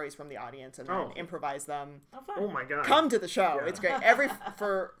dating stories from the audience and then Oh. improvise them. Oh, fun. Oh my god. Come to the show. Yeah. It's great.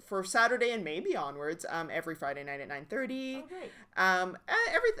 For Saturday and maybe onwards, every Friday night at 9:30. Oh, great.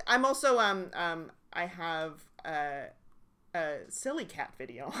 I'm also I have a silly cat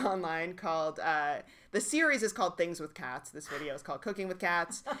video online called the series is called Things with Cats. This video is called Cooking with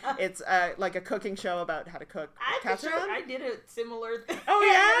Cats. It's like a cooking show about how to cook cats around. I did a similar thing. Oh,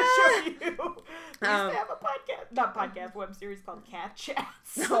 I had to show you. We used to Um, have a podcast, web series called Cat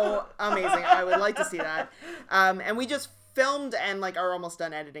Chats. Oh, amazing. I would like to see that. And we just filmed and like are almost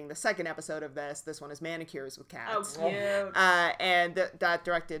done editing the second episode of this. This one is Manicures with Cats. Oh, cute. And that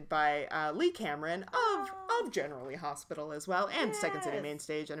directed by Lee Cameron of Generally Hospital as well, and Second City Yes. Main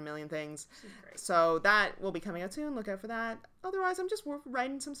Stage and a million things. She's great. So that will be coming out soon. Look out for that. Otherwise, I'm just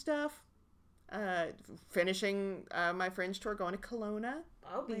writing some stuff. Finishing my Fringe tour, going to Kelowna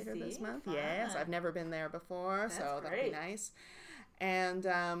Oh, later this BC. month. Fun. Yes, I've never been there before, so That's that'll be great. nice. And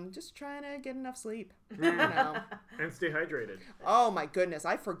just trying to get enough sleep. Mm. You know. And stay hydrated. Oh my goodness,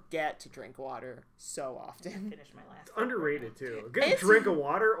 I forget to drink water so often. Finish my last. Underrated too. A good It's- drink of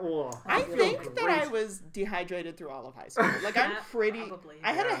water. Oh, I feel think that great. I was dehydrated through all of high school. Like I'm Yeah, pretty. probably.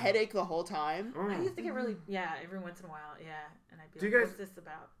 I had a Yeah. headache the whole time. Oh. I used to get really, every once in a while, and I'd be Do like, you guys- what's this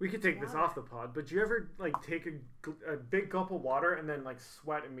about? We could take this off the pod, but do you ever like take a big gulp of water and then like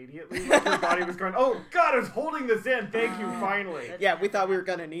sweat immediately? Like your body was going, "Oh God, I was holding this in. Thank you, finally." That's Yeah, we thought we were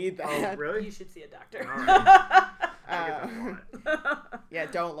gonna need Oh, that. really? You should see a doctor. All right. I get that thought. Yeah,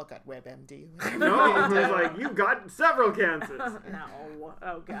 don't look at WebMD. No, it was like you got several cancers. No.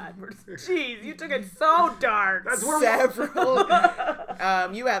 Oh God. Jeez, you took it so dark. That's where Several.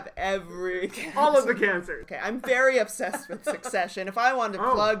 You have every. all of the cancers. Okay, I'm very obsessed with Succession. If I wanted to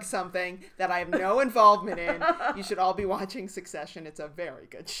Oh. plug something that I have no involvement in, you should all be watching Succession. It's a very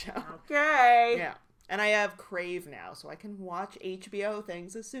good show. Okay. Yeah. And I have Crave now, so I can watch HBO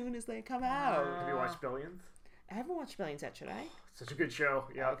things as soon as they come out. Have you watched Billions? I haven't watched Billions yet, should I? Such a good show.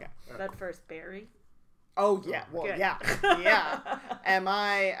 Yeah. Okay. That first Barry. Oh, yeah. Well, Good. yeah. Yeah. Am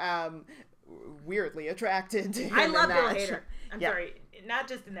I weirdly attracted to him I love in Bill that Hader. show? I'm Yeah. sorry, not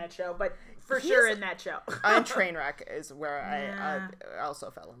just in that show, but for He's- sure in that show. And Trainwreck is where Yeah. I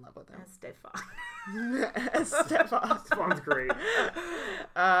also fell in love with him. Stefan. Stefan. Sounds great.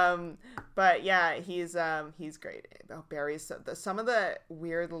 But yeah, he's great. Oh, Barry's some of the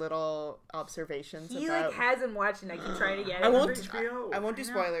weird little observations He about. like hasn't watched, and I keep trying to get it. I won't. HBO. I won't do I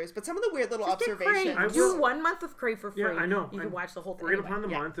know. spoilers, but some of the weird little Just get observations. Crave. I Do will- 1 month of Crave for free. Yeah, I know. You can watch the whole thing. Right upon the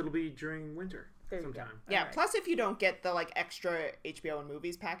Yeah. month, it'll be during winter There you go. sometime. Yeah. Alright. Plus, if you don't get the like extra HBO and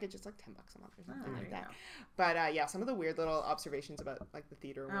movies package, it's like $10 a month or something Oh, like there you that. go. But yeah, some of the weird little observations about like the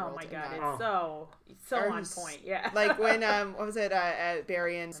theater world. Oh my and god, that. it's so Are on you point. Yeah. Like when what was it?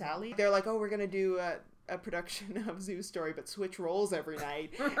 Barry and Sally. They're like, oh, we're gonna do a production of Zoo Story, but switch roles every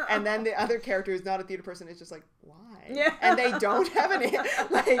night. And then the other character is not a theater person. Is just like, why? Yeah. And they don't have any.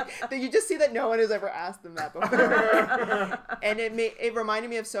 You just see that no one has ever asked them that before. And it reminded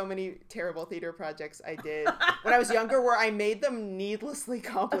me of so many terrible theater projects I did when I was younger, where I made them needlessly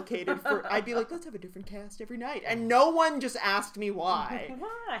complicated. I'd be like, let's have a different cast every night, and no one just asked me why.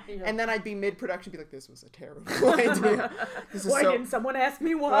 Why? And then I'd be mid-production, be like, this was a terrible idea. This is Why so... didn't someone ask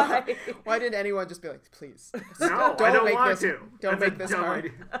me why? Why did anyone just be like, please, No, I don't make want this, to. don't That's make a this dumb hard.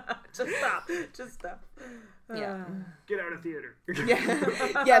 idea. Just stop. Just stop. Yeah. Get out of theater.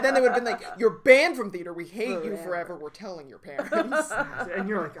 Yeah, then they would have been like, you're banned from theater. We hate you forever. We're telling your parents. And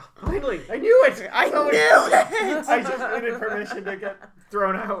you're like, oh, finally, I knew it. I knew it. I just needed permission to get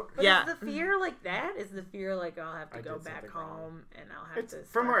thrown out. But Yeah. is the fear like that? Is the fear like I'll have to I go did back something wrong. home and I'll have It's to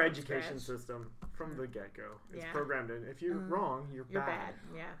from start our education scratch? system, from the get-go. It's Yeah. programmed in. If you're wrong, you're bad.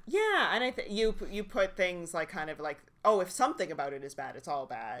 Yeah. Yeah, and I think you put things like kind of like, oh, if something about it is bad, it's all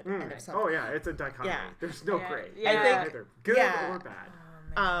bad. And if something, Oh yeah, it's a dichotomy. Yeah. There's no Yeah. gray. Yeah. It's I think- either good yeah. or bad.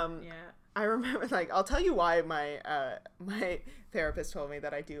 Oh, man. Yeah. I remember, like, I'll tell you why my my therapist told me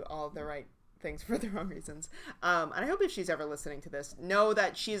that I do all the right things for the wrong reasons. And I hope if she's ever listening to this, know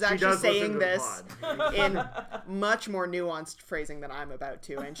that she's actually does listen saying to the this pod. in much more nuanced phrasing than I'm about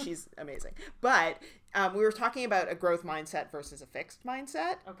to, and she's amazing. But we were talking about a growth mindset versus a fixed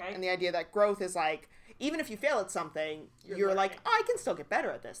mindset. Okay. And the idea that growth is like, even if you fail at something, you're like, oh, I can still get better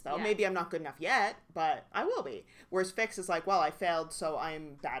at this, though. Yeah. Maybe I'm not good enough yet, but I will be. Whereas fixed is like, well, I failed, so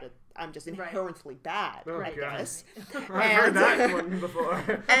I'm just inherently bad, Oh, I God. guess. I've heard that one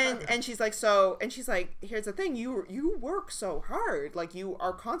before. And she's like, here's the thing, you work so hard, like you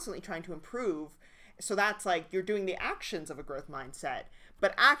are constantly trying to improve. So that's like, you're doing the actions of a growth mindset,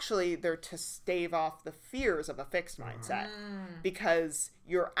 but actually they're to stave off the fears of a fixed mindset, because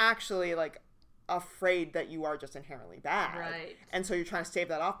you're actually like afraid that you are just inherently bad. Right. And so you're trying to stave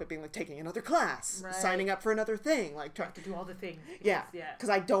that off by being like taking another class, Right. signing up for another thing, like trying To do all the things. yeah, Yeah. because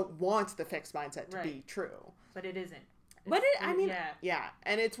I don't want the fixed mindset to be Right. true. But it isn't. But I mean, yeah. yeah,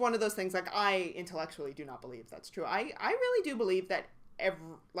 and it's one of those things, like, I intellectually do not believe that's true. I really do believe that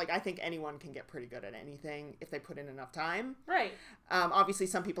I think anyone can get pretty good at anything if they put in enough time. Right. Obviously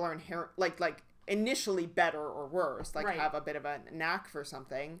some people are inherent, like initially better or worse, like Right. have a bit of a knack for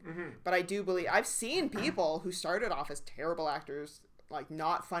something. But I do believe, I've seen people who started off as terrible actors, like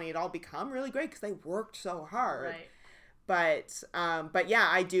not funny at all, become really great because they worked so hard. Right. But yeah,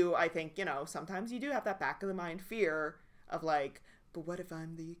 I think, sometimes you do have that back of the mind fear of like, but what if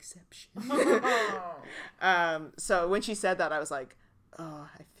I'm the exception? So when she said that, I was like, oh,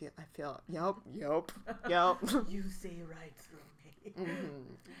 I feel, yep. You see right through me.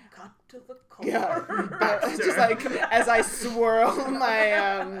 Cut to the core. Yeah, just like as I swirl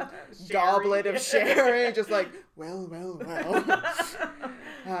my goblet of sherry, just like, well.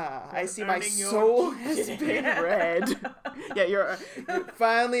 I see my earning your soul has been read. Yeah, you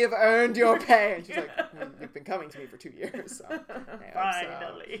finally have earned your pay. And she's like, well, you've been coming to me for 2 years. So,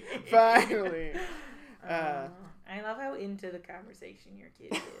 Finally. Finally. I love how into the conversation your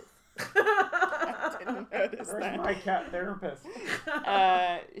kid is. I didn't notice Where's that. my cat therapist?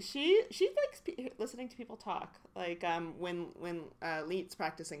 She likes listening to people talk. Like when Leet's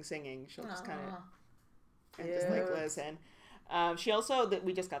practicing singing, she'll just kind of just like Cute. listen. She also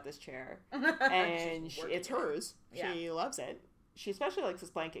we just got this chair, and it's hers. Yeah. She loves it. She especially likes this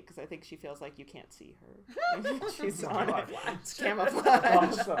blanket because I think she feels like you can't see her. She's on it. It's camouflage.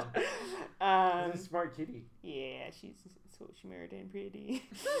 Awesome. She's a smart kitty. Yeah, she married in pretty.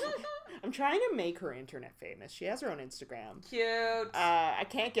 I'm trying to make her internet famous. She has her own Instagram. Cute. I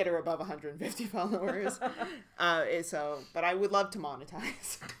can't get her above 150 followers. But I would love to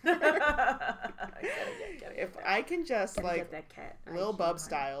monetize. If I can just like get that cat. Lil Bub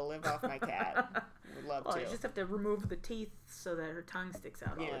style live off my cat, would love Well, to. you just have to remove the teeth so that her tongue sticks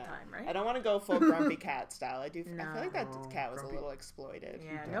out all the time, right? I don't want to go full grumpy cat style. I feel like that No. cat was Grumpy. a little exploited.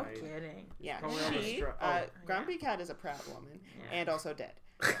 Yeah, no died. kidding. Yeah, Probably on the Grumpy Cat is a proud woman and also dead.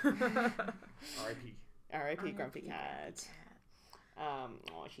 R.I.P. R.I.P. Grumpy Cat. Oh,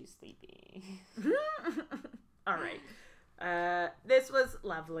 she's sleepy. All right. This was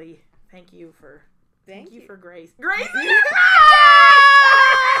lovely. Thank you for Grace. Grace.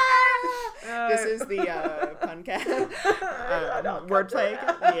 This is the pun cat wordplay.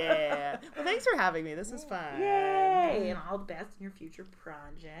 Yeah. Well, thanks for having me. This is fun. Yay! And all the best in your future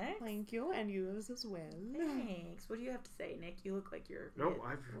project. Thank you, and yours as well. Thanks. What do you have to say, Nick? You look like you're. No,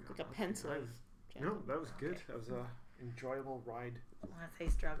 I've Like a pencil. No, that was good. That was a enjoyable ride. Want to say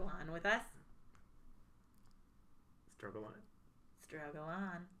struggle on with us? Struggle on. Struggle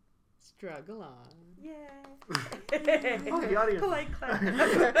on. Struggle on. Yay! Oh, the audience. Polite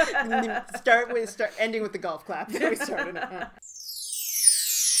clap. Start ending with the golf clap that we started.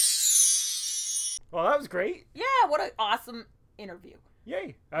 Well, that was great. Yeah, what an awesome interview.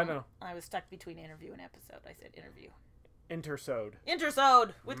 Yay. I know. I was stuck between interview and episode. I said interview. Intersode.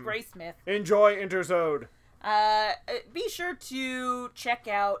 Intersode with Grace Smith. Enjoy Intersode. Be sure to check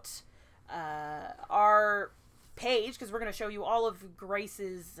out our page, because we're going to show you all of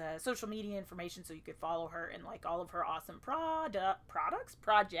Grace's social media information so you could follow her and like all of her awesome projects.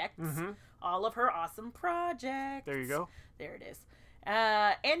 All of her awesome projects. There you go. There it is.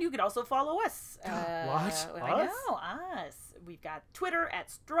 And you can also follow us. What? I know, us. We've got Twitter at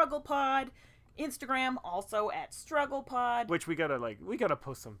StrugglePod, Instagram also at StrugglePod. Which we gotta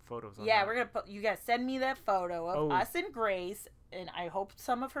post some photos on. Yeah, that. we're gonna you guys send me that photo of us and Grace, and I hope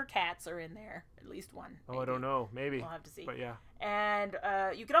some of her cats are in there, at least one. Maybe. Oh, I don't know, maybe. We'll have to see. But yeah. And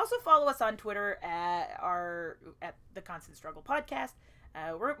you can also follow us on Twitter at the Constant Struggle Podcast.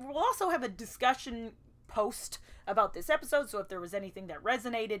 We'll also have a discussion post about this episode, so if there was anything that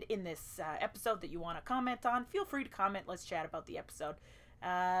resonated in this episode that you want to comment on, feel free to comment. Let's chat about the episode.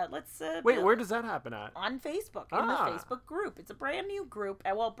 Wait, where does that happen at? On Facebook, in the Facebook group. It's a brand new group.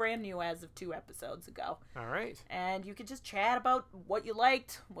 Well, brand new as of 2 episodes ago. All right. And you can just chat about what you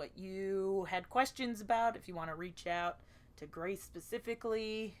liked, what you had questions about. If you want to reach out to Grace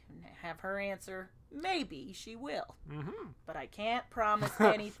specifically and have her answer, maybe she will. Mm-hmm. But I can't promise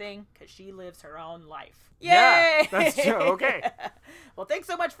anything because she lives her own life. Yay! Yeah, that's true. Okay. Well, thanks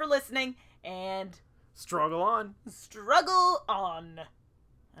so much for listening, and struggle on. Struggle on.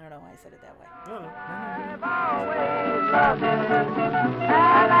 I don't know why I said it that way. No.